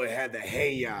Love Below, it had the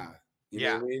Hey Ya. You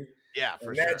know what I mean? Yeah,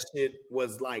 for sure. That shit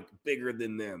was like bigger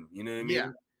than them. You know what I mean?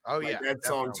 Yeah. Oh, like, yeah. That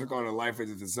song took on a life of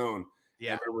its own.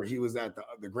 Yeah. I remember he was at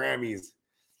the Grammys,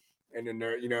 and then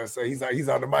there, you know, so he's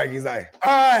on the mic. He's like, "All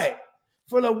right,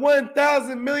 for the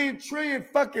 1,000 million trillion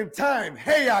fucking time,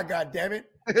 Hey Ya, goddammit!"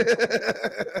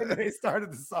 And then they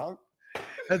started the song.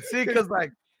 And see, because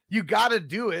like you got to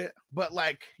do it, but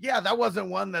like, yeah, that wasn't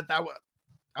one that was.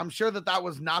 I'm sure that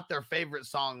was not their favorite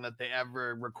song that they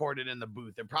ever recorded in the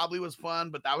booth. It probably was fun,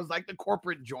 but that was like the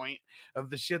corporate joint of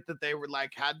the shit that they were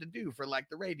like had to do for like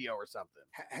the radio or something.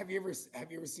 Have you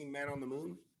ever seen Man on the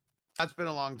Moon? That's been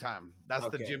a long time. That's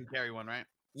the Jim Carrey one, right?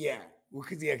 Yeah. Well,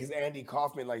 because Andy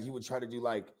Kaufman, like he would try to do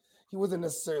like, he wasn't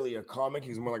necessarily a comic.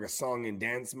 He was more like a song and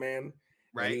dance man.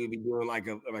 Right. And he would be doing like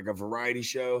a variety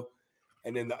show.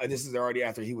 And then this is already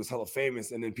after he was hella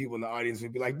famous. And then people in the audience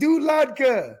would be like, dude,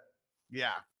 Latka.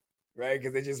 Yeah. Right?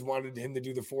 Because they just wanted him to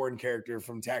do the foreign character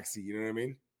from Taxi. You know what I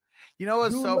mean? You know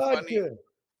what's so funny?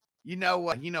 You know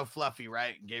what? You know Fluffy,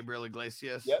 right? Gabriel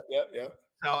Iglesias. Yep.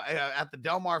 So at the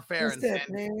Del Mar Fair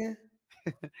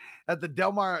at the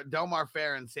Del Mar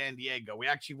Fair in San Diego, we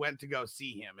actually went to go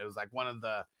see him. It was like one of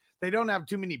the. They don't have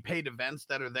too many paid events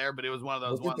that are there, but it was one of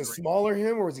those. Was it the smaller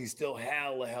him, or is he still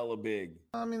hella big?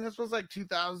 I mean, this was like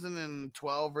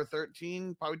 2012 or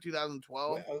 13, probably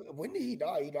 2012. When did he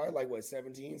die? He died like what,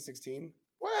 17, 16?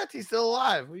 What? He's still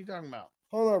alive. What are you talking about?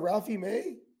 Hold on, Ralphie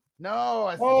May?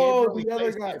 No. The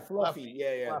other guy, Fluffy.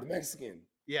 Yeah, Fluffy. The Mexican.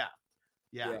 Yeah.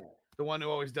 The one who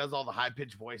always does all the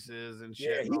high-pitched voices and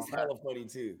Yeah, shit. he's hella funny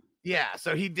too. Yeah,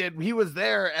 so he was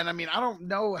there, and I mean, I don't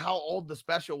know how old the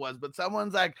special was, but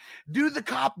someone's like, do the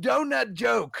cop donut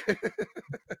joke. And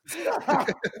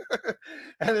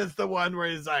it's the one where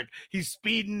he's like, he's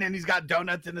speeding and he's got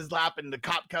donuts in his lap, and the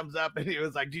cop comes up and he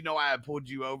was like, do you know why I pulled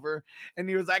you over? And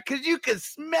he was like, because you can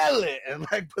smell it, and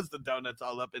like puts the donuts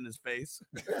all up in his face.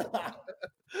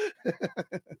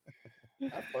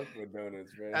 I fuck with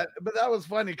donuts, man. But that was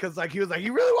funny because like he was like,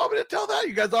 you really want me to tell that?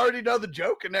 You guys already know the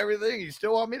joke and everything. You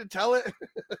still want me to tell it?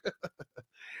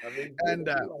 I mean, and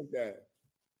like that.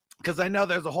 Because I know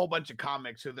there's a whole bunch of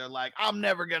comics who they're like, I'm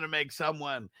never gonna make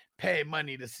someone pay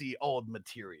money to see old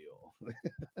material.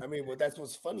 I mean, well, that's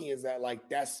what's funny is that like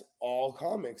that's all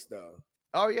comics though.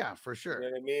 Oh yeah, for sure. You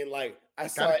know what I mean? Like I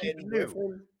saw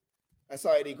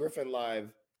Eddie Griffin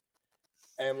live,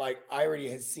 and like I already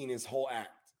had seen his whole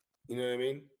act. You know what I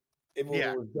mean?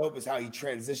 What was dope is how he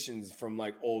transitions from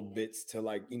like old bits to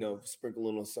like, you know, sprinkle a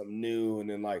little something new. And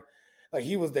then like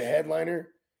he was the headliner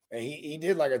and he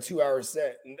did like a 2-hour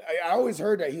set. And I always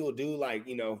heard that he will do like,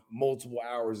 you know, multiple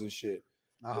hours and shit.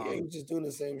 Yeah, he was just doing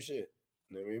the same shit.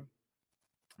 You know what I mean?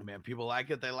 Man, people like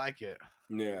it. They like it.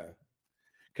 Yeah.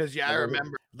 Because I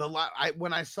remember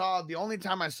when I saw the only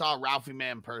time I saw Ralphie May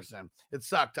in person, it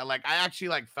sucked. I actually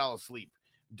like fell asleep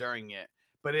during it.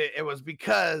 But it was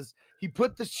because he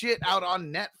put the shit out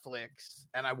on Netflix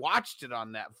and I watched it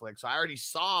on Netflix. So I already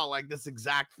saw like this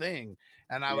exact thing.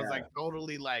 And I was like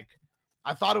totally like,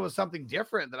 I thought it was something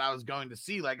different that I was going to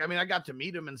see. Like, I mean, I got to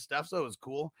meet him and stuff. So it was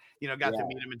cool. You know, got to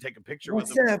meet him and take a picture with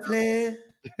him. What's up, man?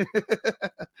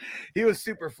 He was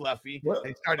super fluffy.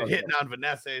 He started hitting on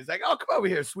Vanessa. He's like, oh, come over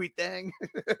here, sweet thing.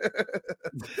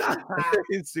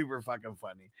 He's super fucking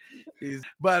funny.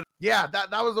 But yeah,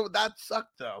 that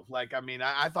sucked though. Like, I mean,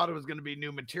 I thought it was going to be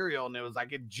new material and it was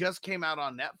like, it just came out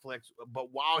on Netflix. But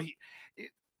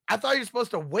I thought you're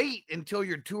supposed to wait until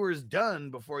your tour is done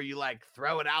before you like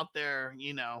throw it out there,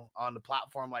 you know, on the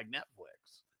platform like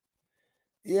Netflix.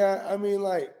 Yeah. I mean,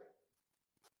 like,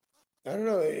 I don't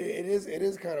know. It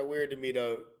is kind of weird to me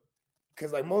though.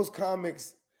 Cause like most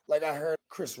comics, like I heard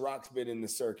Chris Rock's been in the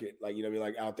circuit, like, you know,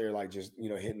 like out there, like just, you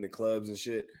know, hitting the clubs and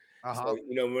shit. So,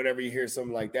 you know, whenever you hear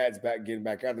something like that, it's getting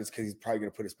back out, it's because he's probably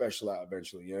going to put a special out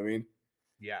eventually. You know what I mean?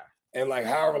 Yeah. And like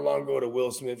however long ago the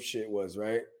Will Smith shit was,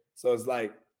 right? So it's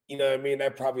like, you know what I mean?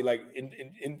 That probably like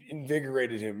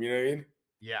invigorated him, you know what I mean?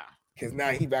 Yeah. Because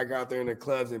now he back out there in the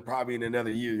clubs and probably in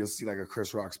another year, you'll see like a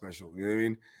Chris Rock special, you know what I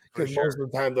mean? Because most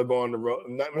of the time they'll go on the road,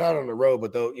 not on the road,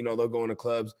 but they'll go into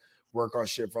clubs, work on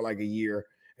shit for like a year,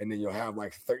 and then you'll have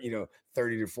like 30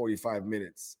 to 45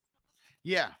 minutes.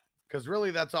 Yeah. Because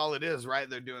really that's all it is, right?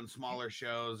 They're doing smaller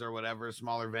shows or whatever,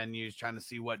 smaller venues, trying to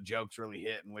see what jokes really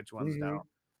hit and which ones don't.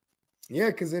 Yeah,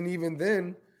 because then even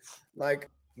then, like,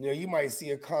 you know, you might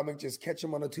see a comic just catch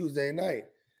them on a Tuesday night.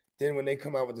 Then when they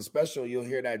come out with the special, you'll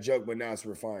hear that joke, but now it's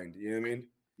refined. You know what I mean?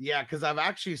 Yeah, because I've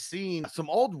actually seen some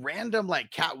old random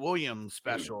like Cat Williams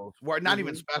specials, where not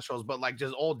even specials, but like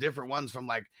just old different ones from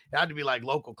like it had to be like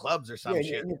local clubs or some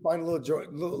shit. You find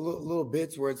little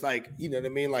bits where it's like, you know what I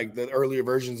mean, like the earlier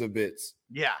versions of bits.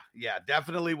 Yeah,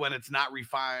 definitely when it's not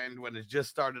refined, when it's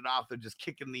just started off, they're just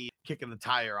kicking the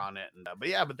tire on it. And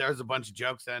but there's a bunch of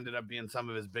jokes that ended up being some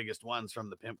of his biggest ones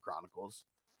from the Pimp Chronicles.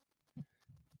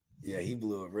 Yeah, he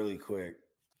blew it really quick.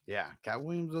 Yeah, Cat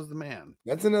Williams was the man.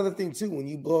 That's another thing too. When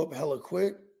you blow up hella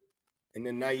quick, and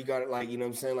then now you got it, like, you know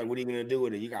what I'm saying? Like, what are you gonna do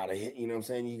with it? You gotta hit, you know what I'm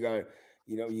saying? You gotta,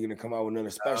 you know, you're gonna come out with another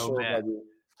special.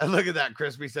 And look at that.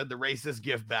 Crispy said the racist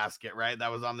gift basket, right?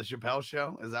 That was on the Chappelle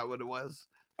show. Is that what it was?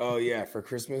 Oh yeah, for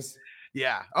Christmas.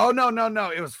 Yeah. Oh no.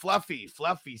 It was Fluffy.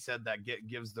 Fluffy said that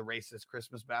gives the racist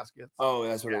Christmas baskets. Oh,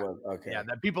 that's what it was. Okay. Yeah,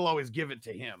 that people always give it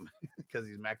to him because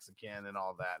he's Mexican and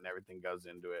all that, and everything goes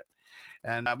into it.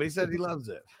 And but he said he loves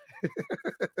it.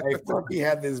 Hey, Fluffy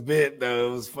had this bit though.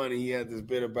 It was funny. He had this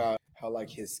bit about how like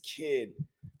his kid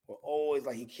will always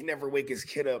like he can never wake his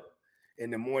kid up in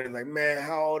the morning, like, man,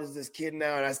 how old is this kid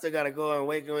now? And I still gotta go and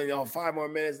wake him 5 more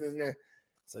minutes.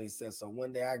 So he said, so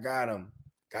one day I got him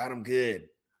good.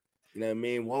 You know what I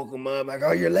mean? Woke him up, like,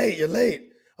 oh, you're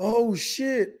late. Oh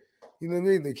shit. You know what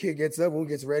I mean? The kid gets up, when he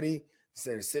gets ready,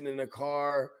 instead of sitting in the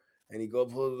car, and he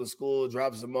goes to the school,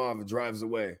 drops him off, and drives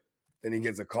away. Then he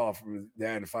gets a call from his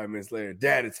dad 5 minutes later.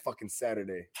 Dad, it's fucking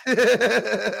Saturday.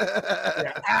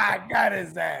 Yeah, I got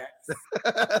his ass.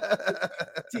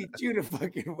 Teach you to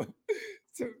fucking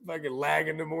lag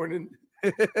in the morning.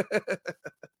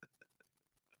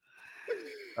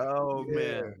 Oh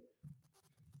yeah. Man.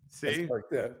 See?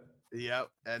 Yep.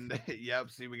 And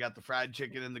see, we got the fried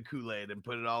chicken and the Kool-Aid and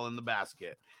put it all in the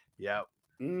basket. Yep.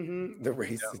 Mm-hmm. The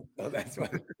racist. Yep. Oh, that's why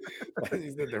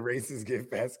you said the racist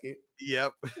gift basket.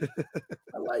 Yep.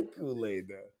 I like Kool-Aid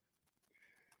though.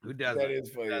 Who doesn't? That is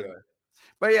funny though.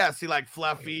 But yeah, see, like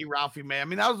Fluffy, Ralphie May. I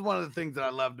mean, that was one of the things that I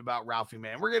loved about Ralphie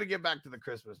May. And we're gonna get back to the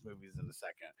Christmas movies in a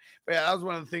second. But yeah, that was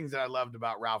one of the things that I loved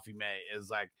about Ralphie May is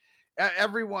like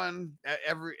everyone,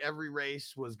 every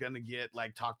race was gonna get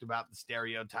like talked about the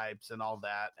stereotypes and all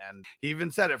that. And he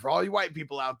even said it for all you white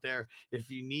people out there: if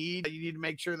you need to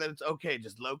make sure that it's okay.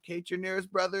 Just locate your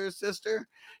nearest brother or sister,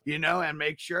 and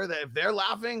make sure that if they're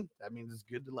laughing, that means it's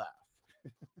good to laugh.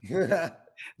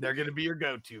 They're gonna be your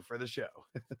go-to for the show.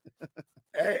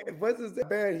 Hey, what's that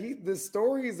bad? The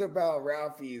stories about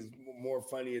Ralphie is more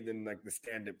funnier than like the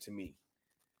stand-up to me.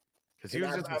 Because he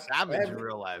was just a savage in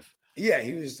real life. Yeah,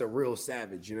 he was just a real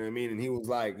savage, you know what I mean? And he was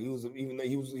even though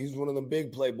he was one of them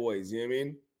big playboys, you know what I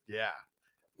mean? Yeah.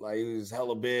 Like he was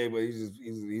hella big, but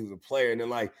he was a player. And then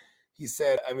like he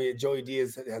said, I mean, Joey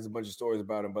Diaz has a bunch of stories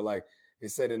about him, but like they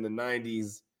said in the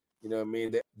 90s, you know what I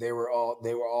mean? They were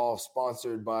all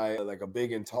sponsored by like a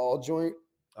Big and Tall joint.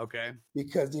 Okay.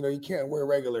 Because you can't wear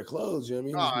regular clothes, you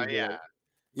know what I mean? Oh yeah.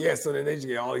 Yeah, so then they just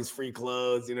get all these free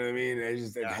clothes, you know what I mean? And they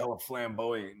just hella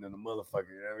flamboyant and the motherfucker,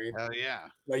 you know what I mean? Hell yeah.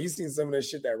 Like you seen some of that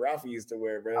shit that Ralphie used to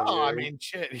wear, bro. Oh, I mean,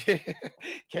 shit.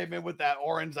 Came in with that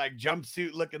orange like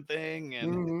jumpsuit looking thing,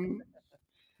 and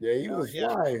yeah, he was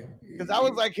fly. Because that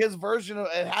was like his version of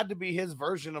it. Had to be his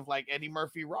version of like Eddie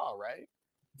Murphy Raw, right?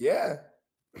 Yeah,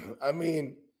 I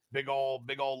mean, big old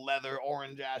leather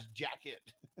orange ass jacket.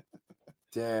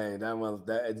 Dang, that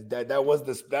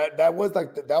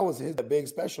was his big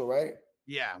special, right?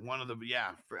 Yeah, one of the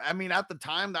I mean, at the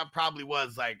time, that probably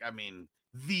was like, I mean,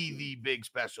 the big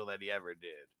special that he ever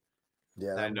did.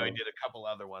 Yeah, I know he did a couple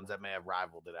other ones that may have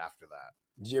rivaled it after that.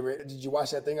 Did you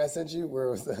watch that thing I sent you where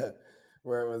it was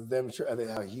them? I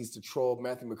think how he used to troll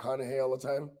Matthew McConaughey all the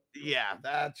time. Yeah,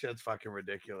 that shit's fucking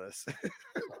ridiculous.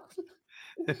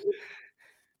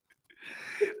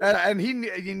 And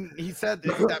he said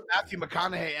that Matthew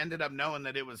McConaughey ended up knowing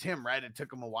that it was him, right? It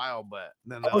took him a while, but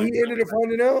then he ended up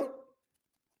finding out.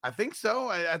 I think so.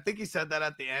 I think he said that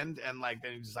at the end, and like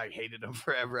then he just like hated him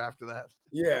forever after that.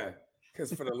 Yeah,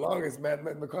 because for the longest, Matthew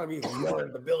McConaughey was yelling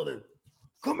at the building,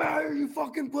 "Come out here, you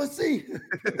fucking pussy!"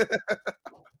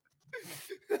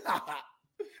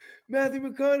 Matthew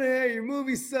McConaughey, your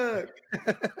movie sucked.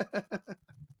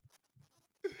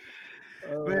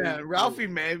 Man, Ralphie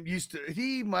May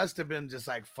he must have been just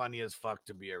like funny as fuck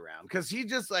to be around, because he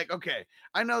just like, okay,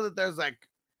 I know that there's like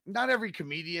not every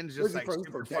comedian is just like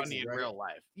super funny in real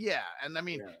life. Yeah, and I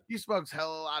mean he smokes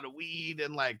hell a lot of weed,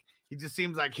 and like he just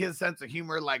seems like his sense of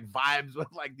humor like vibes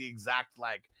with like the exact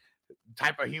like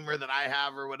type of humor that I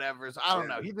have or whatever. So I don't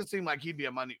know. He just seemed like he'd be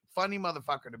a funny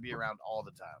motherfucker to be around all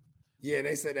the time. Yeah, and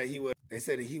they said that he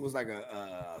was like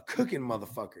a cooking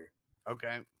motherfucker.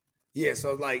 Okay. Yeah,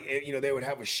 so like they would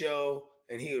have a show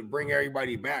and he would bring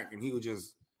everybody back, and he would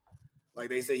just like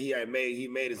they say he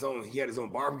made his own. He had his own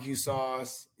barbecue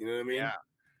sauce. You know what I mean?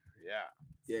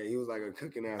 Yeah. He was like a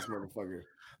cooking ass motherfucker.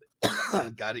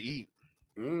 Got to eat.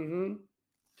 Mm-hmm.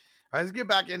 All right, let's get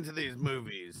back into these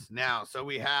movies now. So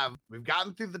we've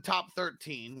gotten through the top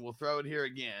 13. We'll throw it up here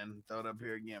again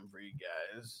for you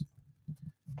guys,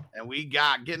 and we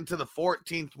getting to the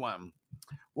 14th one.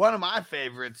 One of my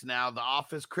favorites now, The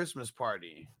Office Christmas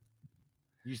Party.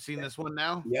 You seen this one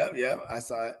now? Yep, I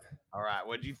saw it. All right,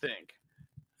 what'd you think?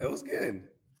 It was good.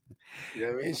 You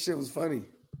know what I mean? Shit was funny.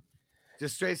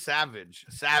 Just straight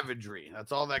savagery.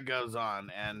 That's all that goes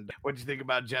on. And what'd you think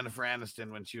about Jennifer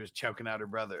Aniston when she was choking out her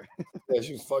brother? Yeah,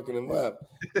 she was fucking him up.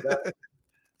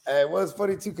 And it was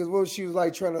funny too, because what she was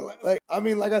like trying to like, I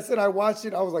mean, like I said, I watched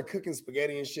it. I was like cooking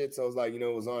spaghetti and shit, so I was like, it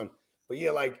was on. But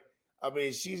yeah, like, I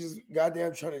mean, she's just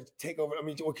goddamn trying to take over. I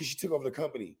mean, because she took over the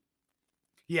company.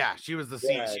 Yeah, she was the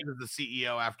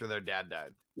CEO after their dad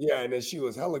died. Yeah, and then she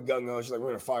was hella gung-ho. She's like, we're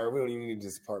going to fire. We don't even need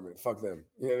this department. Fuck them.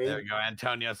 You know what I mean? There we go.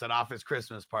 Antonio said, Office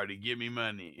Christmas Party. Give me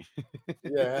money.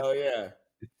 Yeah, hell yeah.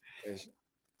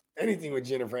 Anything with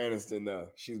Jennifer Aniston, though,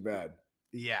 she's bad.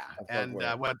 Yeah, and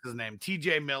what's his name?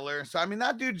 TJ Miller. So I mean,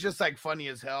 that dude's just like funny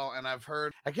as hell. And I've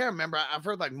heard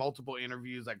like multiple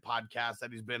interviews, like podcasts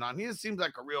that he's been on. He just seems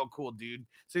like a real cool dude.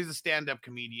 So he's a stand-up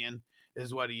comedian,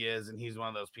 is what he is, and he's one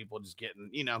of those people just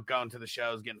getting, going to the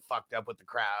shows, getting fucked up with the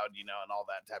crowd, and all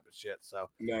that type of shit. So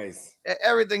nice.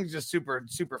 Everything's just super,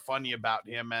 super funny about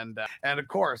him, and of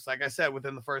course, like I said,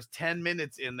 within the first 10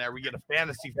 minutes in there, we get a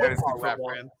fantasy football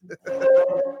reference.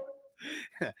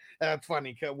 That's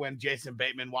funny when Jason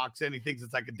Bateman walks in, he thinks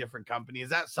it's like a different company.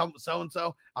 Is that so and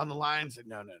so on the line? Said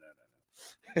no.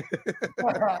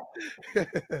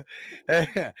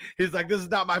 He's like, this is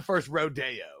not my first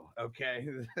rodeo. Okay,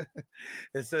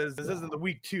 it says this isn't the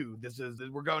week 2.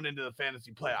 We're going into the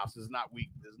fantasy playoffs. This is not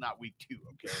week 2.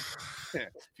 Okay,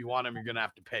 if you want him, you're gonna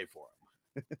have to pay for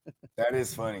him. That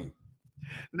is funny.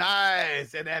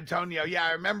 Nice. And Antonio, yeah,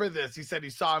 I remember this. He said he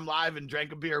saw him live and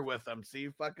drank a beer with him. See,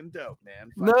 fucking dope, man.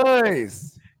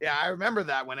 Nice. Yeah, I remember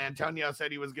that when Antonio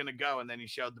said he was gonna go, and then he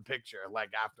showed the picture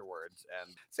like afterwards.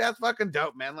 And see, that's fucking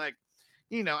dope, man. Like,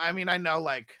 I mean, I know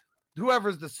like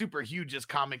whoever's the super hugest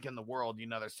comic in the world,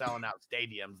 they're selling out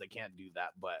stadiums. They can't do that,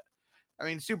 but I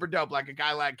mean, super dope. Like a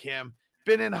guy like him,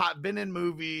 been in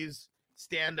movies,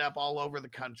 stand up all over the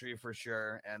country for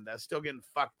sure, and still getting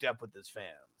fucked up with his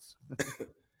fans.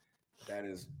 That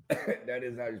is how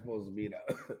you're supposed to be,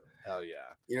 though. Hell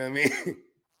yeah. You know what I mean?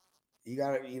 You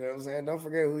gotta, you know what I'm saying? Don't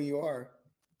forget who you are.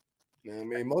 You know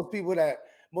what I mean? Most people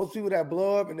that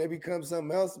blow up and they become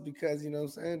something else because, you know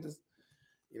what I'm saying? Just,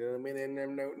 you know what I mean? They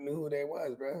never knew who they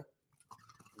was, bro.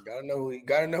 You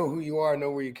gotta know who you are, know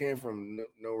where you came from,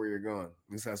 know where you're going.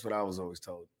 At least that's what I was always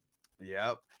told.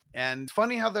 Yep. And it's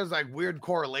funny how there's like weird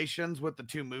correlations with the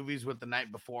two movies, with The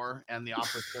Night Before and The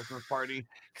Office Christmas Party,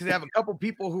 because they have a couple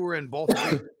people who were in both.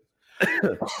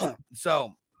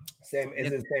 So is it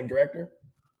the same director?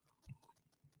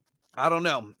 I don't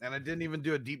know, and I didn't even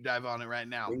do a deep dive on it right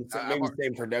now. Maybe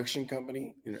same production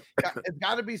company. It's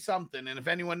got to be something. And if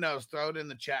anyone knows, throw it in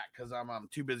the chat because I'm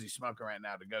too busy smoking right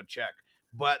now to go check.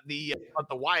 But the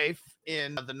wife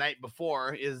in The Night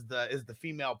Before is the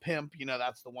female pimp.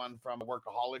 That's the one from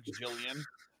Workaholics, Jillian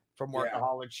from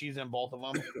Workaholics. Yeah. She's in both of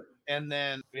them. And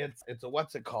then it's a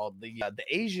what's it called? The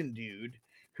Asian dude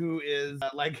who is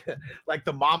like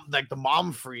the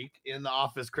mom freak in The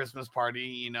Office Christmas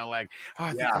Party. Like, oh,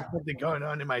 I think there's something going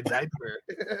on in my diaper,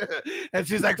 and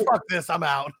she's like, "Fuck this, I'm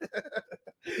out."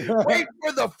 Wait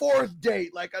for the 4th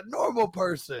date like a normal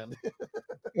person.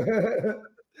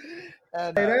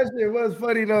 And that shit was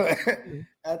funny though.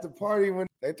 At the party when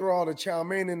they throw all the chow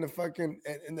mein in the fucking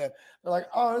they're like,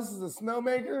 "Oh, this is a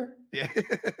snowmaker." Yeah.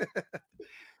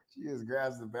 She just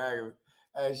grabs the bag of it.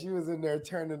 And she was in there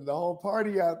turning the whole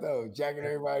party out though, jacking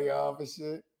everybody off and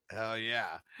shit. Hell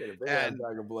yeah. And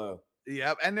like a blow.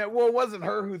 Yep. And it wasn't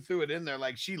her who threw it in there.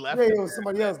 Like she left. Yeah, it was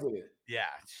somebody else did it. Yeah.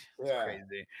 It's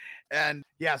crazy. And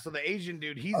so the Asian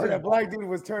dude, that black dude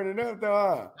was turning up though,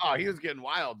 huh? Oh, he was getting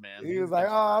wild, man. He was like,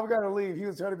 "Oh, I've got to leave." He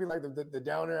was trying to be like the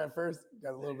downer at first.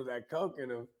 Got a little bit of that coke in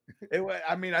him.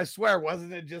 I mean, I swear,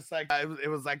 wasn't it just like it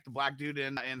was like the black dude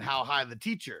in How High, the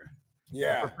teacher?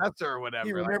 Yeah, professor or whatever.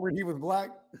 He remembered he was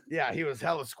black. Yeah, he was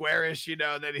hella squarish,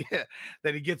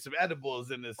 Then he gets some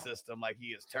edibles in his system, like he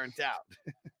is turned out.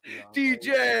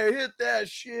 DJ, hit that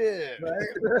shit.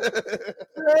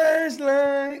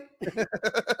 Flashlight.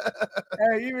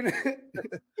 Hey,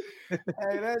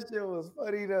 that shit was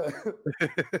funny though.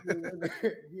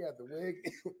 He had the wig.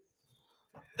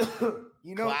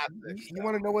 You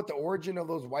want to know what the origin of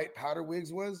those white powder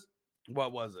wigs was?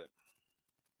 What was it?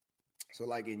 So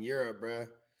like in Europe, bro,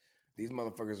 these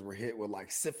motherfuckers were hit with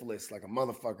like syphilis, like a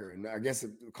motherfucker, and I guess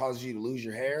it causes you to lose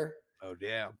your hair. Oh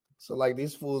damn! So like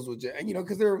these fools would just, and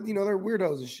because they're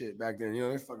weirdos and shit back then.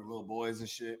 They're fucking little boys and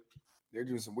shit. They're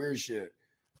doing some weird shit,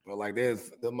 but like the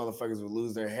motherfuckers would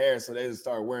lose their hair, so they just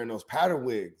start wearing those powder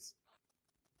wigs.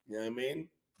 You know what I mean?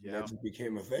 Yeah, that just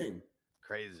became a thing.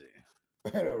 Crazy.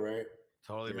 I know, right?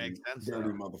 Totally makes sense. Dirty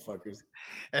motherfuckers.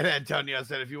 And Antonio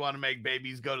said, if you want to make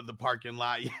babies, go to the parking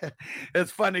lot. Yeah. It's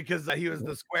funny because he was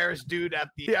the squarest dude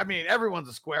everyone's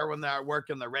a square when they're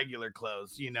working the regular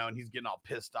clothes, and he's getting all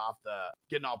pissed off.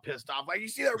 Like, you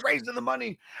see, they're raising the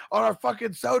money on our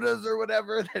fucking sodas or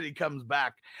whatever. Then he comes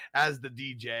back as the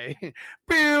DJ.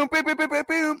 Boom, boom, boom, boom, boom,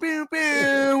 boom, boom,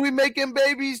 boom. We making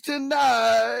babies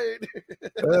tonight.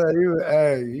 He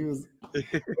was. I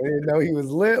didn't know he was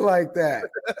lit like that.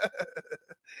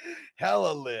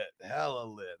 Hella lit.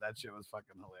 That shit was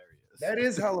fucking hilarious. That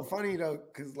is hella funny though,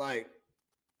 because like,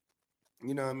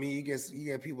 you know what I mean? You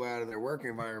get people out of their work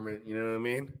environment, you know what I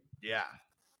mean? Yeah.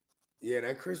 Yeah,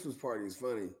 that Christmas party is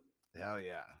funny. Hell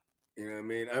yeah. You know what I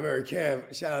mean? I remember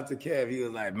Kev, shout out to Kev. He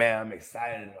was like, man, I'm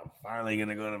excited. I'm finally going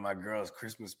to go to my girl's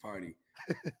Christmas party.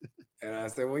 And I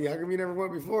said, well, how come you never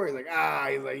went before? He's like,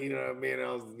 he's like, you know what I mean?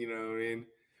 You know what I mean?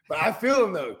 But I feel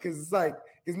him though, because it's like,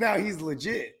 because now he's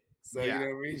legit. So, you know what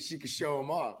I mean? She could show him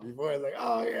off. Before it's like,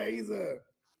 oh yeah, he's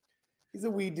a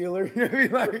weed dealer. You know what I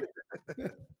mean? Like,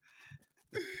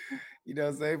 you know what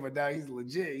I'm saying? But now he's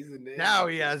legit. He's now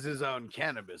he has his own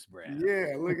cannabis brand.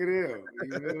 Yeah, look at him.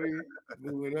 You know,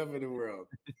 moving up in the world.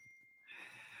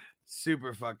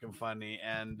 Super fucking funny.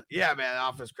 And yeah, man,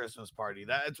 Office Christmas Party.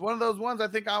 It's one of those ones I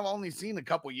think I've only seen a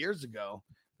couple years ago.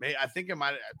 I think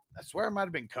I swear it might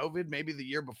have been COVID, maybe the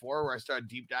year before, where I started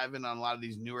deep diving on a lot of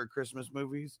these newer Christmas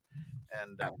movies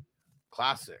and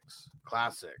classics.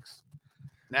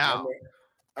 Now,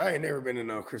 I ain't never been to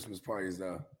no Christmas parties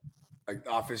though, like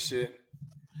Office shit.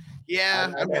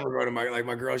 Yeah, I never go to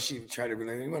my girl. She tried to be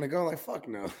like, "You want to go?" Like, fuck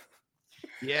no.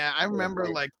 Yeah, I remember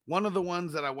like one of the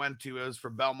ones that I went to, it was for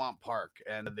Belmont Park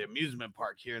and the amusement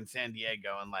park here in San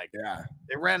Diego, and like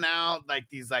they rent out like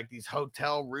these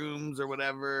hotel rooms or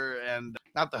whatever, and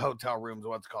not the hotel rooms,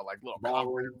 what's it called, like little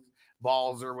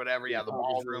balls or whatever, the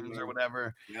ballrooms or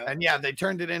whatever, and they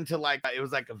turned it into like it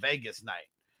was like a Vegas night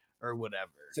or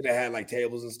whatever. So they had like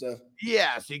tables and stuff.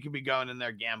 Yeah, so you could be going in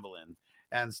there gambling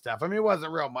and stuff. I mean, it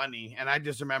wasn't real money, and I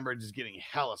just remember just getting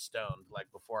hella stoned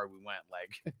like before we went.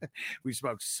 Like we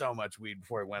smoked so much weed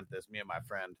before we went this, me and my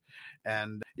friend,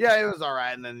 and yeah, it was all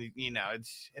right. And then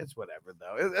it's whatever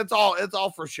though. It's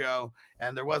all for show,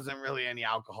 and there wasn't really any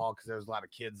alcohol because there was a lot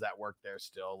of kids that worked there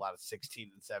still, a lot of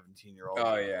 16 and 17-year-olds.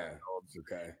 Oh yeah,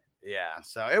 okay. Yeah,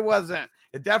 so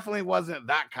it definitely wasn't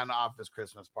that kind of Office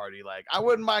Christmas party. Like, I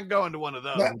wouldn't mind going to one of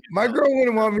those. My girl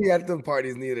wouldn't want me at them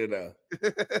parties neither, though.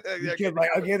 Because,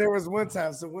 like, okay, there was one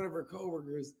time, so one of her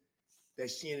coworkers that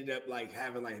she ended up, like,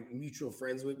 having, like, mutual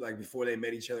friends with, like, before they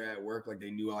met each other at work, like, they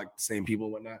knew, like, the same people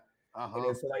and whatnot. And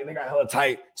then, so, like, they got hella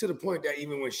tight to the point that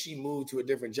even when she moved to a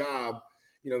different job,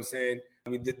 you know what I'm saying?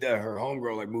 I mean, her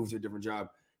homegirl, like, moved to a different job.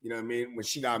 You know what I mean? When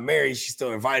she got married, she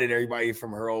still invited everybody from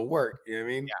her old work. You know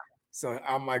what I mean? Yeah. So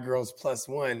I'm my girl's plus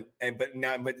one, but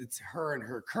it's her and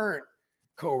her current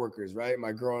coworkers, right?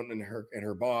 My girl and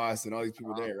her boss and all these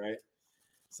people there, right?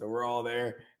 So we're all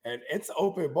there, and it's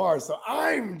open bar. So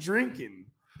I'm drinking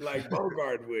like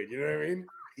Bogart would, you know what I mean?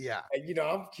 Yeah. And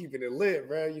I'm keeping it lit,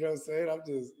 bro. You know what I'm saying? I'm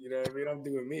just, you know what I mean? I'm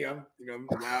doing me. I'm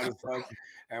loud as fuck,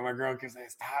 and my girl can say,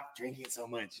 "Stop drinking so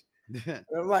much." And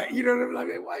I'm like, you know what I'm like,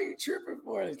 why are you tripping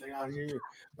for? It's like,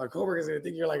 my coworkers are gonna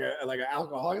think you're like an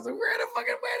alcoholic. It's like, we're at a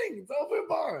fucking wedding. It's open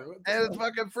bar. And it's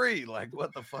fucking free. Like,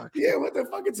 what the fuck? Yeah, what the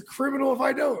fuck? It's criminal if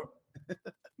I don't. You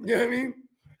know what I mean?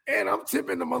 And I'm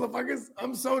tipping the motherfuckers.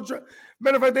 I'm so drunk.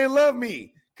 Matter of fact, they love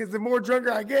me. Because the more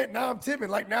drunker I get, now I'm tipping.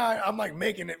 Like now I'm like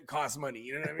making it cost money.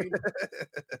 You know what I mean?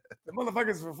 The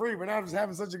motherfuckers for free, but I'm just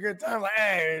having such a good time. Like,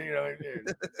 hey,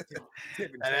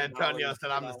 tipping. And Antonio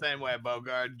said, I'm the same way,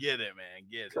 Bogart. Get it, man.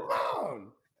 Get it. Come on.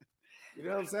 You know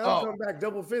what I'm saying? I'm coming back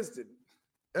double fisted.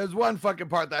 There's one fucking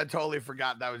part that I totally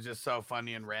forgot that was just so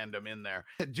funny and random in there.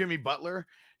 Jimmy Butler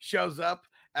shows up.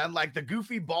 And like the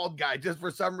goofy bald guy, just for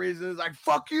some reason, is like,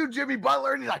 "Fuck you, Jimmy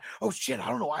Butler," and he's like, "Oh shit, I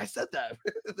don't know why I said that."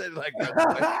 Like,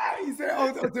 he said,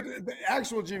 "Oh, the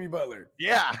actual Jimmy Butler."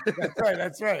 Yeah,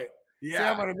 that's right. Yeah, see,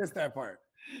 I'm gonna miss that part.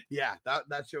 Yeah,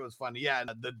 that shit was funny. Yeah,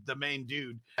 and the main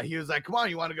dude, he was like, "Come on,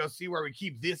 you want to go see where we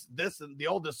keep this and the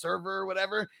oldest server or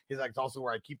whatever?" He's like, "It's also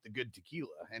where I keep the good tequila."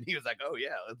 And he was like, "Oh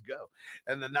yeah, let's go."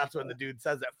 And then that's when the dude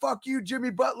says that, "Fuck you, Jimmy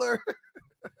Butler."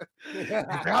 Like,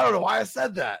 I don't know why I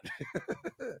said that.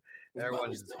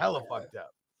 Everyone's just hella fucked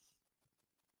up.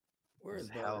 Where's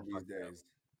Butler these days?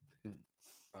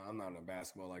 I'm not in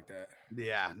basketball like that.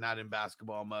 Yeah, not in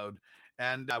basketball mode.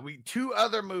 And we 2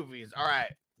 other movies. All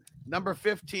right. Number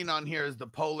 15 on here is The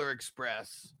Polar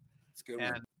Express. It's good.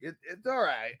 And it's all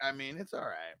right. I mean, it's all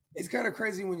right. It's kind of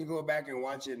crazy when you go back and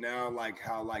watch it now, like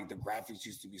how like the graphics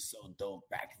used to be so dope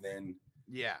back then.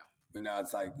 Yeah. But now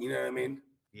it's like, you know what I mean?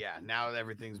 Yeah, now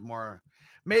everything's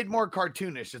made more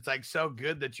cartoonish. It's like so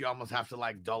good that you almost have to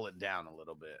like dull it down a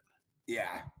little bit.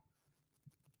 Yeah.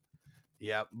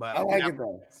 Yep, but I like it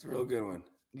though. It's a real good one.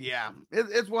 Yeah,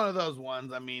 it's one of those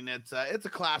ones. I mean, it's a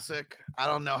classic. I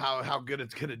don't know how good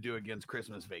it's gonna do against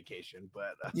Christmas Vacation,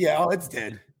 but yeah, it's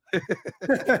dead.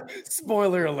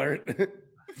 Spoiler alert.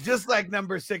 Just like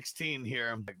number 16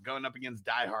 here, going up against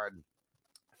Die Hard.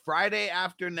 Friday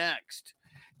After Next.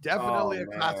 Definitely a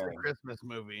classic Christmas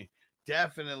movie.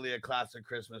 Definitely a classic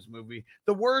Christmas movie.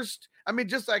 The worst, I mean,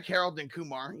 just like Harold and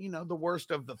Kumar, the worst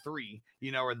of the 3,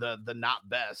 or the not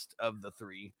best of the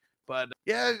 3. But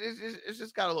yeah, it's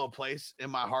just got a little place in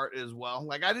my heart as well.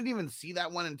 Like I didn't even see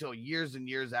that one until years and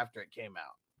years after it came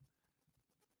out.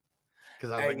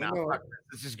 because I was like, "No, fuck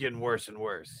this is getting worse and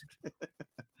worse."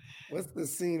 What's the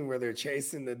scene where they're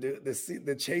chasing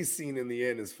the chase scene in the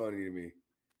end is funny to me.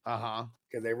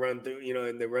 Because they run through,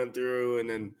 and they run through, and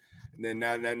then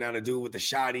now the dude with the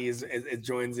shotty is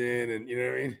joins in, and you know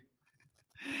what I mean?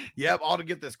 Yep, all to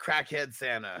get this crackhead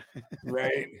Santa.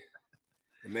 Right.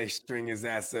 And they string his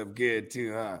ass up good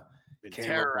too, huh? Been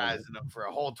terrorizing him for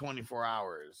a whole 24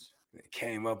 hours. It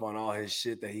came up on all his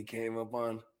shit that he came up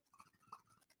on.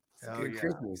 It's a good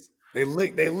Christmas. They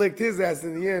licked his ass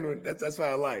in the end. That's what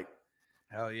I like.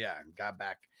 Hell yeah.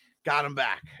 Got him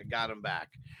back.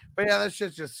 But yeah, that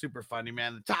shit's just super funny,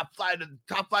 man. The top flight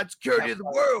security of the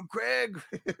world, Craig.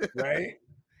 Right?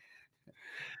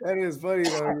 That is funny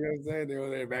though, you know what I'm saying?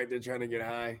 They're back there trying to get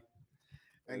high.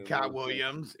 And Cat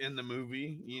Williams in the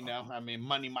movie,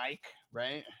 Money Mike,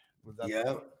 right? Yeah.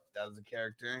 That was the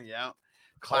character. Yeah.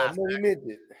 Classic.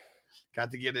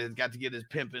 Got to get his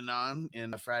pimping on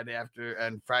in Friday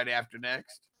After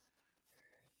Next.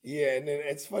 Yeah, and then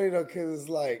it's funny though, because it's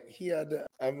like he had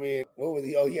what was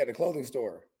he? Oh, he had a clothing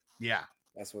store. Yeah.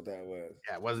 That's what that was.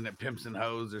 Yeah, wasn't it Pimps and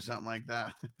Hoes or something like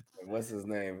that? What's his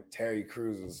name? Terry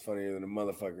Crews was funnier than a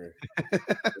motherfucker.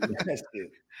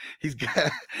 He's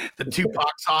got the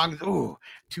Tupac songs. Ooh,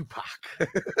 Tupac.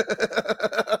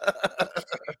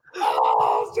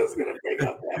 I was just gonna bring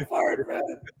up that part,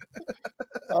 man.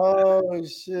 Oh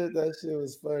shit, that shit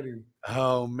was funny.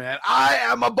 Oh man, I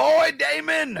am a boy,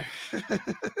 Damon.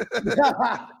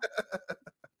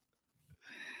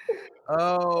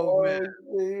 Oh man,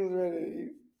 he was ready.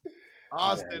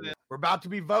 Austin, we're about to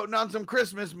be voting on some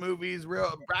Christmas movies,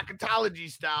 real bracketology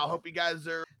style. Hope you guys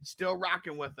are still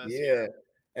rocking with us. Yeah,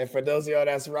 and for those of y'all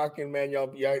that's rocking, man, you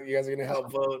guys are gonna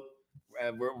help vote.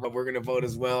 We're gonna vote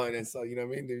as well, and so you know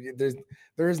what I mean.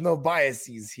 There's no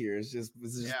biases here. It's just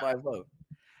my vote.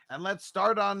 And let's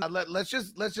start on let's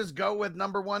just go with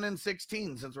number 1 and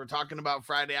 16 since we're talking about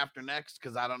Friday After Next,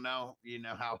 because I don't know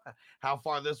how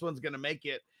far this one's gonna make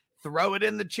it. Throw it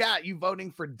in the chat. You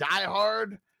voting for Die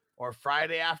Hard or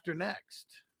Friday After Next?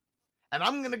 And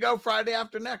I'm gonna go Friday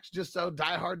After Next just so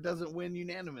Die Hard doesn't win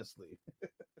unanimously.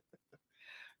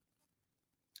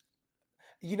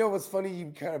 You know what's funny?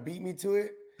 You kind of beat me to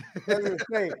it. I was gonna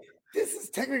say, this is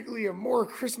technically a more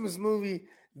Christmas movie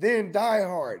than Die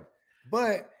Hard,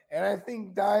 and I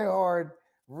think Die Hard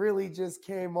really just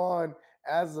came on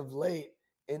as of late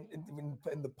in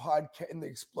the podcast, in the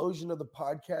explosion of the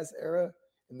podcast era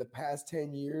in the past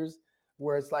 10 years,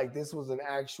 where it's like this was an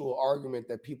actual argument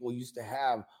that people used to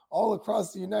have all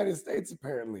across the United States,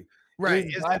 apparently. Right.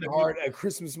 Is Die Hard a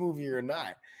Christmas movie or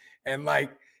not? And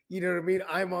like, you know what I mean?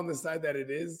 I'm on the side that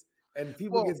it is, and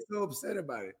people get so upset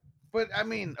about it. But I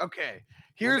mean, okay,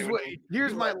 here's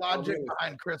my logic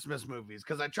behind Christmas movies,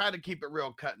 because I try to keep it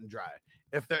real cut and dry.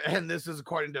 And this is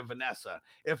according to Vanessa,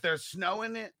 if there's snow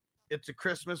in it, it's a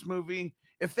Christmas movie.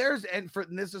 If there's, and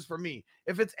this is for me,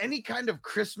 if it's any kind of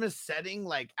Christmas setting,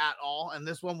 like at all, and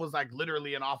this one was like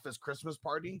literally an office Christmas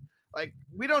party, like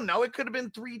we don't know, it could have been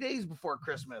 3 days before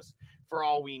Christmas for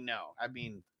all we know. I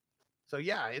mean, so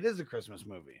yeah, it is a Christmas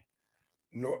movie.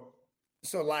 No,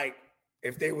 so like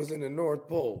if they was in the North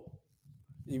Pole,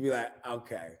 you'd be like,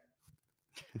 okay,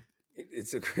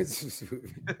 it's a Christmas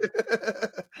movie.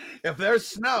 If there's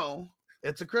snow,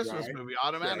 it's a Christmas movie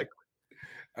automatically.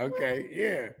 Right. Okay,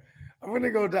 yeah. I'm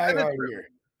gonna go Die Hard here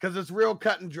because it's real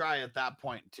cut and dry at that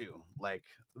point too. Like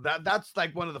that's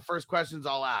like one of the first questions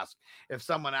I'll ask if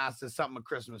someone asks, "Is something a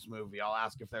Christmas movie?" I'll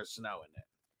ask if there's snow in it.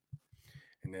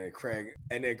 And then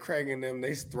Craig and them,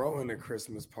 they throwing a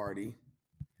Christmas party,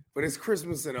 but it's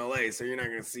Christmas in LA, so you're not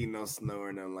gonna see no snow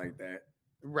or nothing like that.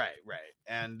 Right.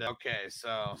 And okay,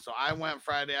 so I went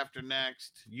Friday After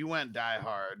Next. You went Die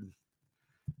Hard.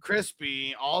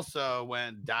 Crispy also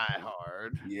went Die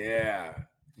Hard. Yeah.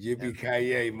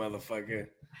 Yippee-ki-yay, motherfucker.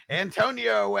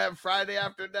 Antonio went Friday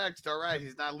After Next. All right,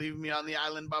 he's not leaving me on the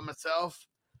island by myself.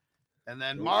 And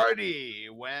then Marty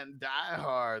went Die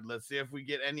Hard. Let's see if we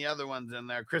get any other ones in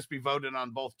there. Crispy voted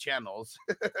on both channels.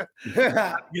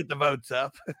 Get the votes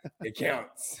up. It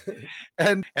counts.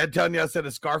 And Antonio said,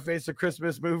 "A Scarface a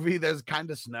Christmas movie? There's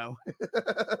kind of snow."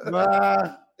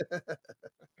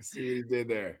 See what he did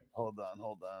there. Hold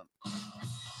on.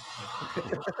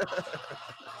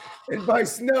 And by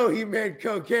snow, he meant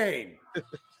cocaine.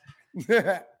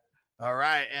 All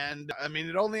right. And I mean,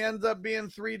 it only ends up being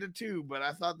 3-2, but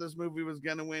I thought this movie was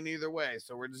going to win either way.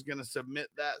 So we're just going to submit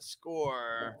that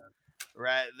score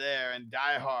right there. And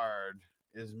Die Hard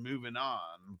is moving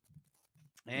on.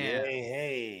 And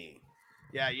hey.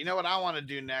 Yeah, you know what I want to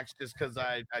do next, just because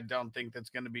I don't think that's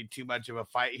going to be too much of a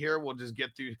fight here. We'll just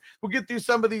get through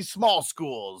some of these small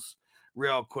schools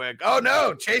real quick. Oh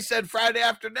no, Chase said Friday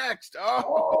after next.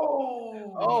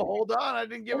 Oh, hold on. I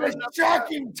didn't give it a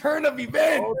shocking turn of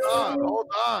events. Hold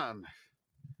on.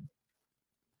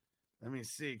 Let me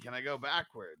see. Can I go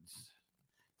backwards?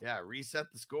 Yeah, reset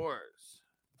the scores.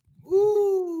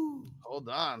 Woo! Hold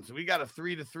on. So we got a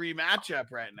 3-3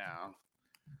 matchup right now.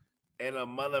 And a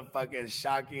motherfucking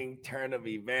shocking turn of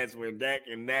events. We're neck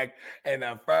and neck in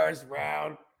the first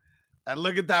round. And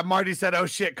look at that. Marty said, oh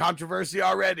shit, controversy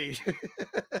already.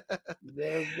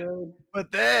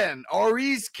 But then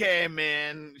Oris came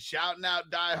in shouting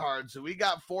out Die Hard. So we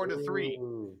got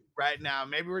 4-3 right now.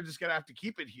 Maybe we're just gonna have to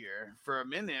keep it here for a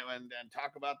minute and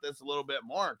talk about this a little bit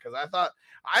more. Cause I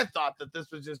thought that this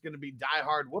was just gonna be Die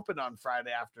Hard whooping on Friday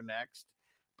after next.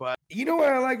 But you know what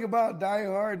I like about Die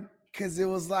Hard? Cause it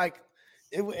was like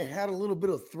it had a little bit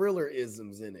of thriller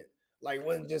isms in it. Like it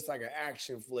wasn't just like an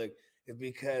action flick. It's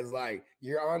because like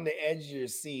you're on the edge of your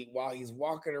seat while he's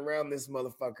walking around this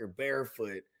motherfucker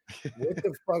barefoot with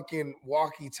the fucking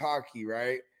walkie-talkie,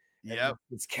 right? Yep.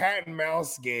 It's cat and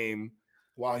mouse game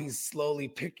while he's slowly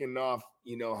picking off,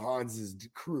 Hans's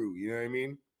crew. You know what I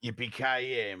mean?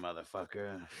 Yippee-ki-yay,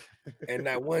 motherfucker. And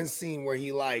that one scene where he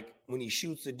when he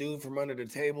shoots the dude from under the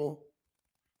table,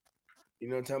 you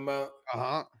know what I'm talking about?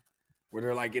 Uh-huh. Where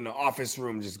they're like in the office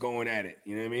room just going at it.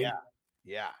 You know what I mean?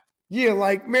 Yeah. Yeah,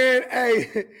 like, man,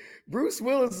 hey, Bruce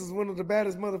Willis is one of the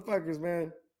baddest motherfuckers,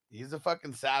 man. He's a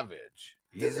fucking savage.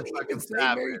 He's a fucking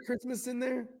savage. Merry Christmas in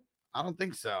there? I don't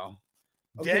think so.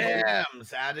 Okay,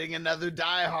 Damn's adding another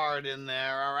Die Hard in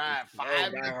there. All right,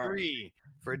 5-3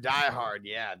 for Die Hard.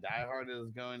 Yeah, Die Hard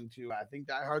is going to. I think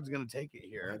Die Hard's going to take it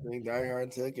here. I think Die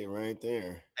Hard took it right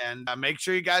there. And make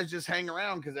sure you guys just hang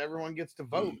around because everyone gets to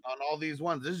vote on all these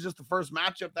ones. This is just the first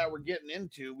matchup that we're getting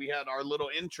into. We had our little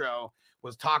intro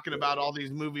was talking about all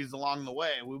these movies along the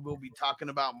way. We will be talking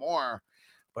about more,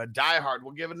 but Die Hard.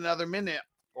 We'll give it another minute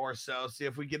or so. See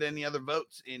if we get any other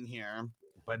votes in here.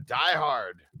 But Die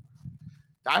Hard.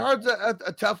 Die Hard's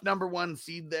a tough number one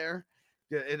seed there.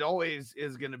 It always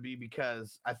is going to be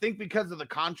because of the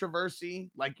controversy,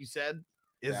 like you said,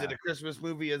 is it a Christmas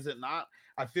movie? Is it not?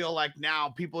 I feel like now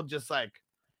people just like,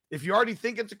 if you already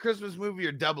think it's a Christmas movie,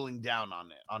 you're doubling down on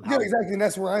it. Yeah, exactly. And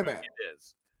that's where I'm at. It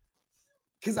is.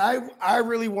 Because I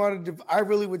really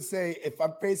would say if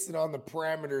I'm basing it on the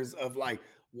parameters of like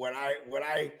what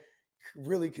I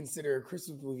really consider a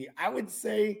Christmas movie, I would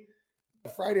say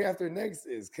Friday After Next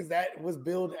is, because that was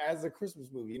billed as a Christmas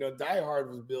movie. Die Hard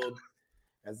was billed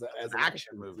as an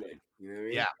action movie. You know what I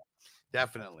mean? Yeah,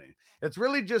 definitely. It's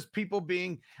really just people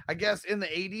being, I guess, in the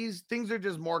 80s, things are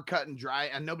just more cut and dry,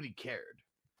 and nobody cared.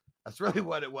 That's really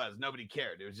what it was. Nobody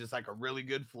cared. It was just like a really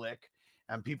good flick,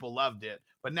 and people loved it.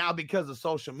 But now, because of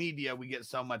social media, we get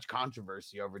so much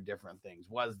controversy over different things.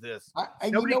 Was this?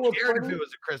 Nobody cared if it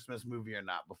was a Christmas movie or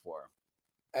not before.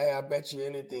 Hey, I bet you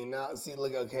anything. Now, see,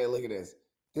 look at this.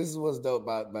 This is what's dope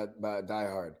about Die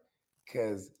Hard,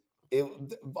 because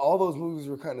all those movies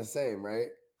were kind of the same, right?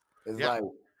 It's like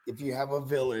if you have a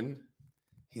villain,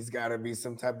 he's got to be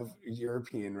some type of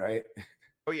European, right?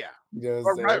 Oh yeah,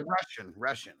 or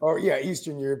Russian. Or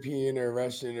Eastern European or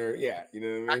Russian or you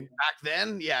know what I mean? Back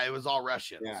then, it was all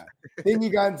Russian. Yeah. Then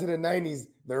you got into the 90s,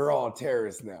 they're all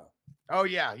terrorists now. Oh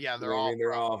yeah, they're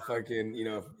all fucking,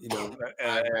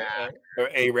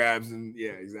 Arabs and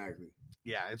exactly.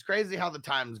 Yeah, it's crazy how the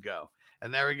times go.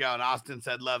 And there we go. And Austin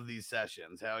said, "Love these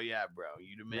sessions." Hell yeah, bro.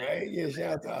 You the man. Right? Yeah,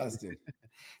 shout out to Austin.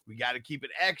 We got to keep it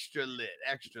extra lit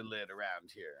around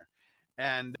here.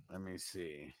 And let me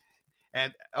see.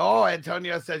 And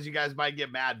Antonio says you guys might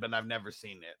get mad, but I've never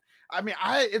seen it. I mean,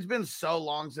 it's been so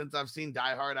long since I've seen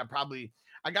Die Hard.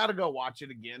 I got to go watch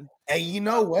it again. And you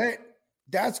know what?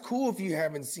 That's cool if you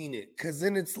haven't seen it, because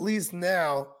then it's at least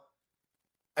now.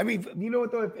 I mean, you know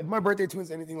what though? If my birthday twin's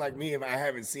anything like me, if I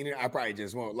haven't seen it, I probably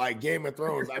just won't. Like Game of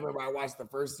Thrones, I remember I watched the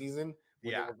first season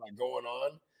when it was like going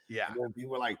on. Yeah. And then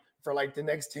people were like, for like the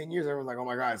next 10 years, everyone's like, oh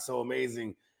my God, it's so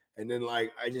amazing. And then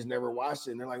like I just never watched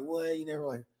it. And they're like, what? You never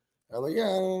like, I'm like, yeah,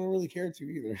 I don't really care to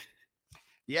either.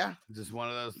 Yeah, just one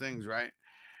of those things, right?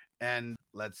 And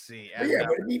let's see. And,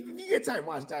 but if you get time,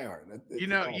 watch Die Hard. You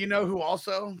know who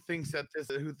also thinks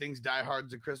who thinks Die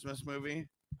Hard's a Christmas movie?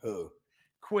 Who?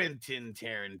 Quentin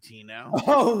Tarantino.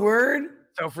 Oh, word.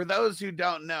 So for those who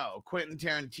don't know, Quentin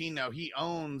Tarantino, he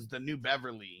owns the New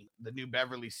Beverly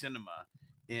Cinema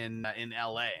in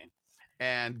LA.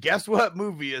 And guess what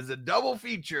movie is a double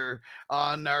feature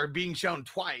or being shown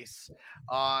twice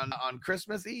on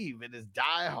Christmas Eve? It is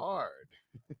Die Hard.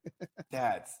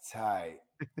 That's tight.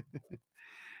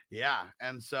 Yeah,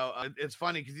 and so it's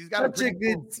funny because he's got such a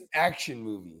good action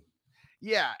movie.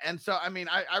 Yeah, and so I mean,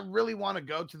 I really want to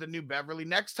go to the New Beverly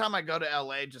next time I go to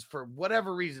LA. Just for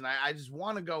whatever reason, I just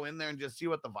want to go in there and just see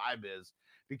what the vibe is,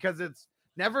 because it's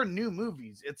never new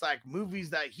movies. It's like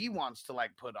movies that he wants to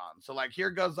like put on. So like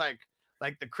here goes like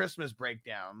the Christmas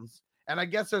breakdowns, and I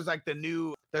guess there's the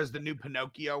new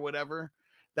Pinocchio or whatever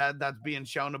that's being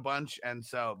shown a bunch, and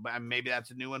so maybe that's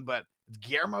a new one. But it's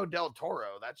Guillermo del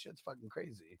Toro. That shit's fucking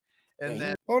crazy. And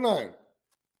then hold on.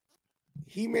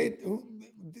 He made a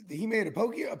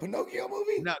Pinocchio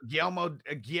movie? No,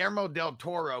 Guillermo del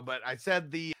Toro. But I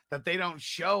said that they don't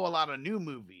show a lot of new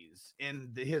movies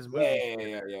in his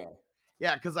movies.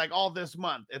 Yeah. Because like all this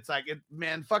month, it's like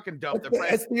man, fucking dope.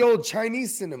 That's the old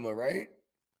Chinese cinema, right?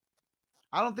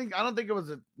 I don't think it was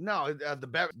the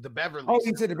Beverly. Oh,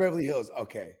 you said the Beverly Hills.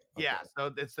 Okay. Yeah,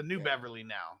 so it's the New Beverly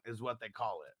now, is what they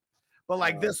call it. But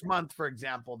like this month, for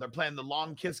example, they're playing The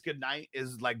Long Kiss Goodnight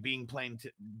is like being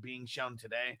shown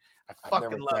today. I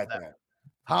fucking love that.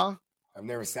 Huh? I've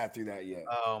never sat through that yet.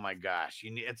 Oh my gosh.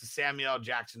 It's a Samuel L.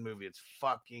 Jackson movie. It's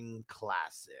fucking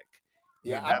classic.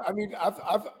 Yeah, I mean,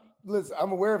 listen,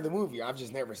 I'm aware of the movie. I've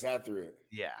just never sat through it.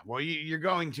 Yeah. Well, you're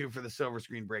going to for the silver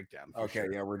screen breakdown. Okay,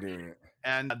 sure. Yeah, we're doing it.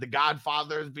 And The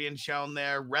Godfather is being shown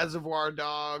there, Reservoir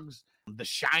Dogs, The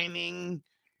Shining,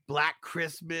 Black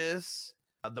Christmas,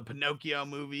 the Pinocchio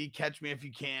movie, Catch Me If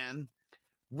You Can,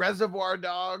 Reservoir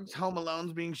Dogs, Home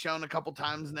Alone's being shown a couple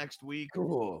times next week.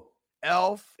 Cool.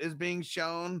 Elf is being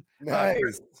shown.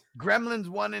 Nice. Gremlins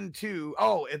 1 and 2.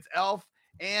 Oh, it's Elf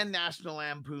and National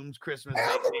Lampoon's Christmas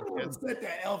Vacation. Said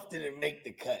that Elf didn't make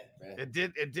the cut, man. It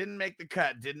didn't make the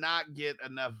cut. Did not get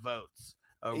enough votes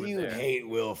over you there. Hate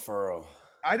Will Ferrell.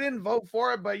 I didn't vote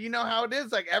for it, but you know how it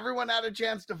is. Like everyone had a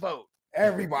chance to vote.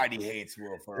 Everybody hates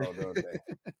Will Ferrell, don't they?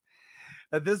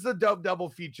 This is a dope double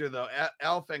feature, though.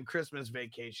 Elf and Christmas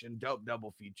Vacation, dope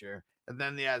double feature. And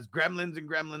then he has Gremlins and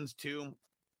Gremlins 2.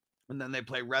 And then they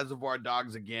play Reservoir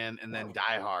Dogs again. And then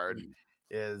Die Hard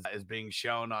is being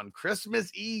shown on Christmas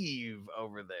Eve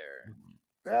over there.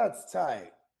 That's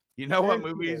tight. You know what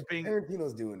movie is being...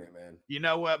 Tarantino's doing it, man. You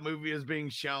know what movie is being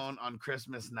shown on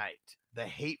Christmas night? The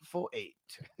Hateful Eight.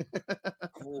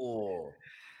 Cool.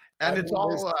 And it's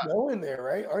all... snow in there,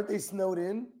 right? Aren't they snowed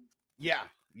in? Yeah.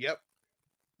 Yep.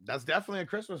 That's definitely a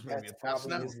Christmas movie. That's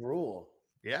probably his rule.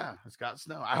 Yeah, it's got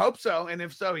snow. I hope so. And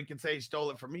if so, he can say he stole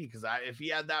it from me, because if he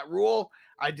had that rule,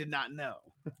 I did not know.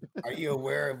 Are you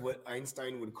aware of what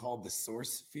Einstein would call the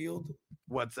source field?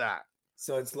 What's that?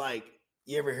 So it's like,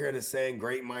 you ever hear the saying,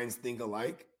 great minds think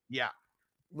alike? Yeah.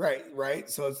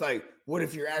 Right. So it's like, what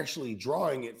if you're actually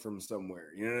drawing it from somewhere?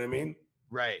 You know what I mean?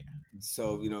 Right.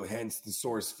 So, hence the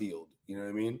source field. You know what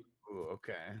I mean? Ooh,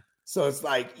 okay. So it's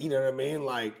like, you know what I mean?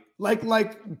 Like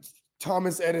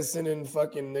Thomas Edison and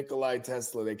fucking Nikola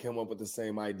Tesla, they come up with the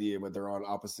same idea, but they're on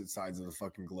opposite sides of the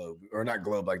fucking globe. Or not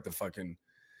globe, like the fucking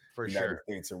United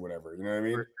States or whatever. You know what I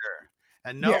mean? For sure.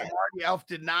 And no, Marty Elf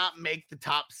did not make the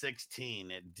top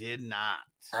 16. It did not.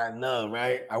 I know,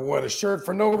 right? I wore the shirt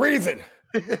for no reason.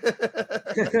 It's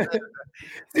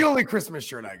the only Christmas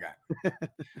shirt I got.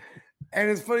 And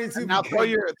it's funny too. Now throw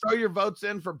your votes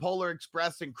in for Polar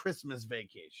Express and Christmas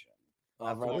Vacation.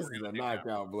 Oh, bro, this is a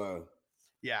knockout blow.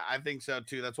 Yeah, I think so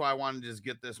too. That's why I wanted to just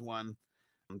get this one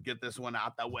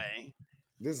out the way.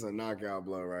 This is a knockout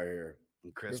blow right here.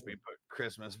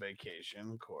 Christmas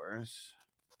Vacation, of course.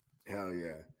 Hell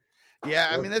yeah. Yeah,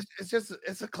 I mean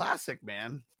it's a classic,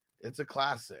 man. It's a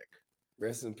classic.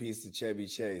 Rest in peace to Chevy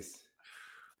Chase.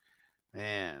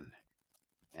 Man.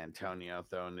 Antonio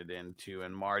throwing it in too,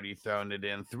 and Marty throwing it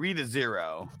in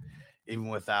 3-0, even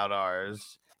without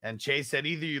ours. And Chase said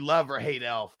either you love or hate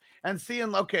Elf. And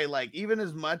seeing, okay, like even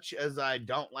as much as I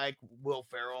don't like Will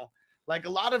Ferrell, like a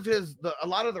lot of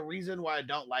the reason why I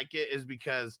don't like it is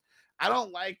because I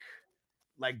don't like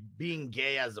being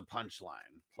gay as a punchline.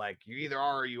 Like you either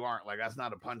are or you aren't. Like that's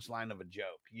not a punchline of a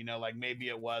joke. Like maybe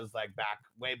it was like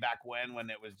way back when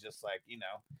it was just like,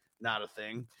 not a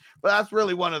thing. But that's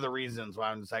really one of the reasons why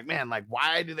I'm just like, man, like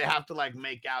why do they have to like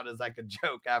make out as like a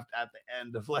joke at the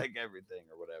end of like everything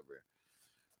or whatever?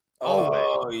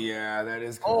 Oh yeah, that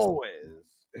is always.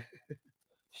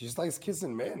 She just likes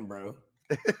kissing men, bro.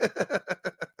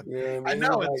 I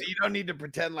know like, you don't need to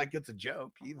pretend like it's a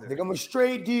joke either. Like I'm a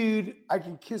straight dude. I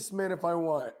can kiss men if I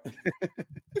want.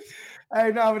 I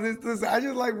know, but this I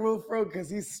just like Will Ferrell because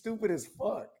he's stupid as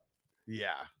fuck.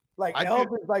 Yeah. Like Elf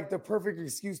is like the perfect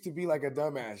excuse to be like a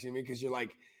dumbass, because you're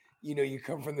like, you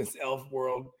come from this elf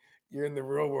world, you're in the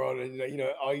real world, and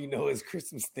all you know is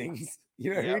Christmas things. You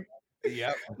know what I mean?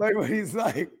 Yep. Like when he's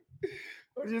like,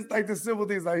 or just like the simple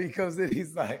things, like he comes in,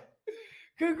 he's like,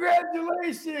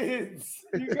 congratulations,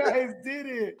 you guys did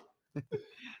it.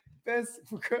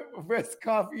 best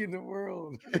coffee in the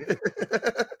world.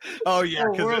 Oh yeah,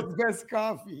 world's best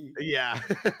coffee. Yeah.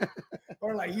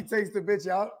 Or like he takes the bitch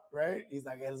out, right? He's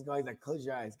like, hey, let's go. He's like, close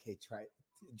your eyes. Okay, try it.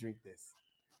 Drink this.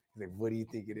 He's like, what do you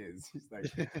think it is? She's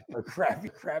like, a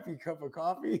crappy cup of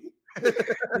coffee.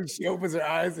 And she opens her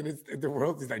eyes and it's the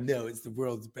world. He's like, no, it's the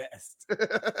world's best.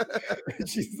 And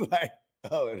she's like,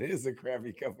 oh, it is a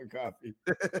crappy cup of coffee.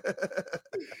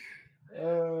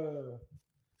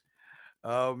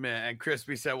 Oh man, and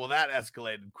Crispy said, well, that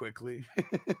escalated quickly.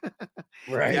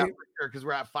 Right? Yeah, for sure, because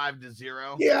we're at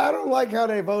 5-0. Yeah, I don't like how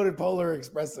they voted Polar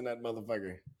Express in that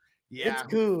motherfucker. Yeah. It's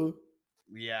cool.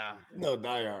 Yeah. No,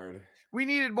 Die Hard. We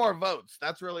needed more votes.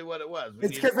 That's really what it was.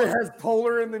 It's because it has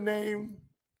Polar in the name.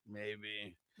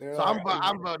 Maybe. They're So like,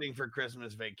 I'm voting for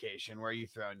Christmas Vacation. Where are you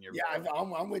throwing your vote? Yeah,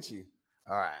 I'm with you.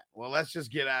 All right. Well, let's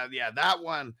just get out. Yeah, that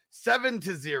one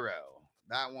 7-0.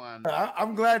 That one.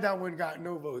 I'm glad that one got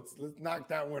no votes. Let's knock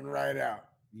that one right out.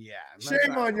 Yeah.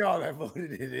 Shame on y'all that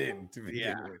voted it in to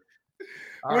begin with.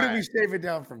 What did we shave it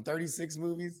down from? 36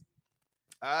 movies?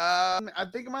 I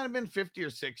think it might have been 50 or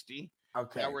 60.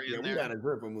 Okay. We got a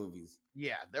group of movies.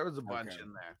 Yeah, there was a bunch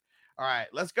in there. All right,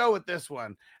 let's go with this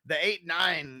one. The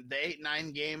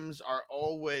 8-9 games are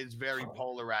always very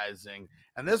polarizing.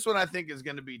 And this one I think is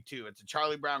going to be too. It's a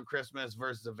Charlie Brown Christmas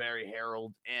versus a very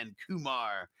Harold and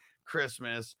Kumar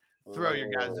Christmas. Throw your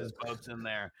guys' votes in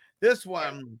there. This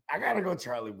one, I gotta go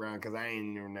Charlie Brown because I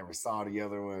never saw the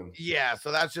other one. Yeah,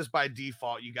 so that's just by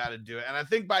default. You got to do it, and I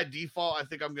think by default, I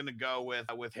think I'm gonna go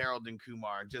with Harold and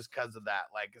Kumar just because of that.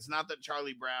 Like, it's not that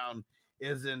Charlie Brown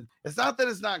isn't. It's not that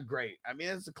it's not great. I mean,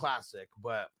 it's a classic,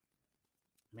 but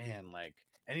man, like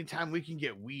anytime we can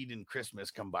get weed and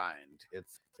Christmas combined,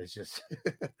 it's just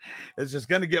it's just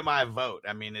gonna get my vote.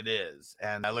 I mean, it is.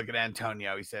 And I look at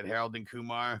Antonio. He said Harold and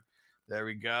Kumar. There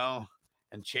we go.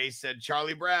 And Chase said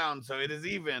Charlie Brown. So it is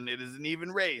even. It is an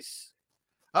even race.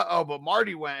 But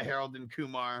Marty went Harold and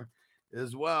Kumar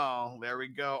as well. There we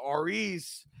go.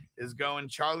 Oris is going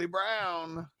Charlie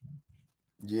Brown.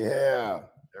 Yeah.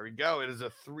 There we go. It is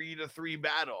a 3-3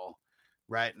 battle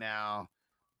right now.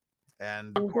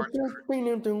 And of course,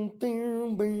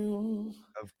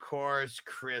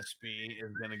 Crispy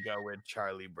is going to go with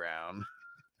Charlie Brown.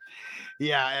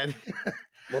 Yeah. And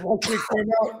when that kid came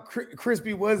out,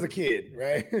 Crispy was a kid,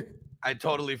 right? I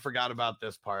totally forgot about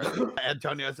this part.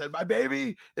 Antonio said, my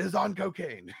baby is on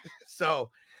cocaine. So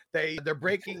they're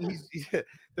breaking.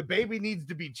 The baby needs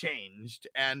to be changed.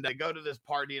 And they go to this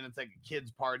party and it's like a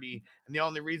kid's party. And the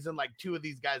only reason like two of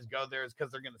these guys go there is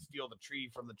because they're going to steal the tree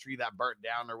from the tree that burnt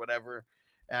down or whatever.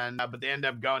 And but they end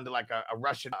up going to like a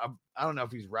Russian. I don't know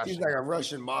if he's Russian. He's like a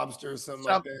Russian mobster or something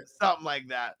like that. Something like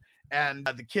that. And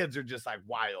the kids are just like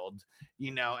wild,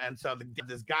 and so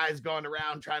this guy's going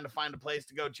around trying to find a place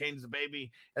to go change the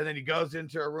baby. And then he goes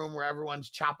into a room where everyone's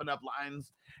chopping up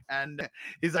lines. And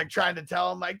he's like trying to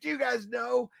tell them, like, do you guys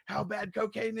know how bad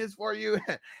cocaine is for you?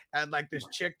 And like this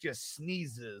chick just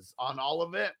sneezes on all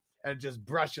of it and just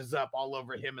brushes up all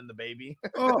over him and the baby.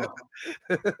 Oh.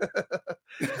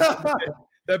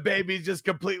 The baby's just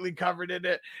completely covered in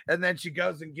it. And then she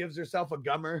goes and gives herself a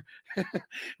gummer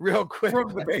real quick.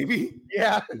 From the baby?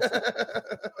 Yeah.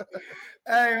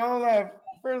 Hey, hold up.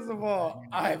 First of all,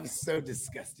 I'm so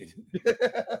disgusted.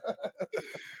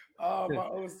 Oh, my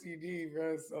OCD,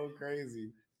 bro. It's so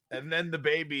crazy. And then the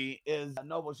baby is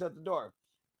Noble, shut the door.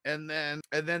 And then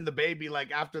the baby,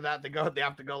 like after that, they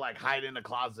have to go like hide in a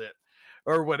closet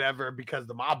or whatever because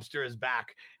the mobster is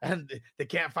back and they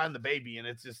can't find the baby, and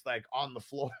it's just like on the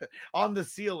floor, on the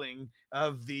ceiling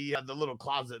of the little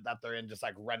closet that they're in, just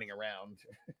like running around.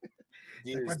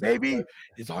 Like, my baby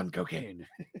is on cocaine.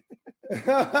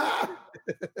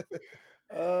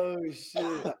 Oh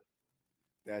shit.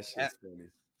 That shit's funny.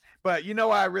 But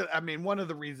one of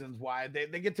the reasons why they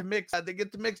get to mix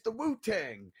the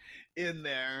Wu-Tang in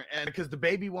there, and because the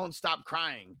baby won't stop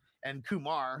crying. And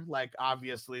Kumar, like,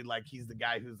 obviously, like, he's the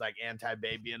guy who's like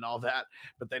anti-baby and all that.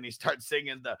 But then he starts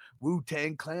singing the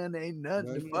Wu-Tang Clan ain't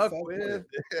nothing to fuck with,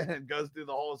 and goes through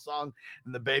the whole song,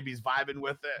 and the baby's vibing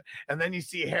with it. And then you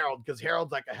see Harold, because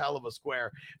Harold's like a hell of a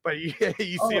square. But you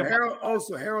see him. Harold. Oh,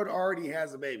 so Harold already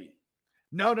has a baby.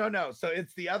 No. So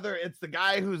it's the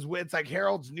guy it's like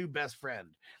Harold's new best friend,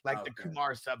 like the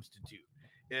Kumar substitute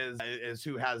is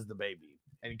who has the baby,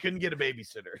 and he couldn't get a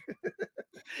babysitter.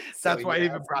 That's why he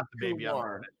even brought the baby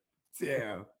up.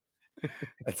 Yeah,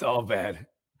 that's all bad.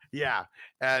 Yeah,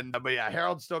 but yeah,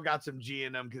 Harold still got some G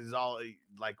in him because he's all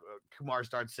like Kumar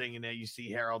starts singing it. You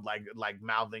see Harold like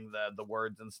mouthing the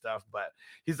words and stuff, but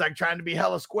he's like trying to be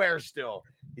hella square still.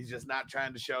 He's just not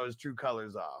trying to show his true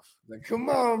colors off. Like, come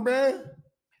on, man,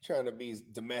 trying to be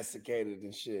domesticated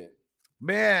and shit.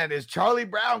 Man, is Charlie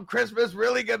Brown Christmas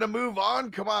really gonna move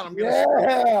on? Come on, I'm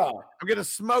gonna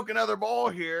smoke another bowl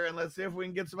here, and let's see if we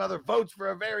can get some other votes for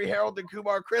a very Harold and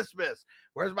Kumar Christmas.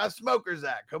 Where's my smokers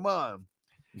at? Come on.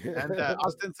 And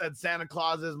Austin said Santa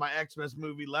Claus is my Xmas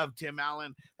movie. Love Tim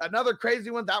Allen. Another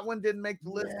crazy one. That one didn't make the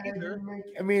list either.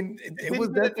 It was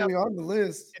definitely on the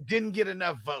list. It didn't get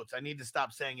enough votes. I need to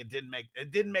stop saying it didn't make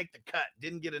the cut.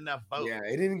 Didn't get enough votes. Yeah,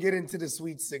 it didn't get into the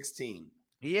Sweet 16.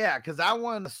 Yeah, because that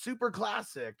one super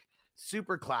classic.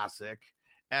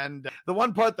 And the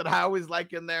one part that I always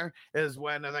like in there is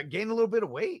when I gained a little bit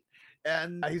of weight,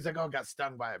 and he's like, "Oh, got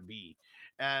stung by a bee."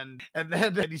 And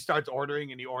then he starts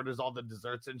ordering, and he orders all the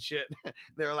desserts and shit.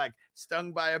 They're like,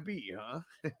 "Stung by a bee, huh?"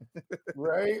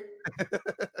 Right.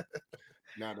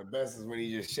 Now the best is when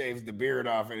he just shaves the beard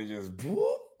off and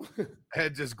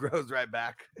it just grows right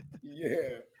back.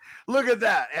 Yeah. Look at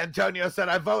that. Antonio said,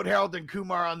 I vote Harold and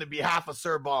Kumar on the behalf of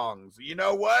Sir Bongs. You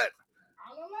know what?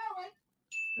 I'll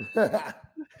allow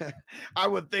it. I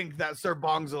would think that Sir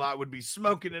Bongs a lot would be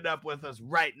smoking it up with us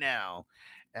right now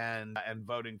and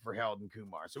voting for Harold and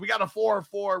Kumar. So we got a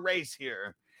 4-4 race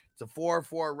here. It's a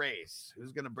 4-4 race.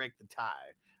 Who's going to break the tie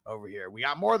over here? We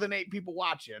got more than 8 people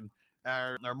watching,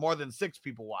 or more than 6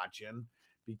 people watching,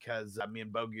 because me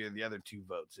and Bogey are the other 2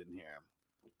 votes in here.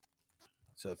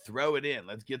 So throw it in.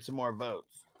 Let's get some more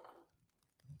votes.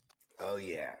 Oh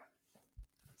yeah.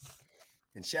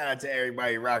 And shout out to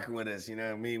everybody rocking with us. You know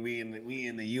what I mean? We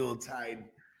in the Yuletide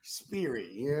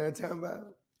spirit. You know what I'm talking about?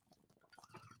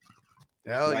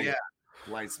 Hell yeah.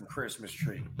 Light some Christmas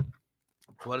tree.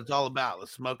 That's what it's all about.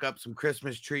 Let's smoke up some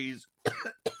Christmas trees.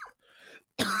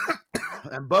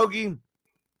 And Bogey,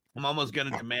 I'm almost going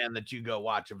to demand that you go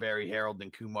watch a very Harold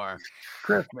and Kumar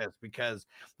Christmas, because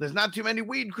there's not too many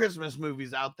weed Christmas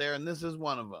movies out there, and this is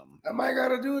one of them. I might got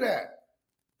to do that.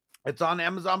 It's on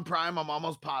Amazon Prime. I'm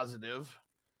almost positive,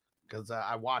 because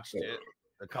I watched it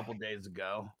a couple days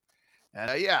ago.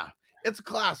 And yeah, it's a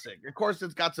classic. Of course,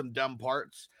 it's got some dumb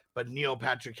parts, but Neil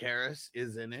Patrick Harris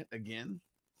is in it again.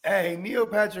 Hey, Neil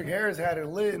Patrick Harris had it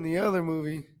lit in the other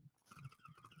movie.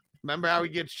 Remember how he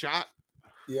gets shot?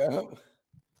 Yeah.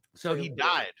 So he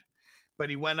died, but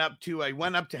he went up to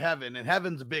heaven, and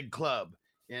heaven's a big club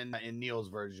in Neil's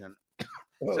version.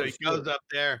 So he goes up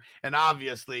there, and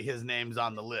obviously his name's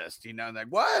on the list. You know, like,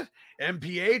 what?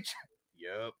 MPH?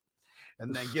 Yep.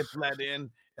 And then gets let in,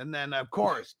 and then of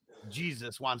course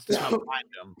Jesus wants to come find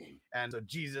him, and so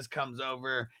Jesus comes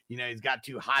over. You know, he's got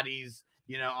 2 hotties,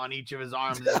 you know, on each of his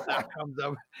arms. And stuff.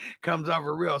 comes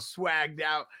over real swagged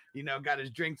out. You know, got his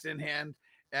drinks in hand,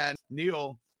 and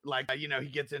Neil. Like, you know, he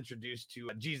gets introduced to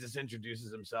Jesus,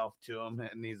 introduces himself to him,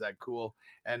 and he's like, cool.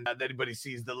 And everybody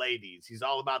sees the ladies. He's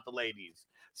all about the ladies.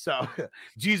 So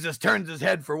Jesus turns his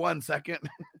head for 1 second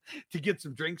to get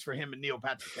some drinks for him and Neil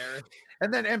Patrick Harris.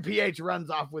 And then MPH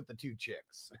runs off with the 2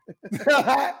 chicks.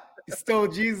 Stole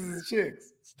Jesus'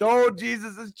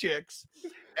 chicks.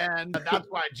 And that's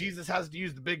why Jesus has to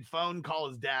use the big phone, call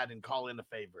his dad, and call in a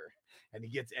favor. And he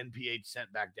gets NPH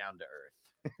sent back down to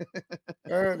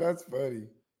Earth. That's funny.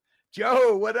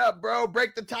 Joe, what up, bro?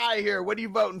 Break the tie here. What are you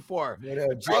voting for?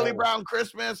 Charlie Brown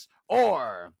Christmas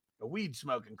or a weed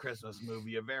smoking Christmas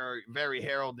movie? A very, very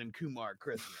Harold and Kumar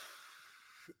Christmas.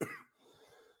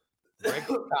 Break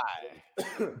the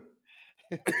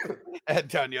tie.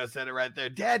 Antonio said it right there.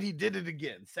 Dad, he did it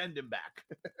again. Send him back.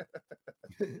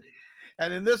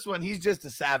 And in this one, he's just a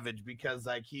savage because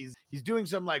like he's doing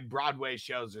some like Broadway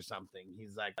shows or something.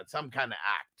 He's like some kind of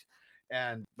act.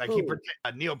 And like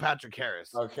Neil Patrick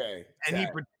Harris. Okay.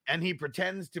 And he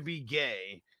pretends to be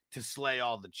gay to slay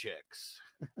all the chicks.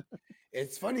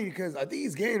 It's funny because I think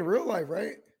he's gay in real life,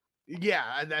 right? Yeah,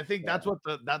 and I think that's what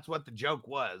the joke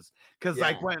was. Because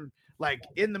like when like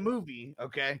in the movie,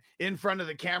 okay, in front of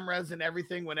the cameras and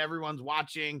everything, when everyone's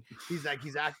watching, he's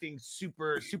acting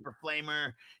super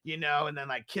flamer, you know, and then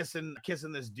like kissing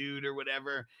this dude or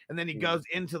whatever, and then he goes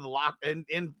into the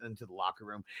into the locker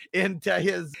room, into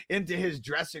his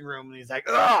dressing room, and he's like,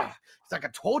 ugh, it's like, I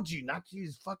told you not to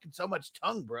use fucking so much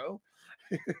tongue, bro.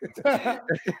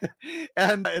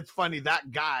 And it's funny, that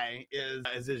guy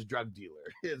is his drug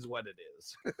dealer, is what it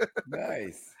is.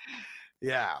 Nice.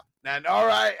 Yeah. And all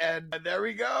right, and there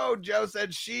we go. Joe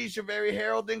said sheesh, a very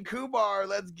Harold and Kumar.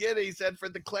 Let's get it. He said for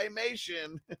the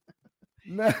claymation.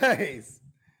 Nice.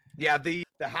 Yeah, the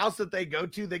house that they go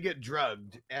to, they get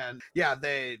drugged. And yeah,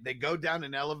 they go down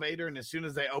an elevator, and as soon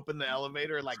as they open the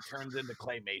elevator, it like turns into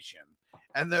claymation.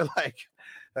 And they're like,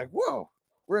 whoa,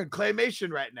 we're in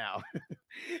claymation right now.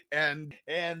 and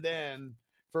then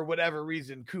for whatever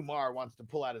reason, Kumar wants to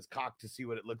pull out his cock to see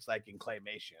what it looks like in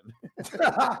claymation.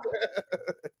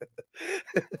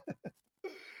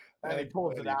 And he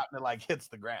pulls it out and it like hits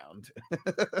the ground.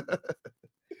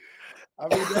 I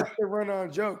mean, that's the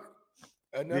run-on joke.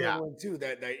 Another one too,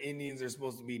 that Indians are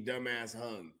supposed to be dumbass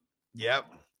hung. Yep.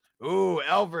 Ooh,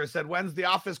 Elver said, when's the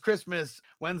Office Christmas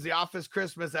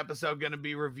episode going to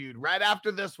be reviewed? Right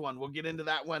after this one. We'll get into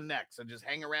that one next. So just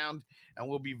hang around and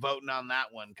we'll be voting on that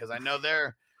one. Because I know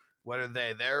what are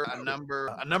they? They're a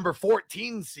number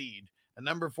 14 seed. A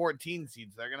number 14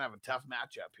 seed. So they're going to have a tough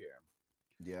matchup here.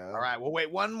 Yeah. All right. We'll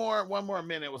wait one more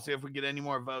minute. We'll see if we get any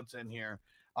more votes in here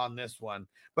on this one.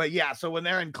 But yeah, so when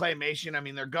they're in claymation, I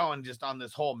mean, they're going just on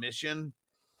this whole mission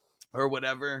or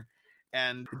whatever.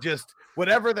 And just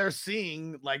whatever they're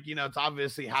seeing, like, you know, it's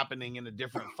obviously happening in a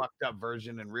different fucked up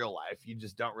version in real life. You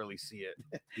just don't really see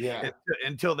it. Yeah.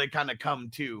 Until they kind of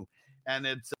come to. And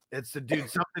it's the dude,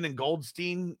 something in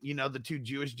Goldstein, you know, the two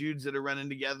Jewish dudes that are running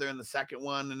together in the second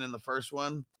one and in the first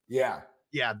one. Yeah.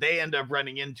 Yeah, they end up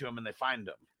running into him and they find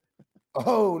him.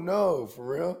 Oh, no, for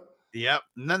real? Yep.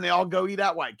 And then they all go eat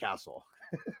at White Castle.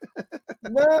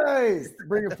 Nice.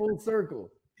 Bring it full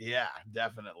circle. Yeah,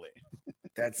 definitely.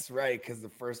 That's right, because the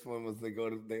first one was they go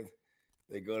to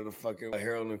the fucking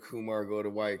Harold and Kumar go to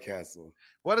White Castle.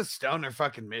 What a stoner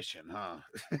fucking mission, huh?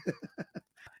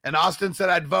 And Austin said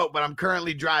I'd vote, but I'm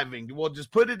currently driving. We'll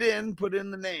just put in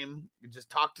the name. You just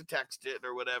talk to text it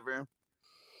or whatever.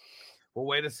 We'll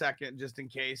wait a second just in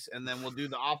case, and then we'll do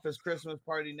the Office Christmas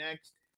party next.